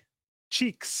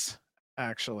cheeks,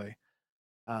 actually.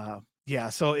 Yeah,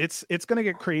 so it's going to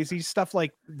get crazy. Stuff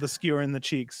like the skewer in the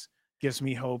cheeks gives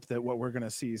me hope that what we're going to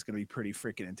see is going to be pretty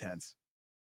freaking intense.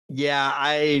 Yeah,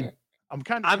 I'm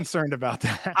kind of concerned about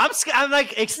that. I'm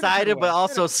like excited, but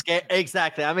also scared.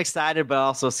 Exactly. I'm excited, but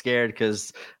also scared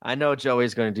because I know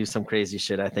Joey's going to do some crazy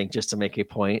shit, I think, just to make a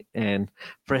point. And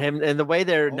for him, and the way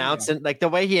they're announcing, like the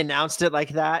way he announced it like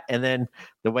that, and then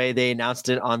the way they announced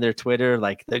it on their Twitter,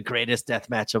 like the greatest death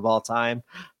match of all time,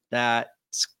 that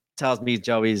tells me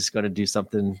Joey's going to do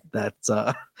something that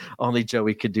only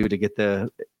Joey could do to get the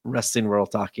wrestling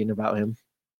world talking about him.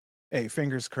 Hey,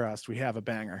 fingers crossed. We have a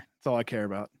banger. That's all I care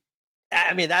about.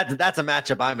 I mean, that's a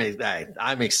matchup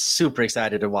I'm super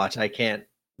excited to watch.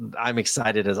 I'm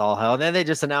excited as all hell. And then they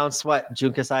just announced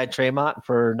Jun Kasai Tremont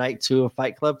for night 2 of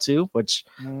Fight Club 2, which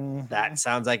that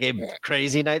sounds like a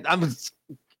crazy night.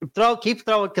 Keep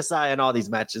throwing Kasai in all these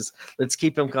matches. Let's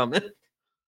keep him coming.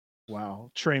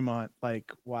 Wow. Tremont,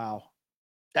 like, wow.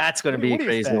 That's going to be a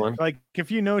crazy one. Like,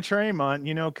 if you know Tremont,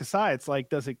 you know Kasai, it's like,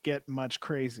 does it get much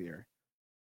crazier?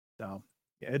 So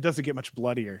yeah, it doesn't get much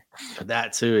bloodier.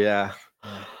 That too, yeah.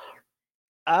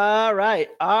 All right.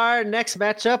 Our next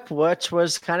matchup, which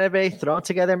was kind of a thrown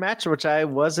together match, which I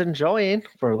was enjoying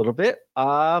for a little bit.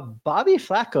 Bobby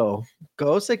Flacco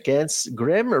goes against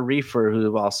Grim Reaper,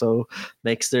 who also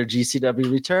makes their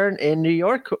GCW return in New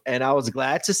York. And I was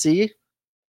glad to see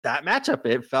that matchup.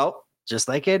 It felt just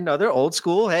like another old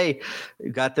school. Hey,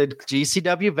 you got the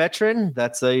GCW veteran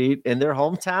that's in their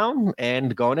hometown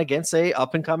and going against a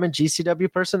up and coming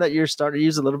GCW person that you're starting to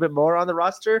use a little bit more on the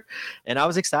roster. And I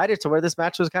was excited to where this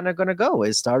match was kind of going to go.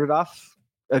 It started off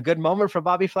a good moment for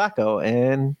Bobby Flacco,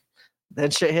 and then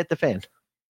shit hit the fan.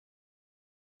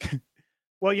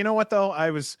 Well, you know what though?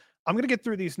 I'm going to get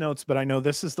through these notes, but I know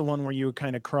this is the one where you were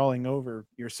kind of crawling over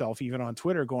yourself, even on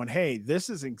Twitter, going, hey, this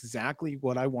is exactly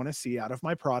what I want to see out of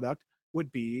my product,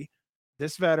 would be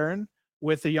this veteran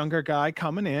with a younger guy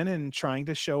coming in and trying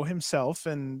to show himself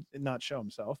and not show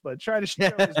himself, but try to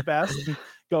show his best and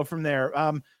go from there.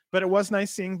 But it was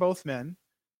nice seeing both men.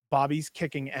 Bobby's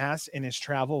kicking ass in his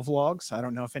travel vlogs. I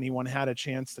don't know if anyone had a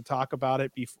chance to talk about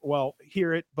it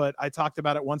hear it, but I talked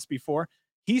about it once before.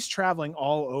 He's traveling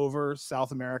all over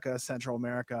South America, Central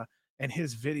America, and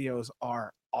his videos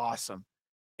are awesome.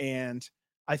 And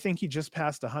I think he just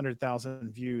passed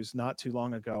 100,000 views not too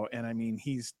long ago. And I mean,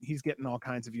 he's getting all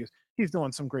kinds of views. He's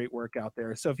doing some great work out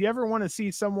there. So if you ever want to see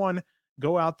someone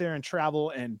go out there and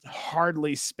travel and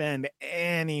hardly spend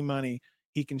any money,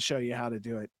 he can show you how to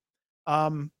do it.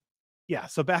 Yeah.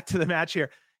 So back to the match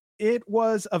here. It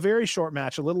was a very short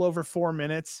match, a little over 4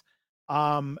 minutes.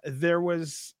 There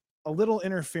was a little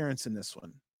interference in this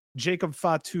one. Jacob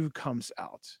Fatu comes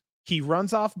out. He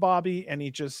runs off Bobby and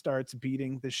he just starts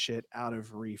beating the shit out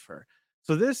of Reefer.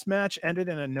 So this match ended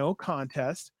in a no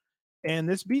contest. And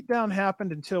this beatdown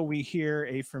happened until we hear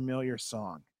a familiar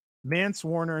song. Mance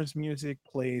Warner's music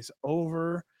plays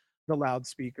over the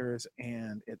loudspeakers,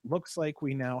 and it looks like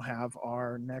we now have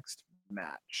our next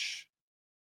match.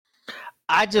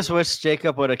 I just wish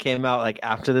Jacob would have came out like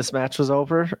after this match was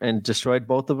over and destroyed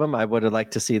both of them. I would have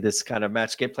liked to see this kind of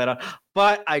match get played out,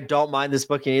 but I don't mind this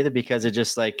booking either because it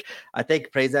just like, I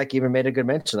think Prazak even made a good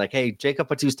mention. Like, hey, Jacob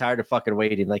Patu's tired of fucking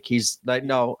waiting. Like he's like,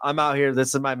 no, I'm out here.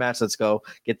 This is my match. Let's go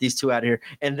get these two out of here.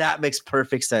 And that makes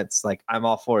perfect sense. Like I'm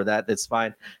all for that. That's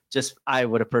fine. Just, I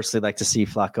would have personally liked to see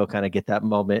Flacco kind of get that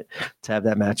moment to have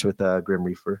that match with Grim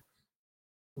Reaper.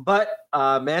 But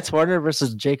Mance Warner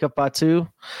versus Jacob Patu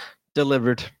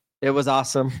delivered. It was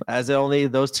awesome, as only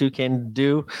those two can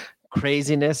do.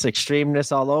 Craziness,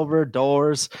 extremeness all over,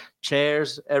 doors,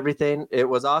 chairs, everything. It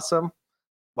was awesome.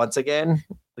 Once again,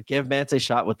 give Mance a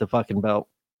shot with the fucking belt.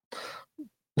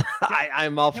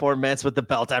 I'm all for Mance with the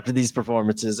belt after these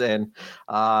performances, and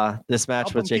this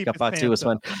match with Jacob Fatu was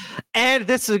fun. And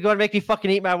this is going to make me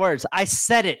fucking eat my words. I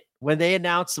said it when they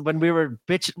announced, when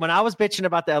I was bitching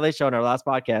about the LA show in our last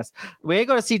podcast. We ain't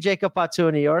going to see Jacob Fatu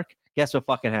in New York. Guess what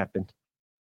fucking happened?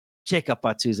 Jacob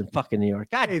Fatu's in fucking New York.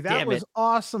 God damn it. That was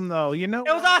awesome, though. You know,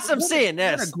 it was awesome seeing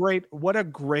this. What a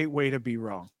great way to be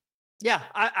wrong. Yeah,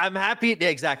 I'm happy.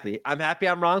 Exactly. I'm happy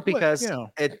I'm wrong But, because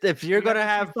if you're we got gonna to see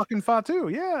have fucking Fatu.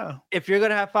 Yeah. if you're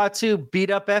gonna have Fatu beat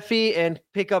up Effie and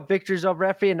pick up victories over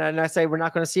Effie, and I say we're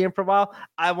not gonna see him for a while,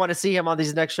 I want to see him on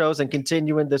these next shows and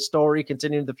continuing the story,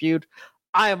 continuing the feud.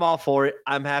 I am all for it.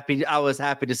 I'm happy. I was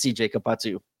happy to see Jacob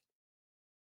Fatu.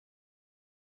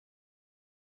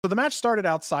 So the match started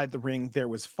outside the ring. There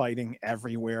was fighting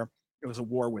everywhere. It was a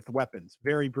war with weapons,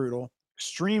 very brutal,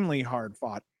 extremely hard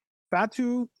fought.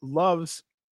 Fatu loves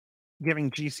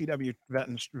giving GCW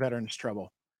veterans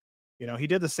trouble. He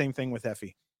did the same thing with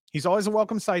Effie. He's always a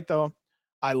welcome sight, though.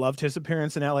 I loved his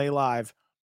appearance in LA Live.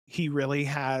 He really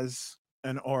has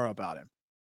an aura about him.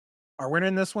 Our winner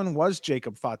in this one was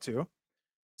Jacob Fatu.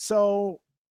 So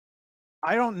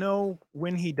I don't know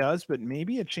when he does, but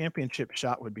maybe a championship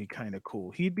shot would be kind of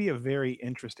cool. He'd be a very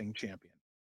interesting champion.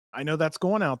 I know that's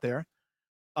going out there.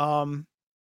 Um,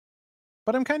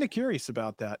 but I'm kind of curious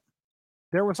about that.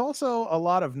 There was also a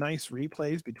lot of nice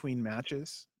replays between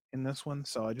matches in this one,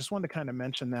 so I just wanted to kind of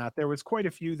mention that. There was quite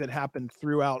a few that happened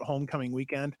throughout homecoming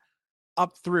weekend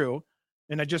up through,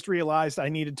 and I just realized I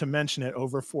needed to mention it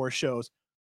over 4 shows.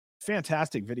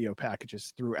 Fantastic video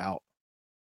packages throughout.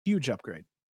 Huge upgrade.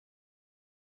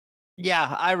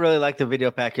 Yeah, I really like the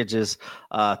video packages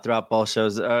throughout both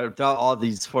shows. Throughout all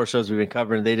these 4 shows we've been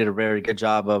covering, they did a very good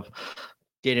job of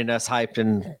getting us hyped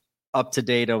and up to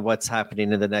date on what's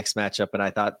happening in the next matchup. And I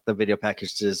thought the video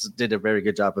packages did a very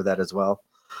good job of that as well.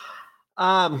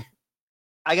 I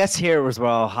guess here was where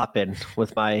I'll hop in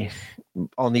with my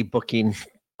only booking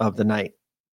of the night.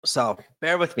 So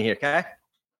bear with me here, okay?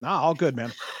 No, all good,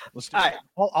 man. Let's do All it.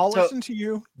 right. I'll So- listen to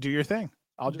you. Do your thing.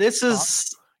 I'll just This talk.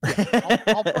 is Yeah,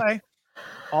 I'll play.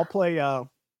 I'll play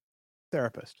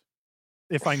therapist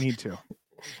if I need to.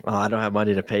 Oh, I don't have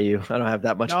money to pay you. I don't have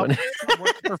that much Nope, money. I'm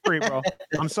working for free, bro.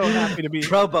 I'm so happy to be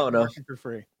Pro bono. working for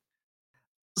free.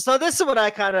 So this is what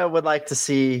I kind of would like to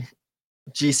see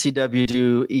GCW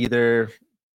do either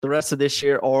the rest of this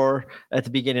year or at the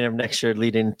beginning of next year,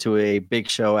 leading to a big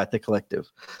show at the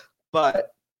Collective.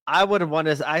 But I would want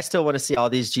to. I still want to see all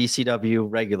these GCW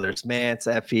regulars, Mance,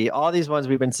 Effie, all these ones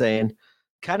we've been saying,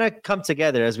 kind of come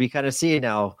together as we kind of see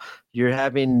now. You're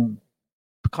having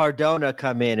Cardona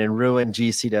come in and ruin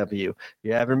GCW.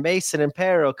 You're having Mason and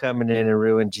Perro coming in and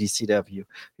ruin GCW.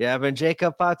 You're having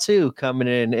Jacob Fatu coming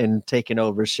in and taking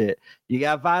over shit. You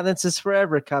got Violence is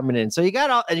Forever coming in. So you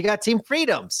got Team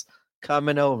Freedoms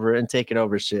coming over and taking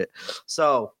over shit.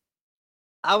 So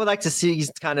I would like to see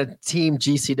kind of Team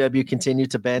GCW continue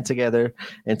to band together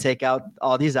and take out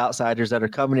all these outsiders that are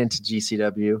coming into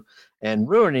GCW and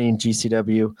ruining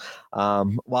GCW,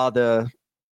 while the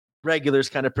regulars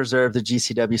kind of preserve the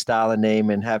GCW style and name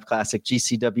and have classic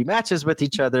GCW matches with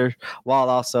each other while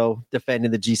also defending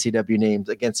the GCW names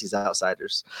against these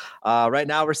outsiders. Right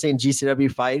now, we're seeing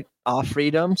GCW fight off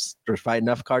Freedoms. They're fighting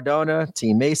off Cardona,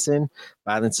 Team Mason,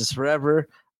 Violence is Forever.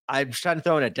 I'm trying to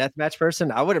throw in a deathmatch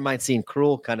person. I wouldn't mind seeing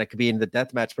Cruel kind of being the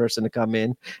deathmatch person to come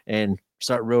in and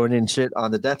start ruining shit on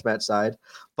the deathmatch side.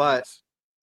 But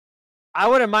I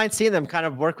wouldn't mind seeing them kind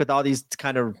of work with all these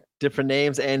kind of different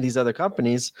names and these other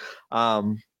companies.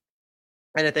 And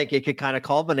I think it could kind of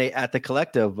culminate at the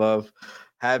Collective of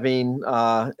having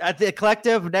at the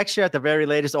Collective next year at the very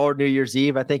latest or New Year's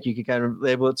Eve. I think you could kind of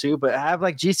label it too, but have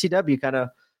like GCW kind of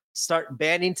start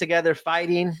banding together,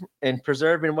 fighting and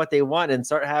preserving what they want, and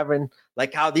start having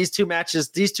like how these two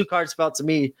cards felt to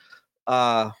me,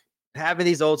 having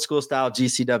these old school style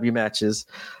GCW matches.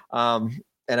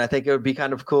 And I think it would be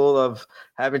kind of cool of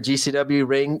having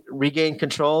GCW regain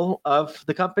control of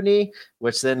the company,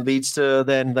 which then leads to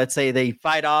let's say they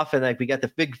fight off and like we got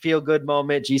the big feel good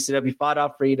moment. GCW fought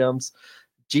off Freedoms,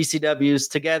 GCW's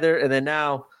together, and then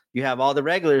now you have all the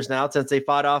regulars now since they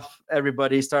fought off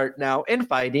everybody start now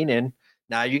infighting, and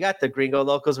now you got the Gringo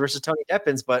Locals versus Tony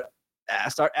Deppins, but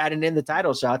start adding in the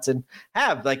title shots and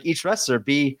have like each wrestler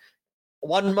be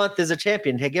 1 month as a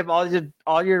champion. Hey, give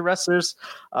all your wrestlers,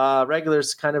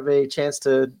 regulars, kind of a chance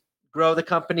to grow the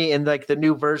company in like the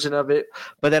new version of it.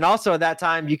 But then also at that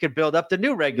time, you could build up the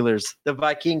new regulars, the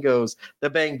Vikingos, the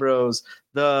Bang Bros,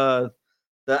 the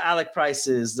Alec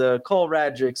Prices, the Cole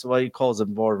Radricks. Well, Cole's a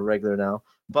more regular now,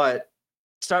 but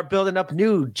start building up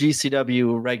new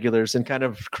GCW regulars and kind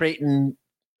of creating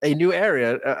a new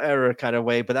era kind of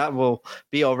way, but that will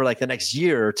be over like the next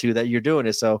year or two that you're doing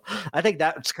it. So I think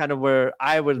that's kind of where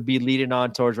I would be leading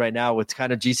on towards right now with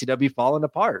kind of GCW falling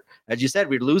apart. As you said,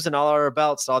 we're losing all our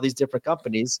belts to all these different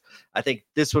companies. I think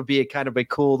this would be a kind of a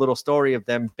cool little story of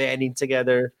them banding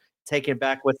together, taking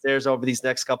back what's theirs over these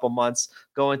next couple months,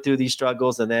 going through these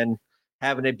struggles, and then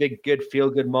having a big, good,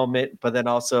 feel good moment, but then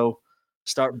also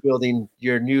start building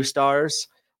your new stars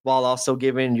while also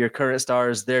giving your current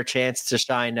stars their chance to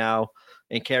shine now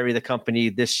and carry the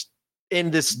company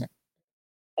in this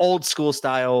old school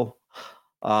style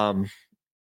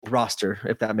roster,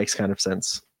 if that makes kind of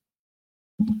sense.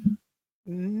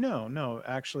 No,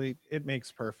 actually, it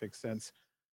makes perfect sense.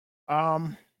 I'll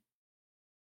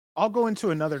go into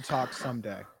another talk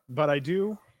someday, but I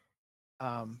do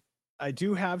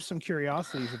have some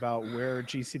curiosities about where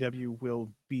GCW will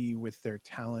be with their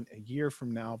talent a year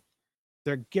from now.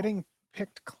 They're getting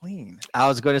picked clean. I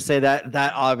was going to say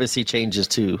that obviously changes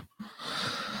too.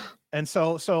 And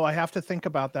so I have to think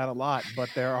about that a lot, but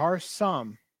there are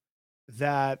some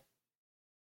that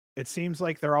it seems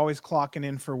like they're always clocking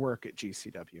in for work at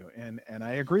GCW. And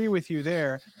I agree with you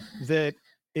there that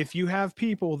if you have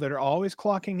people that are always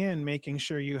clocking in, making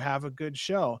sure you have a good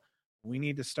show, we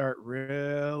need to start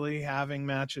really having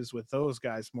matches with those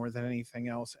guys more than anything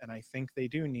else. And I think they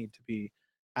do need to be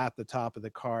at the top of the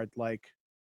card, like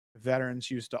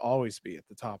veterans used to always be at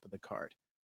the top of the card.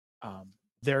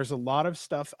 There's a lot of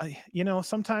stuff.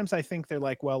 Sometimes I think they're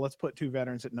like, well, let's put two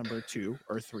veterans at number 2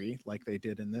 or 3, like they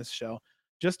did in this show,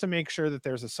 just to make sure that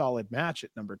there's a solid match at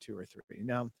number 2 or 3.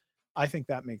 Now, I think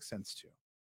that makes sense too.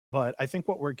 But I think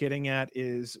what we're getting at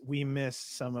is we miss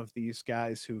some of these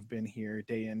guys who've been here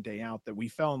day in, day out that we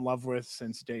fell in love with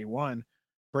since day one,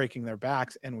 breaking their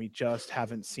backs, and we just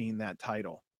haven't seen that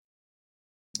title.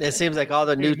 It seems like all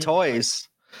the new toys,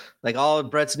 like all of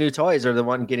Brett's new toys are the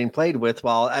one getting played with.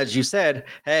 While, as you said,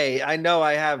 hey, I know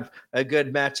I have a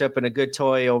good matchup and a good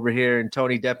toy over here in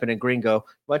Tony Deppen and Gringo.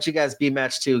 Why don't you guys be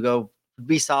match 2? Go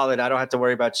be solid. I don't have to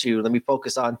worry about you. Let me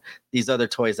focus on these other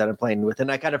toys that I'm playing with.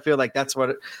 And I kind of feel like that's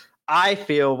what I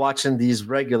feel watching these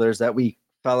regulars that we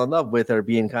fell in love with are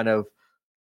being kind of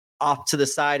off to the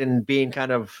side and being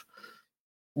kind of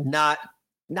not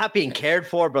being cared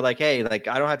for, but like, hey, like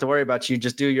I don't have to worry about you.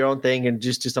 Just do your own thing and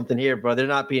just do something here, bro. They're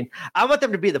not being. I want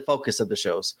them to be the focus of the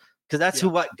shows because that's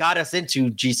what got us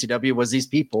into GCW was these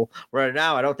people. Where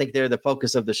now I don't think they're the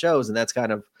focus of the shows, and that's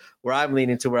kind of where I'm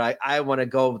leaning to. Where I want to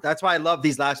go. That's why I love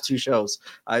these last 2 shows.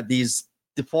 The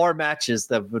 4 matches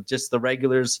that were just the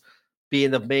regulars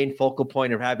being the main focal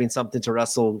point of having something to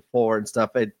wrestle for and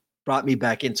stuff. It brought me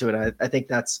back into it. I think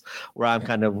that's where I'm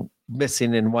kind of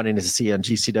missing and wanting to see on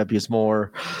GCW is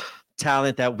more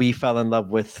talent that we fell in love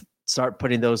with. Start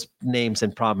putting those names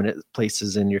in prominent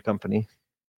places in your company.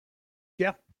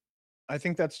 Yeah, I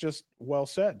think that's just well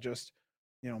said. Just,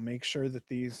 make sure that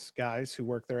these guys who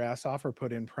work their ass off are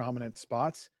put in prominent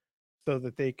spots so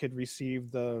that they could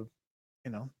receive the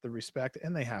respect,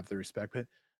 and they have the respect, but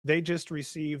they just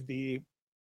receive the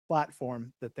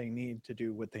platform that they need to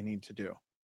do what they need to do.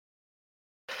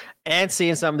 And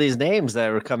seeing some of these names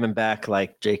that are coming back,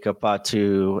 like Jacob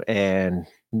Batu and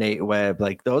Nate Webb,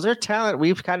 like those are talent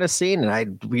we've kind of seen.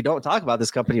 And we don't talk about this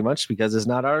company much because it's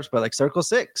not ours, but like Circle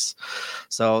 6.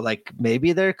 So like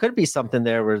maybe there could be something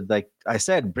there where, like I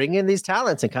said, bring in these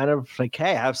talents and kind of like,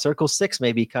 hey, have Circle 6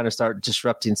 maybe kind of start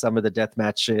disrupting some of the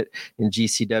deathmatch shit in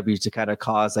GCW to kind of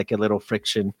cause like a little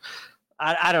friction.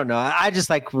 I don't know.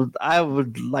 I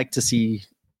would like to see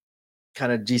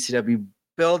kind of GCW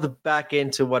build back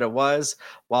into what it was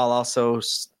while also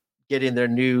getting their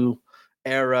new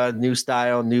era, new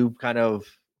style, new kind of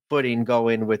footing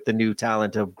going with the new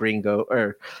talent of Gringo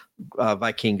or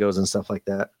Vikingos and stuff like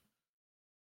that.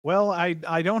 Well,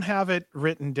 I don't have it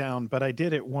written down, but I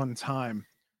did it one time.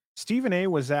 Stephen A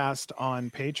was asked on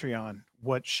Patreon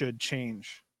what should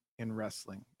change in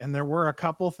wrestling. And there were a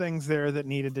couple things there that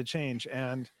needed to change.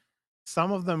 And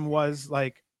some of them was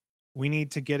like, we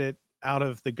need to get it out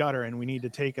of the gutter and we need to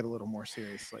take it a little more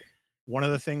seriously. One of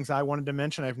the things I wanted to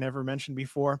mention, I've never mentioned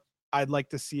before, I'd like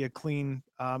to see a clean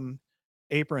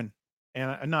apron,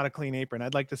 and not a clean apron.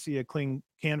 I'd like to see a clean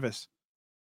canvas.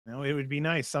 It would be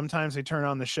nice. Sometimes I turn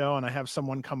on the show and I have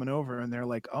someone coming over and they're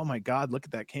like, oh my God, look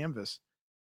at that canvas.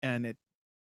 And it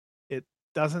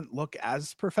doesn't look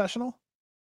as professional.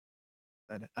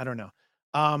 I don't know.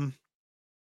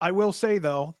 I will say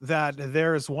though that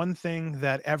there is one thing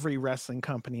that every wrestling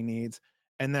company needs,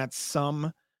 and that's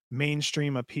some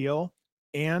mainstream appeal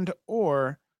and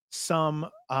or some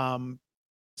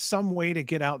way to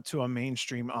get out to a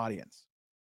mainstream audience.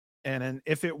 And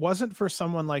if it wasn't for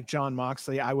someone like John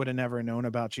Moxley, I would have never known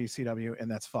about GCW, and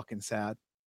that's fucking sad.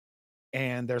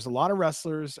 And there's a lot of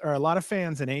wrestlers or a lot of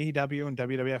fans in AEW and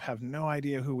WWF have no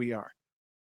idea who we are.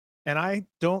 And I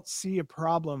don't see a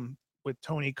problem with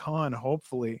Tony Khan,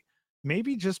 hopefully,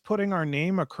 maybe just putting our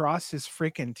name across his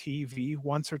freaking TV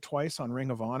once or twice on Ring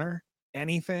of Honor,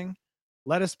 anything.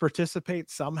 Let us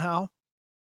participate somehow.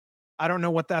 I don't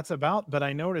know what that's about, but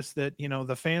I noticed that,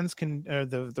 the fans can,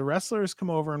 the wrestlers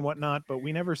come over and whatnot, but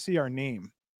we never see our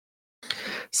name.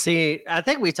 See, I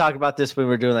think we talked about this when we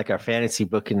were doing like our fantasy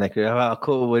booking, like how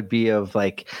cool it would be of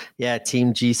like, yeah,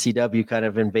 Team GCW kind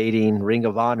of invading Ring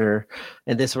of Honor,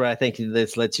 and this is where I think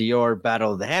this led to your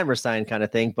Battle of the Hammerstein kind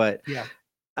of thing. But Yeah.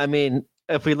 I mean,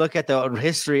 if we look at the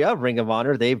history of Ring of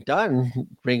Honor, they've done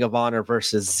Ring of Honor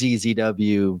versus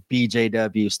ZZW,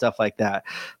 BJW, stuff like that.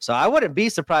 So I wouldn't be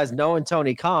surprised knowing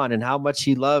Tony Khan and how much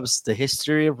he loves the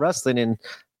history of wrestling and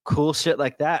cool shit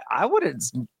like that. I wouldn't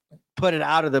put it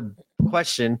out of the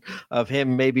question of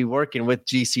him maybe working with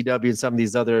GCW and some of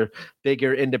these other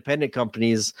bigger independent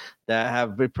companies that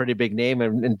have a pretty big name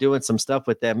and doing some stuff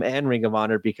with them and Ring of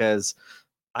Honor, because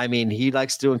I mean, he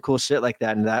likes doing cool shit like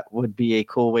that, and that would be a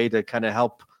cool way to kind of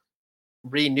help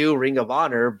renew Ring of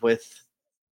Honor with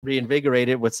reinvigorate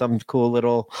it with some cool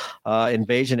little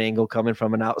invasion angle coming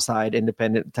from an outside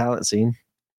independent talent scene.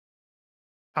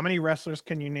 How many wrestlers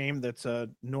can you name that's a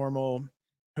normal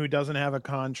who doesn't have a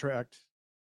contract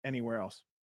anywhere else?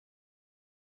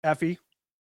 Effie?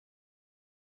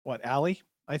 What, Allie?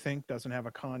 I think doesn't have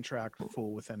a contract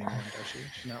full with anyone, does she?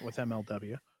 Not with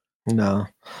MLW. No.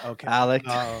 Okay. Alec.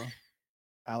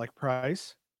 Alec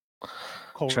Price.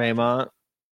 Cole Tremont.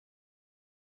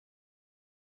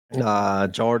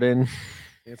 Jordan.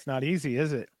 It's not easy,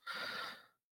 is it?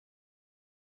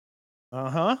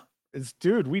 Uh-huh. It's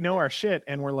dude, we know our shit,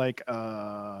 and we're like,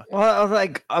 Well, I was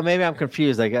like, maybe I'm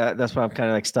confused. Like, that's why I'm kind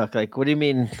of like stuck. Like, what do you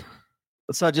mean?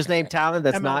 So just name talent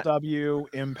that's MLW,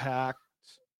 not Impact,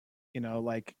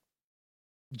 like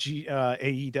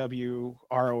AEW,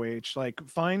 ROH. Like,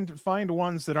 find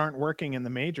ones that aren't working in the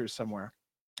majors somewhere.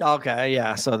 Okay,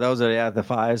 yeah. So those are the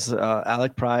fives.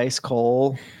 Alec Price,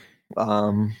 Cole.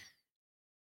 Yeah.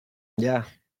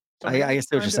 So I guess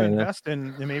what you're saying.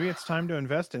 Maybe it's time to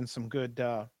invest in some good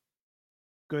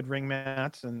ring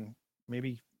mats and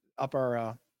maybe up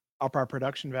our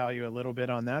production value a little bit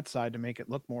on that side to make it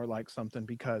look more like something,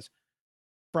 because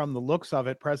from the looks of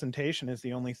it, presentation is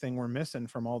the only thing we're missing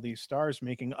from all these stars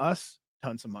making us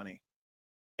tons of money.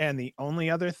 And the only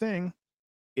other thing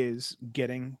is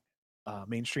getting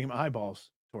mainstream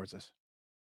eyeballs towards us.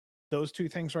 Those two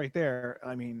things right there,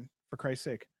 I mean, for Christ's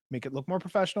sake, make it look more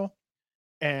professional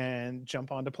and jump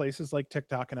onto places like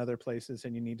TikTok and other places,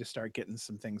 and you need to start getting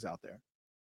some things out there.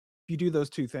 If you do those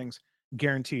two things,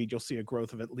 guaranteed you'll see a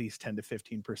growth of at least 10 to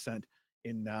 15%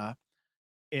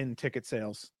 in ticket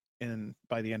sales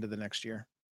by the end of the next year.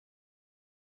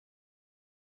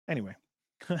 Anyway.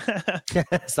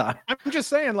 Sorry. I'm just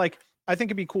saying, like, I think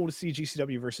it'd be cool to see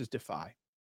GCW versus Defy,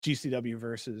 GCW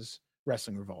versus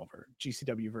Wrestling Revolver,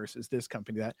 GCW versus this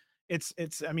company. That it's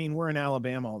I mean, we're in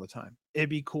Alabama all the time. It'd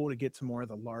be cool to get to more of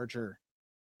the larger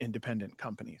independent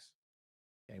companies.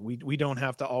 Okay, we don't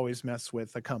have to always mess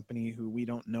with a company who we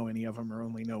don't know any of them or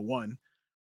only know one.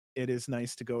 It is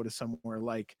nice to go to somewhere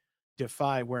like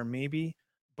Defy, where maybe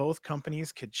both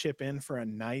companies could chip in for a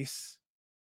nice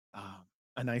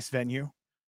venue,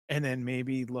 and then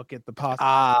maybe look at the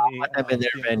possibility of in their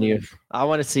venue. I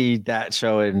want to see that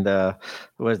show in the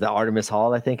Artemis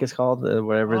Hall, I think it's called,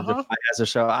 wherever the has a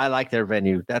show. I like their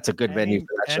venue. That's a good venue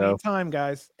for that show. Anytime,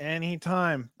 guys.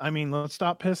 Anytime. I mean, let's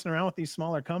stop pissing around with these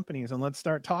smaller companies and let's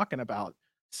start talking about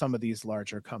some of these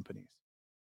larger companies.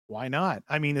 Why not?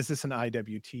 I mean, is this an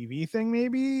IWTV thing?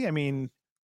 Maybe. I mean,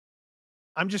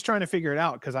 I'm just trying to figure it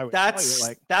out, because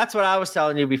that's what I was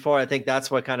telling you before. I think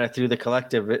that's what kind of threw the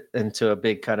collective into a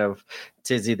big kind of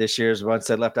tizzy this year. Is once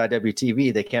they left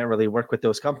IWTV, they can't really work with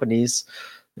those companies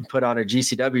and put on a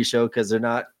GCW show because they're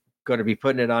not going to be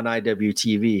putting it on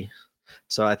IWTV.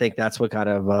 So I think that's what kind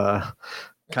of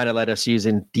let us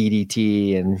using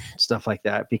DDT and stuff like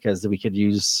that, because we could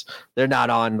use. They're not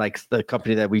on like the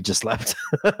company that we just left.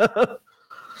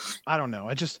 I don't know.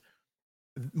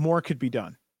 More could be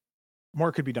done.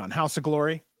 More could be done. House of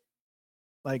Glory.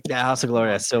 House of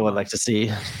Glory, I still would like to see,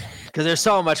 because there's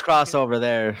so much crossover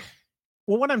there.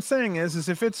 Well, what I'm saying is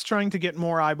if it's trying to get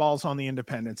more eyeballs on the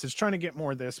independents, it's trying to get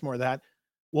more this, more that,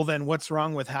 well, then what's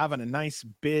wrong with having a nice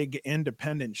big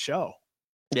independent show?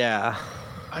 Yeah.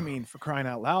 I mean, for crying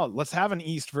out loud, let's have an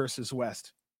East versus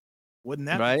West. Wouldn't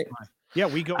that right? be fun? Yeah,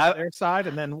 we go to their side,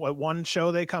 and then one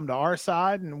show they come to our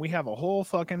side, and we have a whole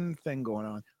fucking thing going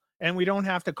on. And we don't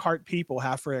have to cart people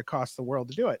halfway across the world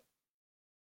to do it.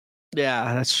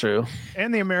 Yeah, that's true.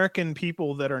 And the American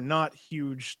people that are not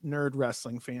huge nerd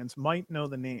wrestling fans might know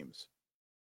the names.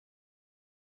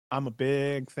 I'm a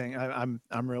big thing. I'm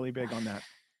really big on that.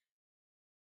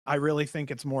 I really think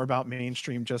it's more about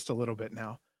mainstream just a little bit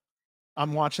now.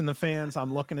 I'm watching the fans.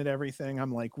 I'm looking at everything.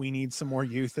 I'm like, we need some more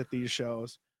youth at these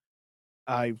shows.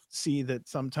 I see that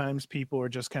sometimes people are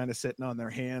just kind of sitting on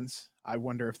their hands. I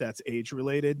wonder if that's age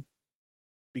related,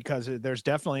 because there's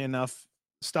definitely enough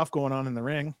stuff going on in the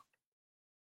ring.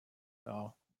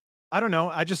 So I don't know.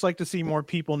 I just like to see more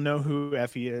people know who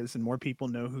Effie is and more people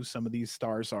know who some of these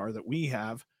stars are that we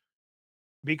have,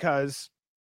 because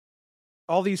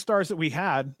all these stars that we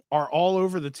had are all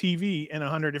over the TV in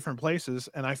 100 different places.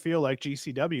 And I feel like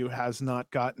GCW has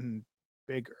not gotten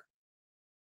bigger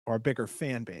or a bigger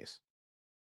fan base.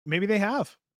 Maybe they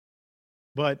have,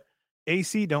 but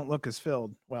AC don't look as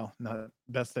filled. Well, not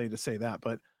best way to say that,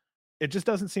 but it just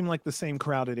doesn't seem like the same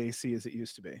crowd at AC as it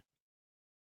used to be. It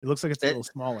looks like it's a It, little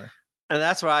smaller. and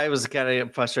that's why I was kind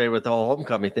of frustrated with the whole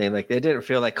homecoming thing. Like, it didn't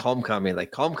feel like homecoming.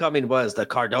 Like, homecoming was the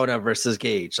Cardona versus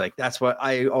Gage. Like, that's what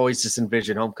I always just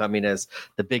envisioned homecoming as,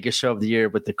 the biggest show of the year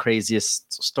with the craziest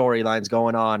storylines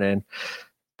going on. And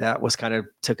that was kind of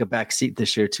took a back seat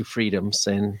this year to Freedoms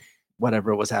and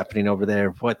whatever was happening over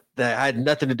there. What that had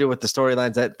nothing to do with the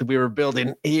storylines that we were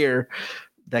building here.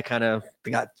 That kind of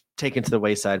got taken to the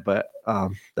wayside, but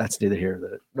that's neither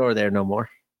here nor there no more.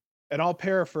 And I'll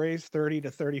paraphrase 30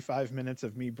 to 35 minutes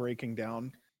of me breaking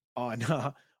down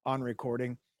on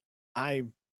recording. I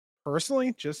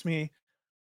personally, just me,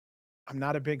 I'm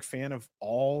not a big fan of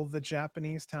all the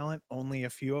Japanese talent, only a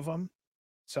few of them.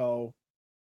 So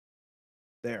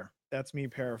there, that's me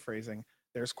paraphrasing.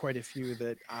 There's quite a few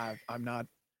that I'm not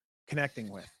connecting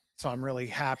with. So I'm really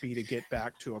happy to get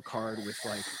back to a card with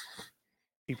like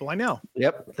people I know.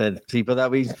 Yep, the people that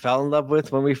we fell in love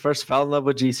with when we first fell in love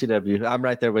with GCW. I'm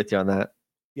right there with you on that.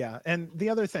 Yeah. And the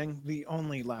other thing, the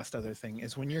only last other thing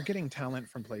is when you're getting talent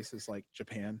from places like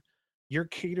Japan, you're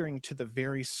catering to the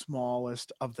very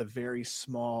smallest of the very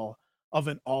small of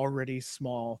an already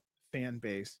small fan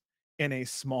base in a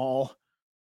small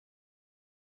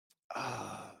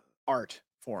art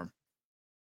form.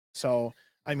 So,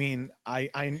 I mean,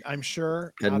 I'm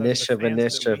sure A out of the niche of a fans that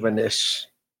niche of we a have, niche.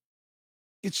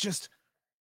 it's just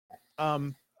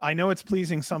I know it's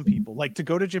pleasing some people. Like to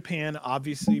go to Japan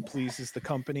obviously pleases the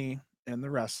company and the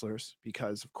wrestlers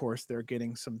because of course they're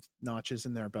getting some notches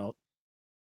in their belt.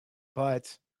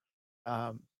 But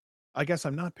um I guess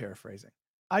I'm not paraphrasing.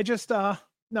 I just no,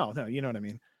 you know what I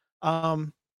mean.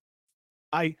 Um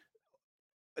I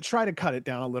try to cut it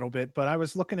down a little bit, but I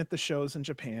was looking at the shows in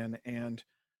Japan and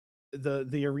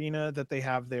the arena that they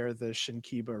have there, the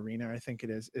Shinkiba arena, I think it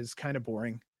is kind of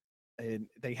boring. And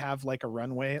they have like a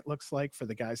runway, it looks like, for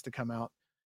the guys to come out,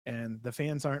 and the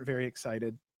fans aren't very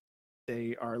excited.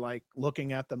 They are like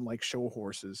looking at them like show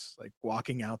horses, like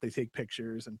walking out. They take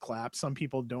pictures and clap. Some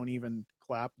people don't even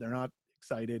clap, they're not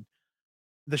excited.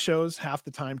 The shows half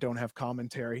the time don't have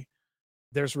commentary.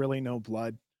 There's really no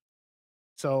blood.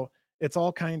 So it's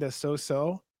all kind of so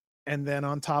so. And then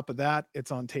on top of that,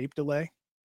 it's on tape delay.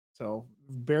 So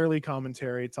barely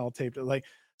commentary. It's all taped. Like,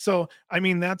 so, I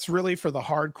mean, that's really for the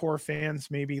hardcore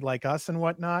fans, maybe like us and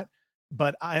whatnot.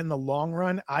 But in the long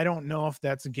run, I don't know if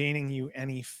that's gaining you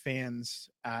any fans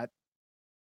at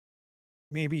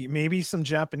maybe some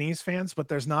Japanese fans, but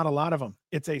there's not a lot of them.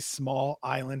 It's a small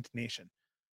island nation.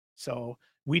 So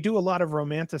we do a lot of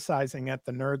romanticizing at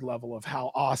the nerd level of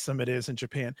how awesome it is in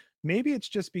Japan. Maybe it's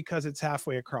just because it's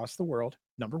halfway across the world,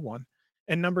 number one.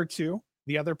 And number two,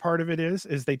 the other part of it is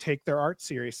they take their art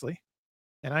seriously.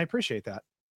 And I appreciate that.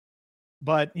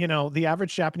 But, you know, the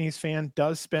average Japanese fan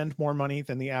does spend more money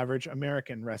than the average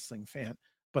American wrestling fan,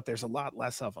 but there's a lot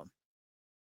less of them.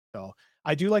 So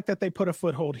I do like that they put a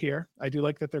foothold here. I do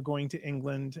like that they're going to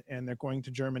England and they're going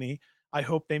to Germany. I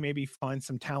hope they maybe find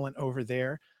some talent over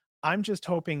there. I'm just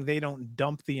hoping they don't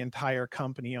dump the entire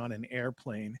company on an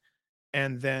airplane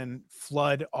and then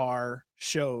flood our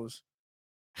shows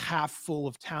half full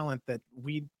of talent that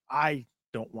I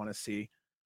don't want to see.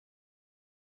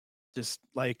 Just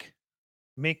like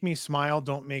make me smile,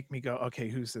 don't make me go, okay,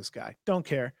 who's this guy? Don't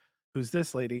care. Who's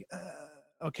this lady?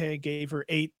 Okay, gave her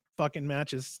 8 fucking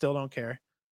matches, still don't care.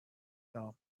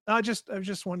 So I just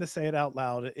wanted to say it out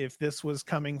loud. If this was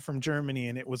coming from Germany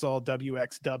and it was all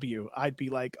WXW, I'd be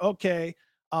like, okay,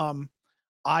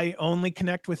 I only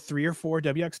connect with 3 or 4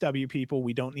 WXW people.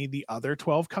 We don't need the other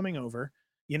 12 coming over.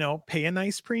 You know, pay a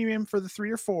nice premium for the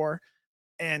 3 or 4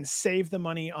 and save the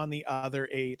money on the other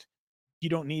 8. You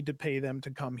don't need to pay them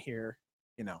to come here.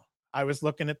 You know, I was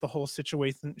looking at the whole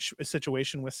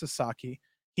situation with Sasaki.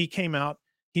 He came out.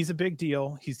 He's a big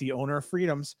deal. He's the owner of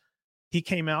Freedoms. He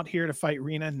came out here to fight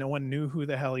Rena. No one knew who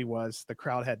the hell he was. The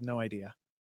crowd had no idea.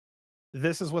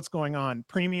 This is what's going on.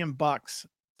 Premium bucks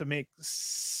to make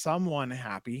someone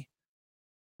happy.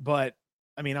 But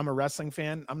I mean, I'm a wrestling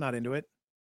fan. I'm not into it.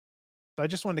 So I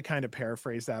just wanted to kind of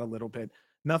paraphrase that a little bit.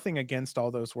 Nothing against all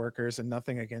those workers and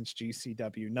nothing against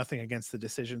GCW, nothing against the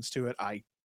decisions to it. I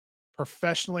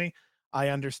professionally, I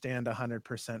understand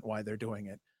 100% why they're doing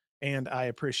it. and I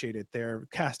appreciate it. They're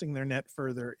casting their net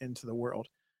further into the world,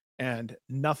 and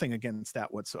nothing against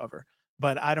that whatsoever.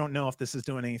 But I don't know if this is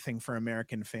doing anything for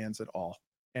American fans at all,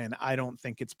 and I don't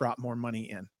think it's brought more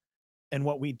money in. And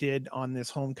what we did on this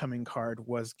homecoming card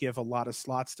was give a lot of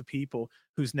slots to people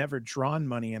who's never drawn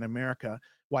money in America.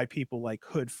 Why people like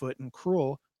Hoodfoot and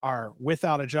Cruel are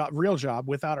without a job,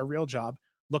 without a real job,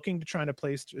 looking to try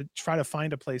to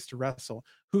find a place to wrestle,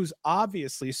 who's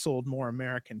obviously sold more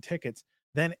American tickets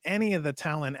than any of the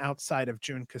talent outside of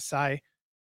Jun Kasai.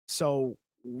 So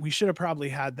we should have probably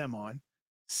had them on.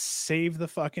 Save the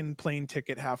fucking plane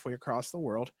ticket halfway across the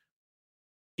world.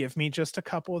 Give me just a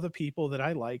couple of the people that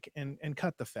I like and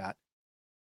cut the fat.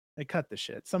 They cut the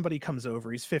shit. Somebody comes over.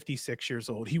 He's 56 years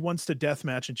old. He wants to death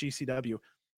match in GCW.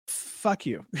 Fuck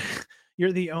you.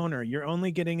 You're the owner. You're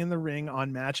only getting in the ring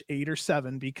on match 8 or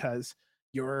 7 because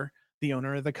you're the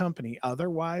owner of the company.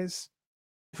 Otherwise,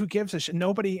 who gives a shit?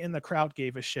 Nobody in the crowd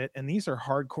gave a shit. And these are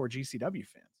hardcore GCW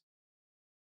fans.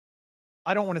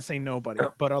 I don't want to say nobody,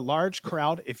 but a large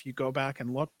crowd, if you go back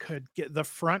and look, could get the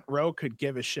front row could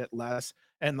give a shit less,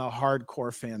 and the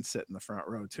hardcore fans sit in the front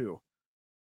row too.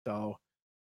 So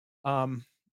I'm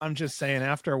just saying,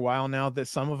 after a while now, that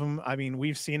some of them, I mean,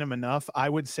 we've seen them enough. I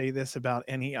would say this about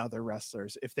any other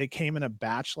wrestlers. If they came in a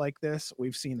batch like this,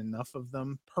 we've seen enough of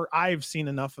them. I've seen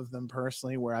enough of them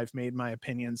personally where I've made my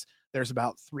opinions. There's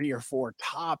about 3 or 4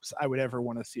 tops I would ever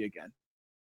want to see again.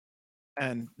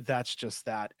 And that's just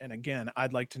that. And again,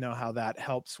 I'd like to know how that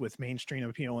helps with mainstream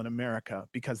appeal in America,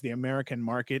 because the American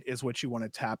market is what you want to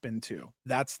tap into.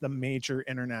 That's the major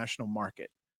international market.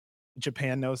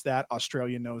 Japan knows that.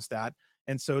 Australia knows that.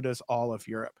 And so does all of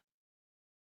Europe.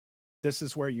 This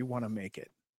is where you want to make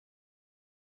it.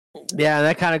 Yeah,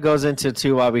 that kind of goes into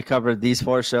too why we covered these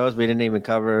 4 shows. We didn't even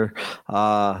cover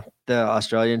the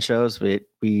Australian shows. We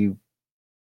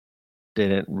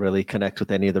didn't really connect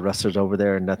with any of the wrestlers over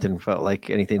there, and nothing felt like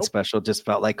anything special. Just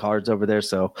felt like cards over there.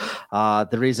 So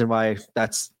the reason why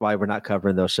that's why we're not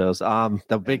covering those shows.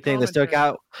 The big thing that stuck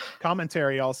out,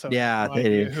 commentary also. Yeah, no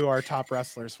idea who our top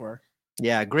wrestlers were.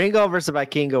 Yeah, Gringo versus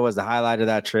Vikingo was the highlight of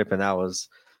that trip, and that was,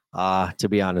 to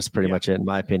be honest, pretty much it in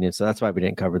my opinion. So that's why we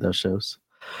didn't cover those shows.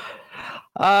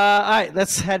 All right,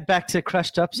 let's head back to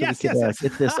Crushed Up so we can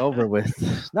get this over with.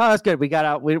 No, that's good. We got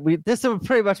out. We this is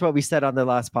pretty much what we said on the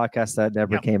last podcast that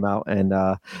never came out. And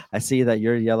I see that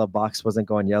your yellow box wasn't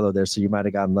going yellow there, so you might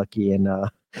have gotten lucky, and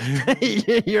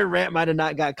your rant might have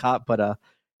not got caught. But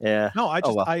yeah. No,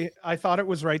 I thought it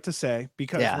was right to say,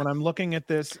 because when I'm looking at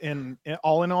this in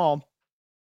all,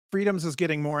 Freedoms is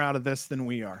getting more out of this than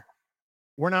we are.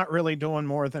 We're not really doing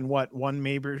more than one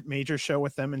major show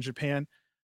with them in Japan.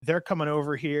 They're coming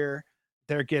over here.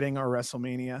 They're getting our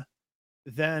WrestleMania.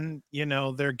 Then,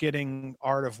 they're getting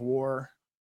Art of War.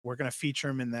 We're going to feature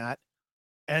them in that.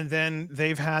 And then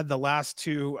they've had the last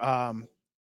 2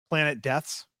 Planet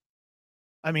Deaths.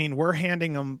 I mean, we're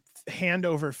handing them hand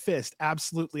over fist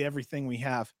absolutely everything we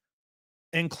have,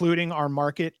 including our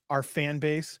market, our fan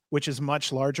base, which is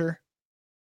much larger.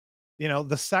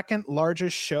 The second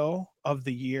largest show of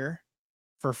the year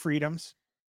for Freedoms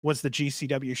was the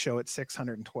GCW show at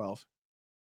 612.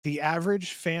 The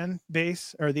average fan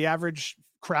base, or the average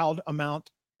crowd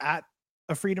amount at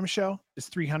a Freedom show, is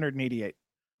 388.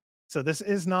 So this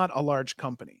is not a large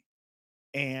company,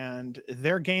 and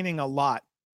they're gaining a lot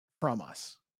from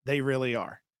us. They really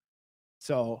are.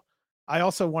 So I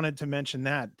also wanted to mention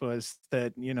that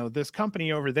this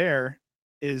company over there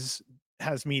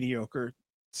has mediocre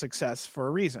success for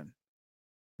a reason.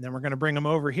 And then we're going to bring them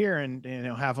over here and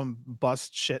have them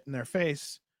bust shit in their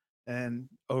face. And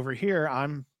over here,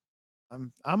 I'm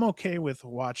okay with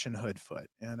watching Hoodfoot,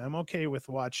 and I'm okay with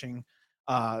watching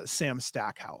Sam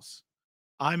Stackhouse.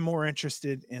 I'm more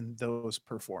interested in those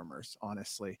performers,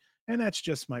 honestly, and that's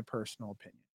just my personal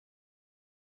opinion.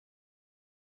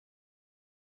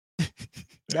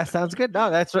 That sounds good.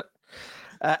 No, that's what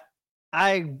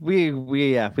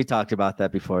we talked about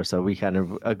that before, so we kind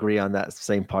of agree on that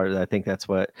same part. I think that's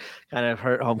what kind of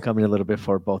hurt Homecoming a little bit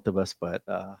for both of us, but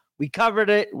we covered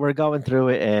it. We're going through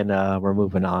it, and we're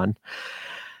moving on.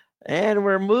 And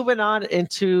we're moving on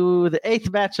into the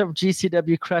 8th match of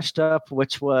GCW Crushed Up,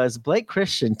 which was Blake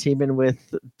Christian teaming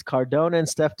with Cardona and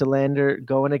Steph DeLander,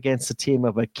 going against a team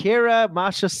of Akira,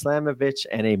 Masha Slamovich,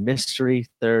 and a mystery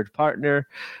third partner,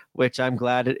 which I'm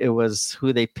glad it was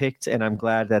who they picked. And I'm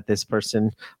glad that this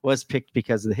person was picked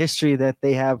because of the history that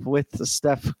they have with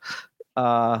Steph,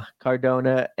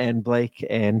 Cardona, and Blake.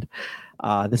 And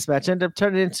this match ended up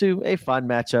turning into a fun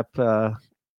matchup.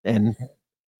 And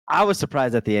I was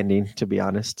surprised at the ending, to be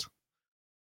honest.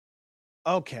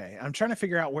 Okay, I'm trying to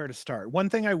figure out where to start. One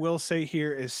thing I will say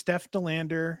here is Steph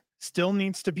DeLander still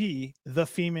needs to be the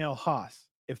female Haas.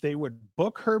 If they would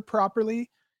book her properly,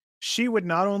 she would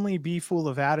not only be full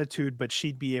of attitude, but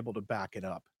she'd be able to back it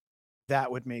up.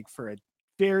 That would make for a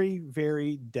very,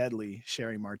 very deadly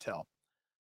Sherry Martel.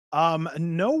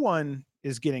 No one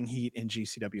is getting heat in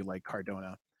GCW like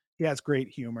Cardona. He has great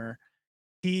humor.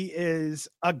 He is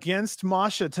against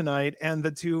Masha tonight and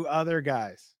the two other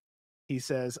guys. He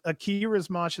says, Akira's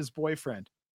Masha's boyfriend.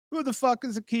 Who the fuck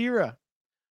is Akira?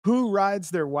 Who rides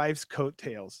their wife's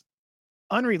coattails?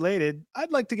 Unrelated,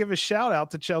 I'd like to give a shout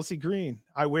out to Chelsea Green.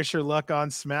 I wish her luck on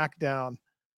SmackDown.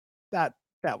 That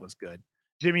that was good.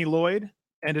 Jimmy Lloyd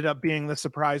ended up being the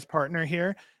surprise partner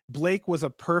here. Blake was a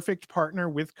perfect partner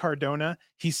with Cardona.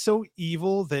 He's so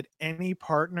evil that any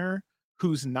partner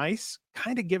who's nice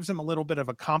kind of gives him a little bit of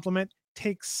a compliment,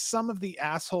 takes some of the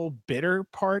asshole bitter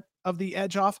part of the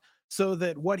edge off so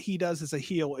that what he does as a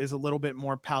heel is a little bit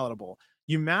more palatable.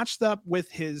 You matched up with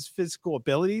his physical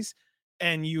abilities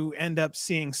and you end up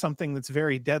seeing something that's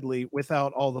very deadly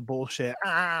without all the bullshit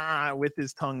with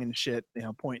his tongue and shit,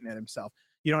 pointing at himself.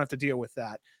 You don't have to deal with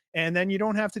that. And then you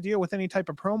don't have to deal with any type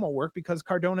of promo work because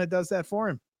Cardona does that for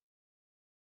him.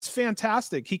 It's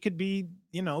fantastic. He could be,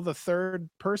 the third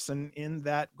person in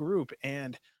that group,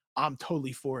 and I'm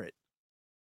totally for it.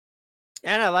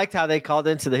 And I liked how they called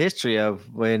into the history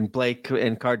of when Blake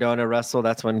and Cardona wrestled.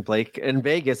 That's when Blake in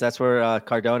Vegas, that's where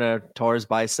Cardona tore his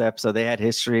bicep. So they had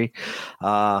history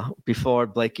before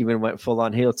Blake even went full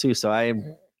on heel too. So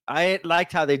I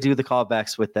liked how they do the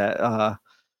callbacks with that,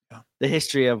 the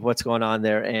history of what's going on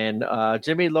there. And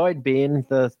Jimmy Lloyd being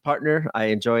the partner, I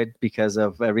enjoyed because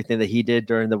of everything that he did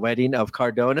during the wedding of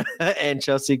Cardona and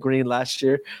Chelsea Green last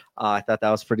year. I thought that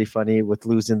was pretty funny with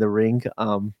losing the ring.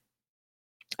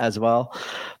 As well.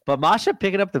 But Masha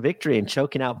picking up the victory and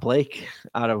choking out Blake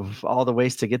out of all the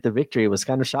ways to get the victory was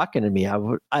kind of shocking to me.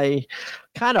 I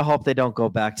kind of hope they don't go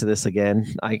back to this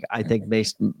again. I think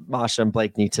Masha and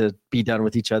Blake need to be done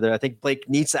with each other. I think Blake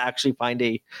needs to actually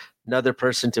find another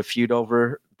person to feud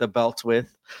over the belt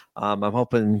with. I'm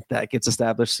hoping that gets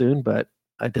established soon, but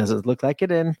it doesn't look like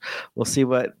it. And we'll see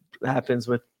what happens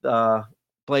with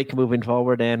Blake moving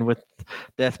forward and with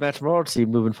Deathmatch Royalty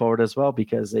moving forward as well,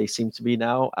 because they seem to be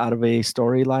now out of a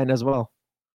storyline as well.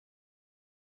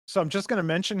 So I'm just going to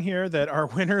mention here that our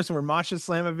winners were Masha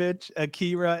Slamovich,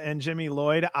 Akira, and Jimmy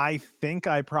Lloyd. I think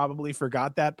I probably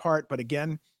forgot that part, but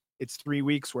again, it's 3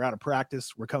 weeks. We're out of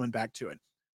practice. We're coming back to it.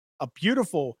 A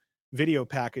beautiful video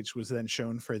package was then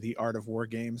shown for the Art of War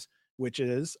Games, which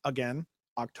is, again,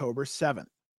 October 7th.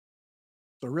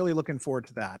 So really looking forward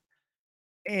to that.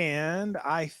 And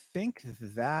I think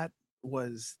that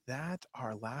was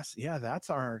our last. Yeah, that's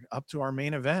our up to our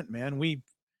main event, man. We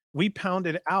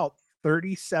pounded out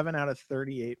 37 out of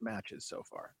 38 matches so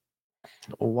far.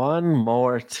 One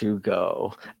more to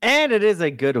go. And it is a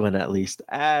good one, at least,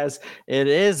 as it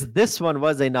is. This one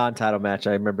was a non-title match.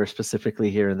 I remember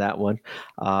specifically hearing that one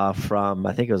from,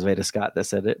 I think it was Veda Scott that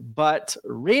said it. But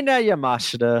Rina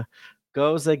Yamashita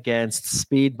goes against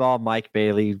Speedball Mike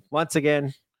Bailey. Once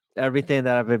again, everything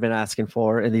that I've been asking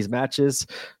for in these matches.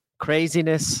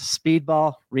 Craziness,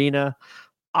 Speedball, Rina,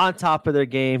 on top of their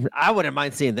game. I wouldn't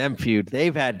mind seeing them feud.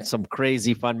 They've had some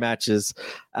crazy fun matches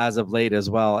as of late as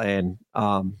well. And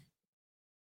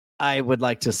I would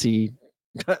like to see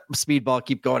Speedball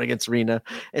keep going against Rina.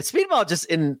 And Speedball just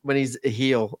when he's a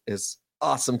heel is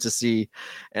awesome to see.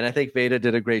 And I think Veda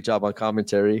did a great job on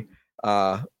commentary,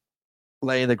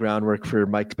 laying the groundwork for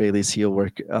Mike Bailey's heel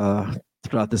work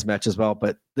throughout this match as well.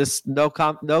 But this no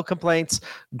complaints.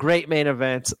 Great main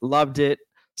event. Loved it.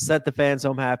 Sent the fans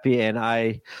home happy, and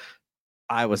I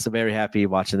was very happy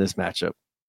watching this matchup.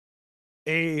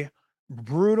 A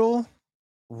brutal,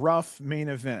 rough main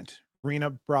event.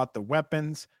 Rina brought the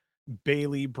weapons.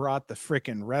 Bailey brought the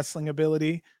frickin' wrestling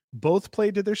ability. Both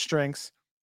played to their strengths.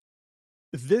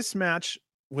 This match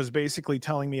was basically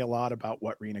telling me a lot about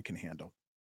what Rina can handle.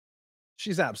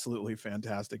 She's absolutely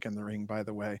fantastic in the ring, by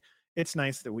the way. It's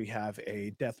nice that we have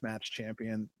a deathmatch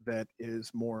champion that is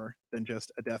more than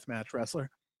just a deathmatch wrestler.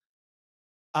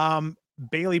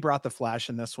 Bailey brought the flash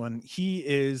in this one. He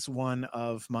is one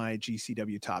of my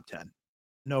GCW top 10.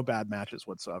 No bad matches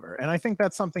whatsoever. And I think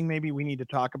that's something maybe we need to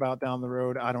talk about down the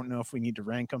road. I don't know if we need to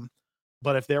rank them,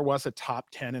 but if there was a top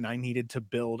 10 and I needed to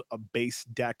build a base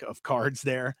deck of cards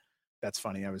there, that's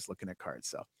funny. I was looking at cards.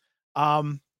 So,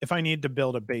 if I needed to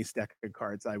build a base deck of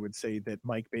cards, I would say that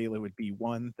Mike Bailey would be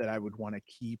one that I would want to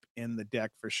keep in the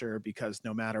deck for sure, because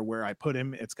no matter where I put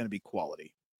him, it's going to be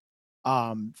quality.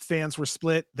 Fans were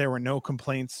split. There were no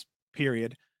complaints,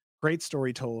 period. Great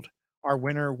story told. Our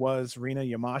winner was Rina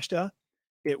Yamashita.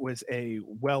 It was a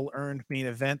well-earned main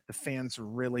event. The fans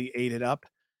really ate it up.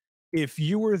 if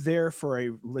you were there for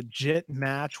a legit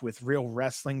match with real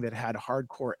wrestling that had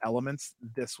hardcore elements,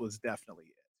 this was definitely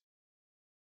it.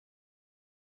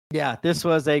 Yeah, this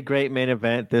was a great main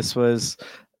event. This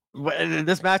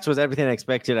match was everything I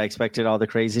expected. I expected all the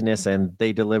craziness, and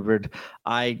they delivered.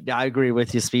 I agree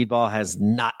with you. Speedball has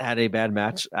not had a bad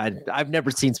match. I've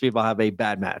never seen Speedball have a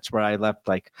bad match where I left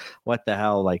like, what the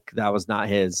hell? Like that was not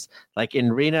his. Like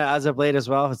in Rena as of late as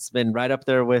well, it's been right up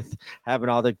there with having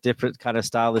all the different kind of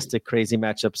stylistic crazy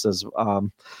matchups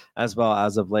as well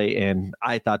as of late. And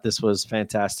I thought this was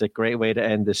fantastic. Great way to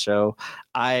end the show.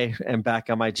 I am back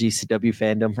on my GCW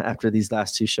fandom after these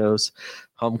last two shows.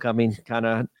 Homecoming kind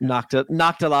of knocked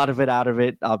a lot of it out of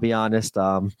it. I'll be honest.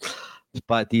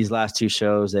 But these last two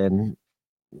shows and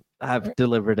have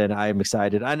delivered, and I'm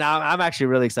excited. And I'm actually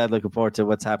really excited, looking forward to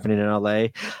what's happening in LA.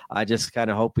 I just kind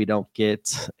of hope we don't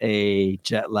get a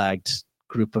jet lagged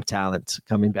group of talent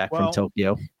coming back from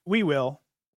Tokyo. We will.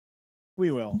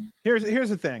 Here's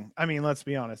the thing. I mean, let's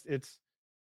be honest. It's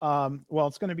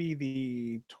it's going to be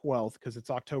the 12th because it's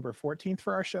October 14th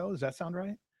for our show. Does that sound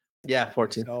right? Yeah,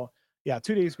 14th. So yeah,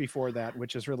 2 days before that,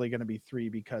 which is really going to be 3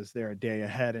 because they're a day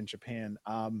ahead in Japan.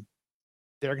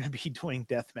 They're going to be doing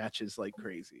death matches like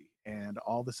crazy and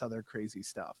all this other crazy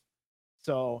stuff.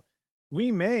 So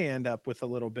we may end up with a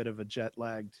little bit of a jet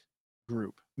lagged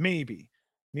group, maybe.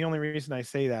 The only reason I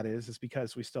say that is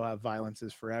because we still have Violence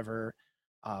is Forever,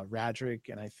 Radrick,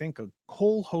 and I think a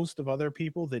whole host of other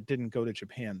people that didn't go to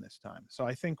Japan this time. So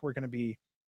I think we're going to be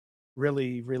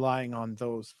really relying on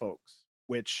those folks,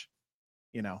 which,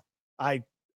 I'm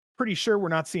pretty sure we're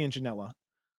not seeing Janela.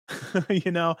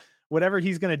 Whatever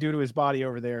he's going to do to his body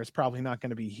over there is probably not going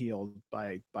to be healed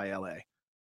by LA.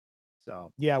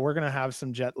 So yeah, we're going to have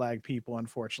some jet lag people,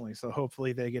 unfortunately. So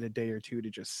hopefully they get a day or two to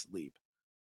just sleep.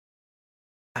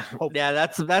 Yeah,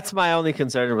 that's my only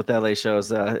concern with LA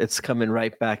shows. It's coming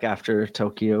right back after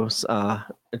Tokyo's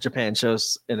Japan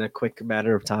shows in a quick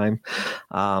matter of time.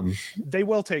 They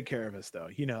will take care of us, though.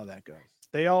 You know how that goes.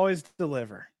 They always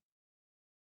deliver.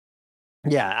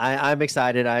 Yeah, I'm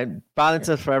excited. Violence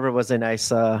is Forever was a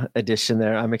nice addition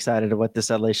there. I'm excited to what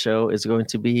this LA show is going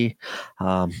to be.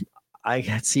 I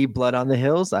see blood on the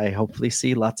hills. I hopefully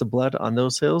see lots of blood on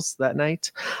those hills that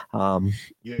night.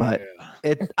 But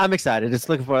I'm excited. It's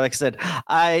looking forward. Like I said,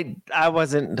 I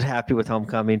wasn't happy with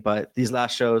Homecoming, but these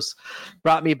last shows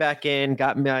brought me back in,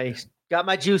 got my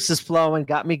juices flowing,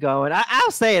 got me going. I'll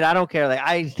say it. I don't care.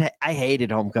 Like I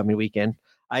hated Homecoming weekend.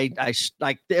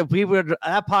 Like if we were,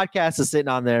 that podcast is sitting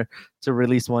on there to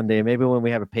release one day. Maybe when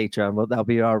we have a Patreon, that'll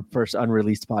be our first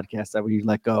unreleased podcast that we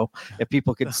let go. If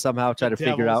people could somehow try to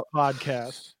figure out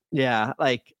podcast. Yeah,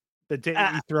 like the day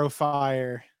we throw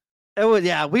fire. It was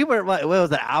we were it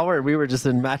was an hour. We were just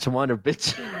in match one of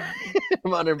bitch.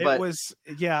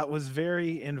 It was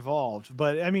very involved,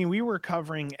 but I mean, we were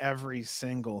covering every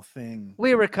single thing.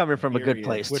 We were coming from a good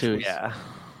place too. Yeah.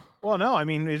 Well, no, I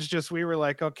mean, it's just we were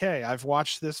like, okay, I've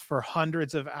watched this for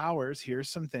hundreds of hours. Here's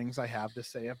some things I have to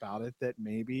say about it that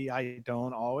maybe I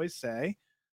don't always say,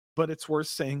 but it's worth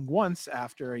saying once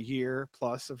after a year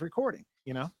plus of recording,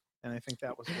 And I think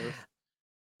that was worth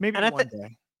maybe one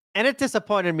day. And it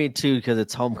disappointed me too because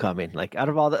it's Homecoming. Like out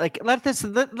of all the let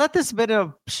this been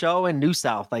a show in New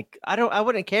South. Like I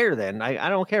wouldn't care then. I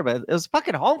don't care, but it was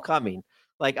fucking Homecoming.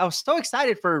 Like I was so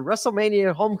excited for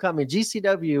WrestleMania Homecoming,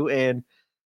 GCW, and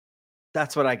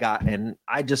that's what I got. And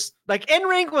I just like In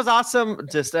Ring was awesome.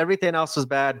 Just everything else was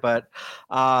bad. But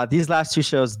these last two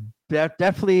shows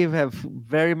definitely have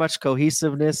very much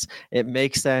cohesiveness. It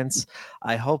makes sense.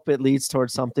 I hope it leads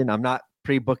towards something. I'm not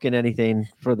pre-booking anything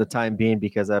for the time being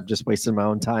because I've just wasted my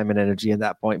own time and energy at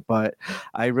that point. But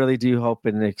I really do hope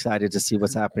and excited to see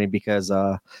what's happening because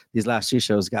these last two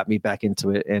shows got me back into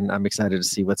it, and I'm excited to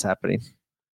see what's happening.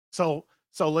 So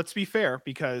let's be fair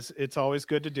because it's always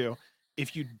good to do.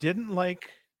 If you didn't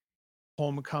like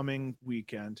Homecoming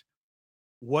weekend,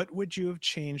 what would you have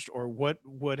changed or what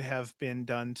would have been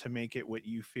done to make it what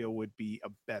you feel would be a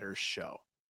better show?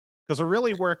 Because we're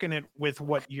really working it with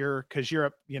what you're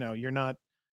not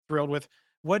thrilled with.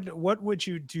 What would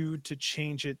you do to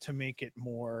change it to make it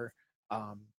more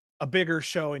a bigger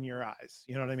show in your eyes?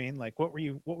 You know what I mean? Like what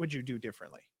would you do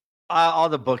differently? All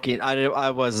the booking,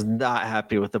 I was not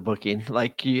happy with the booking.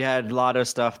 Like you had a lot of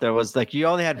stuff. There was like you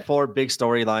only had 4 big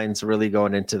storylines really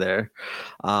going into there.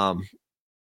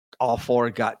 All 4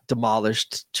 got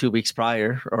demolished 2 weeks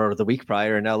prior or the week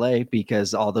prior in LA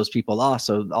because all those people lost.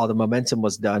 So all the momentum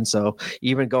was done. So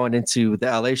even going into the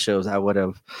LA shows, I would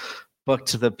have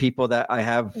booked the people that I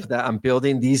have that I'm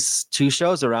building these 2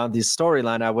 shows around this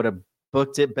storyline. I would have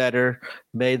booked it better,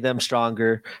 made them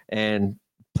stronger, and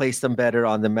place them better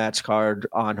on the match card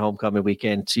on homecoming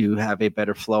weekend to have a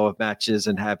better flow of matches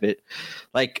and have it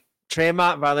like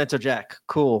Tremont, Violento Jack.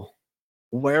 Cool.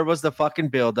 Where was the fucking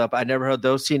buildup? I never heard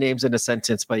those two names in a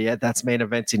sentence, but yet that's main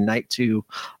eventing night 2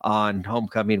 on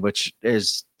homecoming, which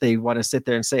is they want to sit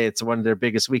there and say it's one of their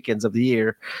biggest weekends of the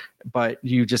year. But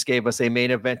you just gave us a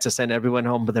main event to send everyone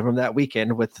home from that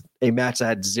weekend with a match that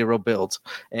had 0 builds.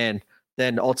 And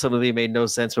then ultimately made no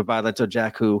sense with Violento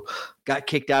Jack, who got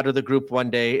kicked out of the group one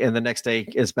day and the next day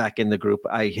is back in the group.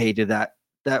 I hated that.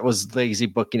 That was lazy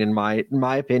booking in my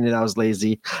opinion. That was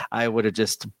lazy. I would have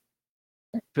just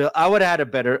I would have had a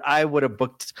better. I would have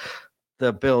booked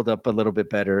the build up a little bit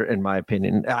better, in my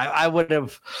opinion. I would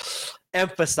have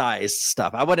emphasized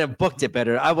stuff. I would have booked it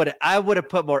better. I would have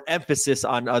put more emphasis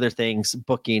on other things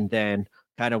booking than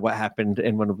kind of what happened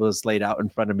and when it was laid out in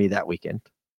front of me that weekend.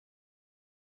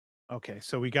 Okay,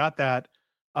 so we got that.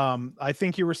 I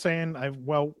think you were saying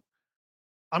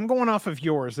I'm going off of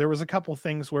yours. There was a couple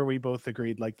things where we both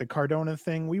agreed, like the Cardona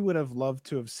thing. We would have loved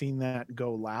to have seen that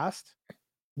go last.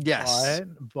 Yes.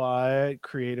 But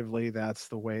creatively, that's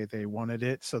the way they wanted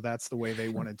it. So that's the way they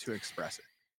wanted to express it.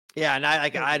 Yeah, and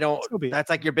I don't. That's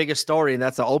like your biggest story, and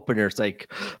that's the opener. It's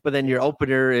like, but then your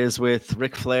opener is with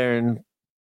Ric Flair and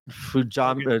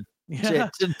Fujama,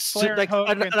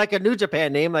 like a New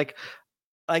Japan name.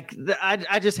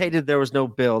 I just hated there was no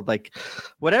build. Like,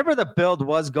 whatever the build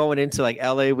was going into like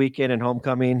LA weekend and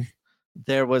homecoming,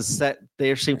 there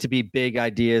seemed to be big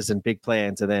ideas and big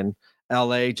plans, and then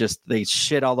LA they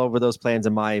shit all over those plans,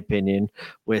 in my opinion,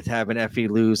 with having Effie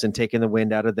lose and taking the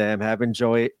wind out of them, having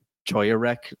Joey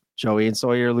and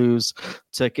Sawyer lose,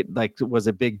 was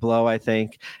a big blow, I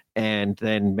think. And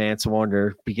then Mance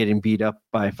Warner be getting beat up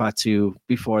by Fatu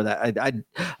before that.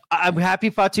 I'm happy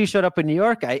Fatu showed up in New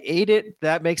York. I ate it.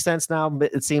 That makes sense now.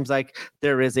 It seems like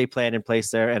there is a plan in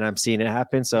place there, and I'm seeing it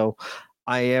happen. So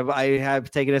I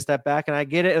have taken a step back, and I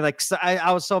get it. And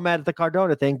I was so mad at the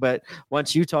Cardona thing, but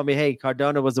once you told me, hey,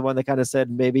 Cardona was the one that kind of said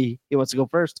maybe he wants to go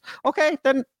first. Okay,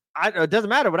 then it doesn't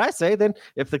matter what I say. Then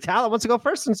if the talent wants to go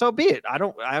first, then so be it. I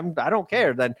don't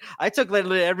care. Then I took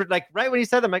literally right when he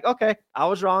said that, I'm like, okay, I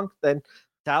was wrong. Then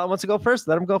talent wants to go first.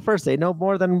 Let him go first. They know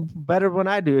more than better when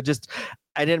I do.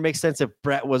 I didn't make sense if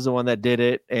Brett was the one that did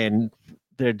it, and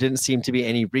there didn't seem to be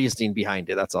any reasoning behind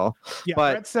it. That's all. Yeah,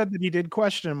 but Brett said that he did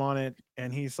question him on it,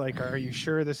 and he's like, "Are you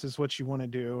sure this is what you want to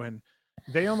do?" And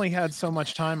they only had so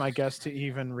much time, I guess, to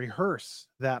even rehearse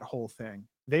that whole thing.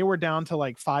 They were down to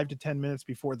like 5 to 10 minutes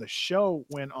before the show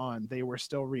went on. They were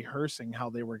still rehearsing how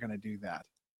they were going to do that.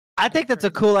 I think that's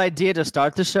a cool idea to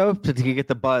start the show to get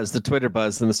the buzz, the Twitter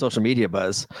buzz and the social media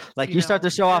buzz. Like you start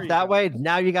the show off that way.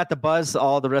 Now you got the buzz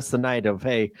all the rest of the night of,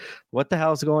 hey, what the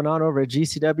hell is going on over at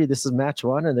GCW? This is match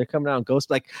 1 and they're coming out in Ghost.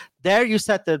 Like there you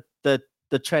set the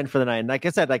trend for the night. And like I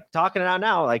said, like talking it out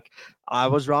now, like I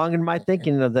was wrong in my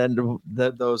thinking of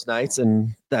those nights.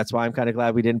 And that's why I'm kind of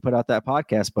glad we didn't put out that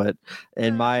podcast. But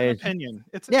in my opinion,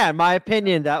 in my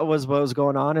opinion, that was what was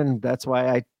going on. And that's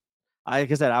why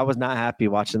like I said, I was not happy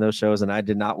watching those shows, and I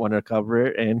did not want to cover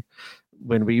it. And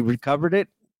when we recovered it,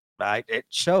 it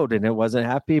showed, and it wasn't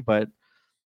happy. But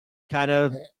kind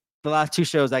of the last 2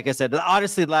 shows, like I said,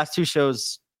 honestly, the last 2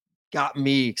 shows got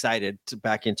me excited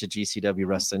back into GCW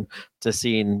wrestling, to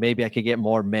seeing maybe I could get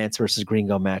more Mance versus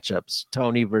Gringo matchups,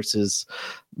 Tony versus.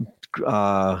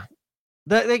 I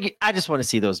just want to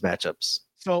see those matchups.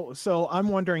 So I'm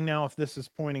wondering now if this is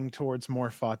pointing towards more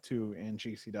Fatu in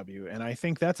GCW, and I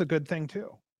think that's a good thing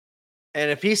too. And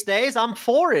if he stays, I'm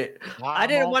for it. I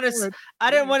didn't want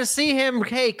to see him,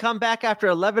 hey, come back after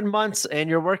 11 months and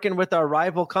you're working with our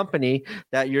rival company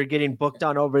that you're getting booked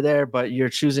on over there, but you're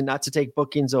choosing not to take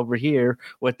bookings over here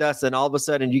with us. And all of a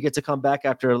sudden you get to come back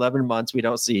after 11 months. We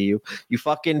don't see you. You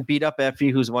fucking beat up Effie,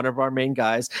 who's one of our main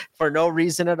guys, for no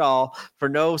reason at all, for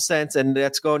no sense. And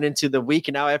that's going into the week.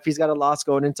 And now Effie's got a loss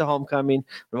going into homecoming.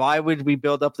 Why would we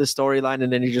build up this storyline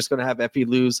and then you're just going to have Effie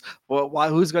lose? Well,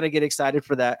 who's going to get excited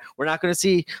for that? We're not going to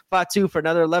see Fatu for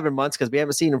another 11 months because we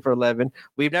haven't seen him for 11.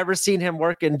 We've never seen him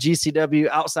work in GCW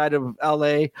outside of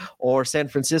LA or San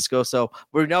Francisco. So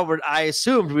I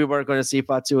assumed we weren't going to see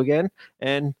Fatu again.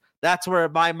 And that's where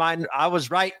my mind, I was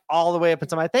right all the way up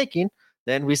into my thinking.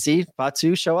 Then we see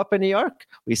Fatu show up in New York.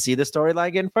 We see the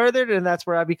storyline getting furthered, and that's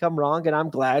where I become wrong. And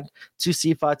I'm glad to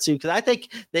see Fatu because I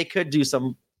think they could do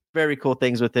some very cool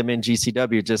things with him in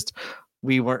GCW. Just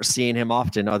we weren't seeing him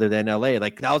often other than LA.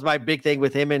 Like that was my big thing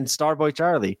with him and Starboy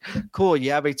Charlie. Cool.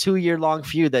 You have a 2-year-long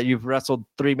feud that you've wrestled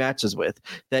 3 matches with,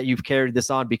 that you've carried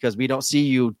this on because we don't see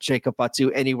you, Jacob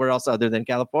Fatu, anywhere else other than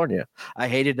California. I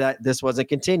hated that this wasn't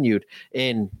continued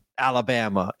in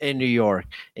Alabama, in New York,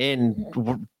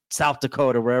 in South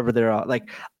Dakota, wherever they're like,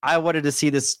 I wanted to see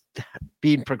this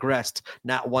being progressed,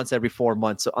 not once every 4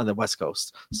 months on the West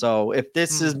Coast. So if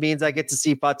this means I get to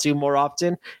see Fatu more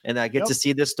often and I get to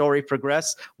see this story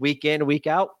progress week in, week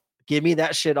out, give me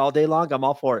that shit all day long. I'm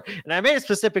all for it. And I made a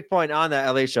specific point on that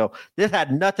LA show. This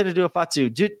had nothing to do with Fatu.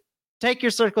 Dude, take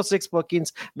your Circle 6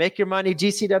 bookings, make your money.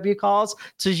 GCW calls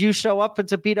to you show up and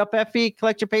to beat up FE,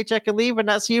 collect your paycheck and leave and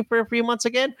not see you for a few months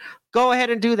again. Go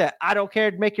ahead and do that. I don't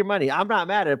care. Make your money. I'm not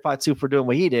mad at Fatu for doing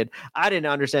what he did. I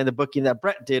didn't understand the booking that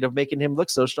Brett did of making him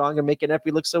look so strong and making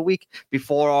FE look so weak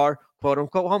before our quote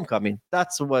unquote homecoming. That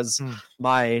was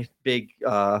my big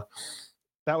that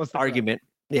was the argument.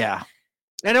 Yeah.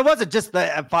 And it wasn't just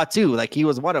the Fatu, like he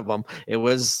was one of them. It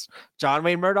was John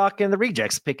Wayne Murdoch and the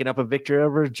Rejects picking up a victory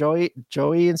over Joey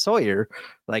and Sawyer.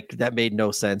 Like that made no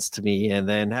sense to me. And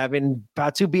then having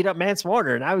Fatu beat up Mance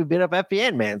Warner, and now we beat up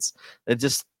FBN Mance. It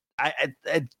just,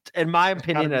 in my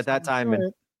opinion, at that time,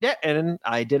 and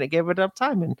I didn't give it enough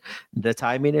time, and the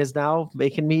timing is now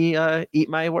making me eat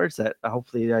my words that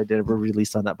hopefully I never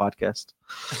released on that podcast.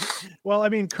 Well, I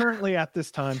mean, currently at this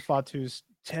time, Fatu's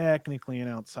technically an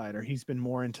outsider. He's been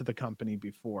more into the company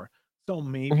before, so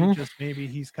maybe just maybe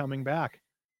he's coming back.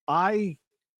 I'm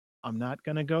not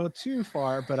going to go too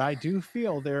far, but I do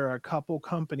feel there are a couple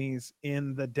companies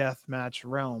in the deathmatch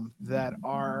realm that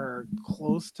are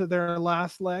close to their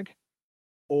last leg,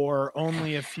 or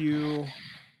only a few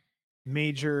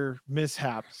major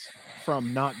mishaps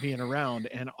from not being around,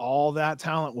 and all that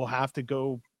talent will have to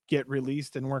go get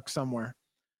released and work somewhere.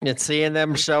 And seeing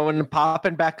them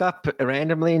popping back up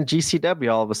randomly in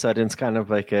GCW all of a sudden, it's kind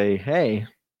of like a, hey,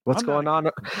 what's going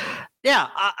on? Yeah,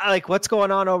 I like what's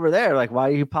going on over there? Like, why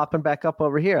are you popping back up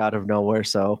over here out of nowhere?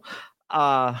 So,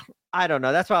 I don't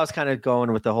know. That's why I was kind of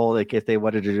going with the whole, like, if they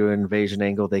wanted to do an invasion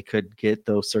angle, they could get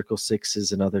those Circle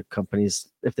Sixes and other companies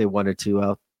if they wanted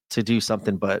to do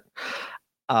something. But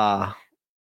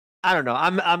I don't know.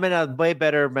 I'm in a way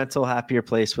better mental, happier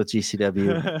place with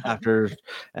GCW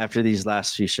after these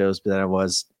last few shows than I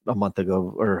was a month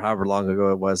ago or however long ago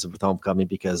it was with Homecoming,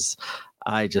 because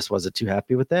I just wasn't too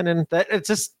happy with that. And that it's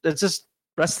just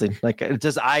wrestling. Like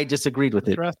I disagreed with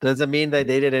it. Doesn't mean that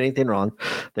they did anything wrong.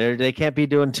 They can't be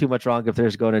doing too much wrong if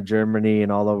there's going to Germany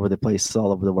and all over the place,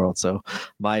 all over the world. So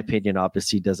my opinion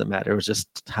obviously doesn't matter. It was just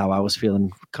how I was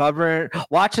feeling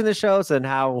watching the shows and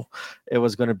how it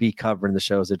was going to be covering the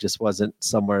shows. It just wasn't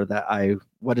somewhere that I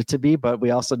wanted to be, but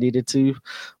we also needed to,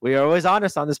 we are always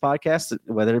honest on this podcast,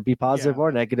 whether it be positive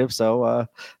or negative. So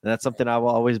that's something I will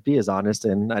always be, as honest.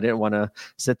 And I didn't want to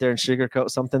sit there and sugarcoat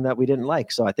something that we didn't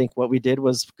like. So I think what we did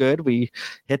was good. We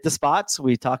hit the spots.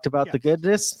 We talked about the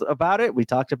goodness about it. We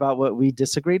talked about what we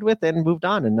disagreed with and moved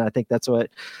on. And I think that's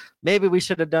what maybe we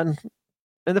should have done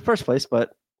in the first place,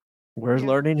 but we're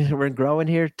learning, we're growing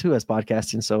here too as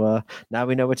podcasting. So now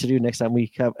we know what to do next time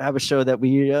we have a show that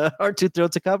we aren't too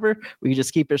thrilled to cover. We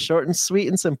just keep it short and sweet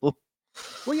and simple.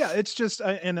 Well, yeah, it's just,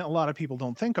 and a lot of people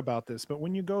don't think about this, but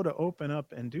when you go to open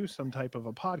up and do some type of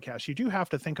a podcast, you do have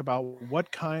to think about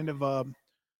what kind of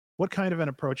an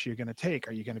approach you're going to take.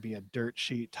 Are you going to be a dirt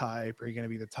sheet type? Are you going to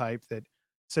be the type that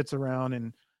sits around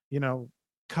and,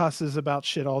 cusses about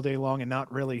shit all day long and not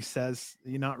really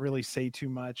say too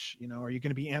much? Are you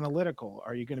going to be analytical?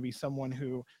 Are you going to be someone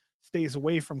who stays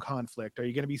away from conflict? Are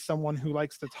you going to be someone who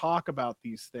likes to talk about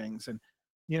these things? And,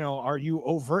 are you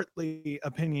overtly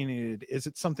opinionated? Is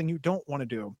it something you don't want to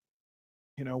do?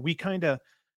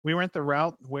 We went the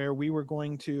route where we were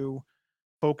going to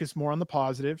focus more on the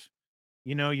positive.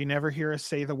 You never hear us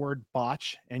say the word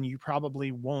botch, and you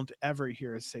probably won't ever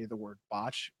hear us say the word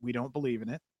botch. We don't believe in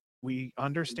it. We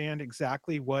understand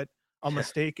exactly what a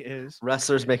mistake is.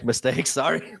 Wrestlers make mistakes.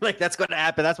 Sorry. Like that's going to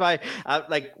happen. That's why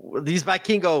these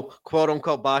Vikingo quote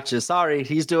unquote botches. Sorry.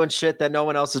 He's doing shit that no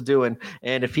one else is doing.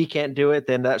 And if he can't do it,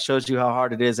 then that shows you how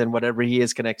hard it is. And whatever he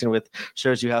is connecting with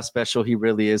shows you how special he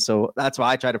really is. So that's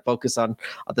why I try to focus on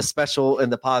the special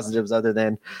and the positives, other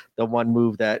than the one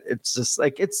move that it's just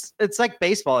like, it's like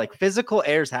baseball, like physical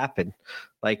errors happen.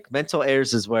 Like mental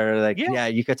errors is where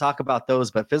you could talk about those,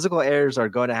 but physical errors are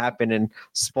going to happen in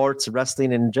sports,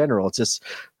 wrestling in general. It's just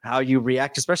how you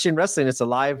react, especially in wrestling. It's a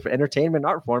live entertainment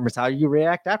art form. It's how you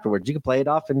react afterwards. You can play it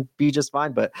off and be just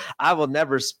fine, but I will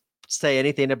never say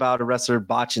anything about a wrestler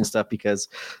botching stuff, because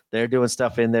they're doing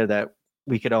stuff in there that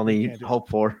we could only hope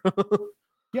for.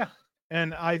 Yeah.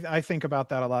 And I think about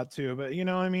that a lot too, but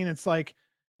it's like,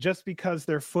 just because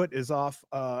their foot is off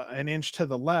an inch to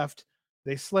the left,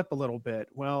 they slip a little bit.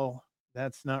 Well,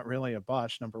 that's not really a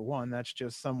botch. Number one, that's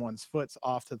just someone's foot's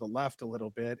off to the left a little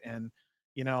bit. And,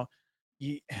 a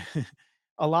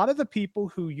lot of the people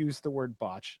who use the word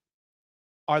botch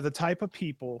are the type of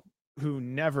people who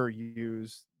never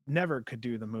use never could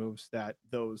do the moves that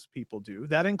those people do.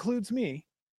 That includes me,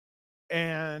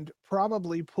 and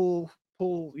probably pull,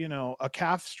 a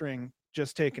calf string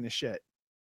just taking a shit.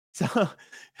 So,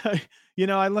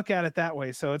 I look at it that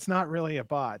way. So it's not really a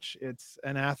botch. It's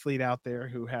an athlete out there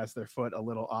who has their foot a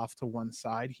little off to one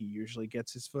side. He usually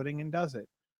gets his footing and does it.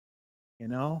 You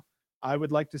know, I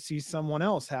would like to see someone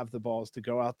else have the balls to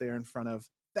go out there in front of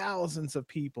thousands of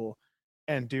people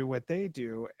and do what they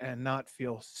do and not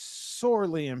feel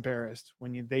sorely embarrassed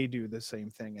when they do the same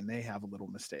thing and they have a little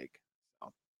mistake.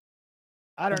 So,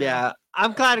 I don't know. Yeah,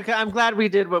 I'm glad we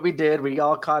did what we did. We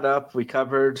all caught up. We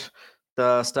covered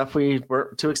the stuff we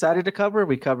were too excited to cover.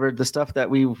 We covered the stuff that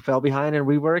we fell behind and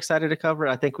we were excited to cover.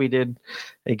 I think we did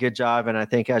a good job. And I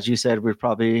think, as you said, we're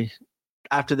probably,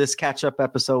 after this catch up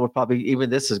episode, we're probably, even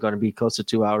this is going to be close to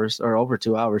 2 hours or over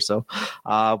 2 hours. So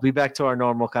be back to our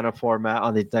normal kind of format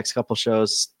on the next couple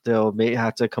shows. Still may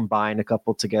have to combine a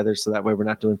couple together, so that way we're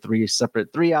not doing 3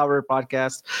 separate 3-hour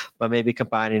podcasts, but maybe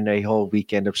combining a whole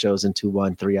weekend of shows into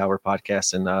one 3-hour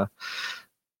podcast, and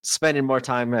spending more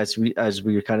time, as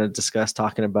we kind of discussed,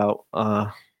 talking about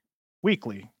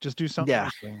weekly. Just do something. Yeah.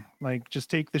 Weekly. Like, just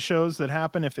take the shows that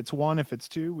happen. If it's 1, if it's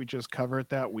 2, we just cover it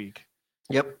that week.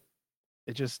 Yep.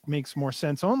 It just makes more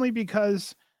sense, only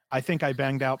because I think I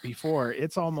banged out before.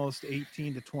 It's almost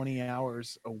 18 to 20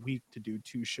 hours a week to do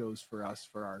 2 shows for us,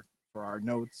 for our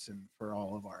notes and for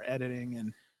all of our editing.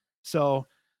 And so,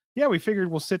 yeah, we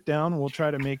figured we'll sit down. We'll try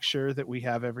to make sure that we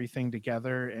have everything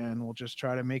together, and we'll just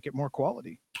try to make it more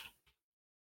quality.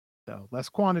 So less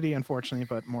quantity, unfortunately,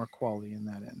 but more quality in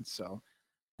that end. So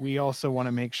we also want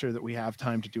to make sure that we have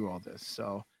time to do all this.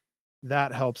 So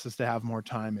that helps us to have more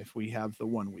time if we have the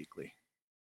 1 weekly.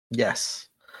 Yes.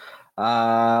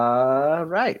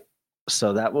 Right.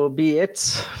 So that will be it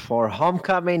for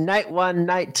Homecoming Night 1,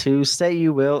 Night 2, Say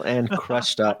You Will, and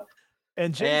Crushed Up.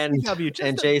 And JCW.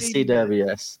 And JCW,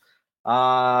 yes.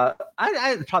 I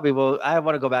probably will. I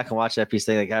want to go back and watch that piece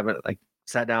thing. Like, I haven't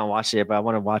sat down and watched it, but I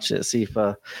want to watch it, see if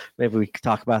maybe we could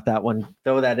talk about that one.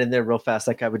 Throw that in there real fast,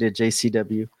 like we did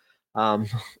JCW.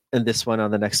 And this one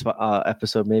on the next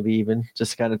episode, maybe even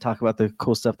just kind of talk about the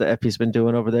cool stuff that Epi's been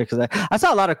doing over there, because I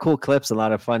saw a lot of cool clips, a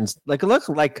lot of fun, like it looked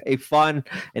like a fun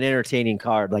and entertaining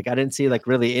card. Like, I didn't see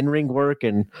really in-ring work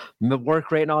and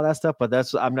work rate and all that stuff, but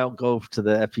I'm not go to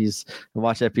the Epi's and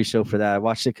watch Epi's show for that. I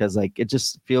watched it because it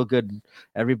just feel good.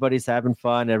 Everybody's having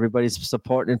fun, everybody's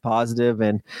supporting and positive,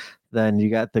 and then you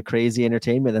got the crazy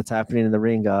entertainment that's happening in the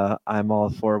ring. I'm all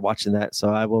for watching that. So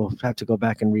I will have to go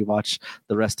back and rewatch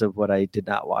the rest of what I did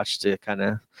not watch to kind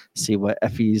of see what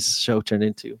Effie's show turned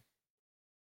into.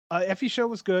 Effie's show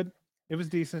was good. It was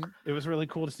decent. It was really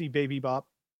cool to see Baby Bop.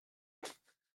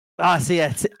 See,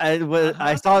 I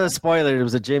saw the spoiler. It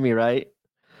was a Jimmy, right?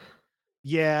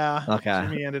 Yeah. Okay.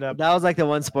 Jimmy ended up. That was the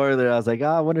one spoiler. I was like,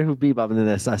 I wonder who Bebop. And then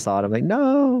I saw it. I'm like,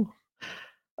 no.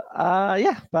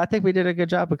 Yeah, but I think we did a good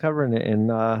job of covering it,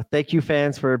 and thank you,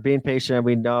 fans, for being patient.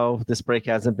 We know this break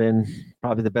hasn't been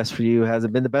probably the best for you,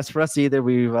 hasn't been the best for us either.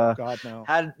 We've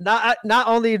had not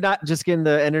only not just getting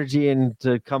the energy and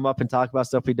to come up and talk about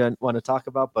stuff we don't want to talk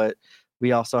about, but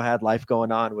we also had life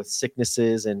going on with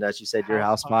sicknesses and, as you said, your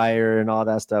house fire and all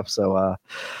that stuff. So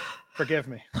forgive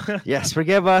me. Yes,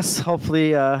 forgive us.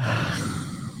 Hopefully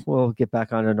we'll get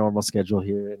back on a normal schedule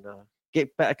here and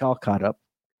get back all caught up.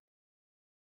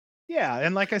 Yeah,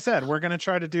 and like I said, we're going to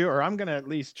try to do, or I'm going to at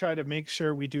least try to make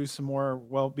sure we do some more,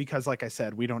 because like I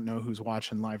said, we don't know who's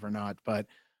watching live or not, but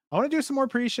I want to do some more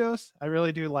pre-shows. I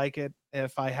really do like it.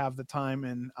 If I have the time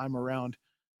and I'm around,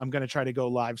 I'm going to try to go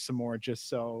live some more, just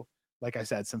so, like I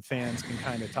said, some fans can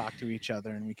kind of talk to each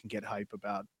other and we can get hype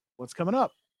about what's coming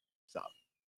up. So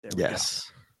there we go.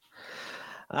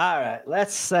 All right,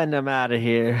 let's send them out of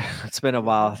here. It's been a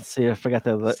while. See, I forgot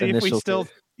the initial.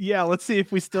 Let's see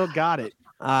if we still got it.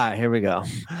 All right, here we go.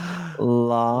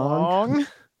 Long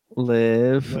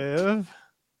live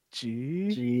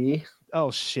G. Oh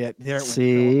shit! There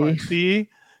C C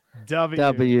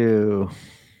W.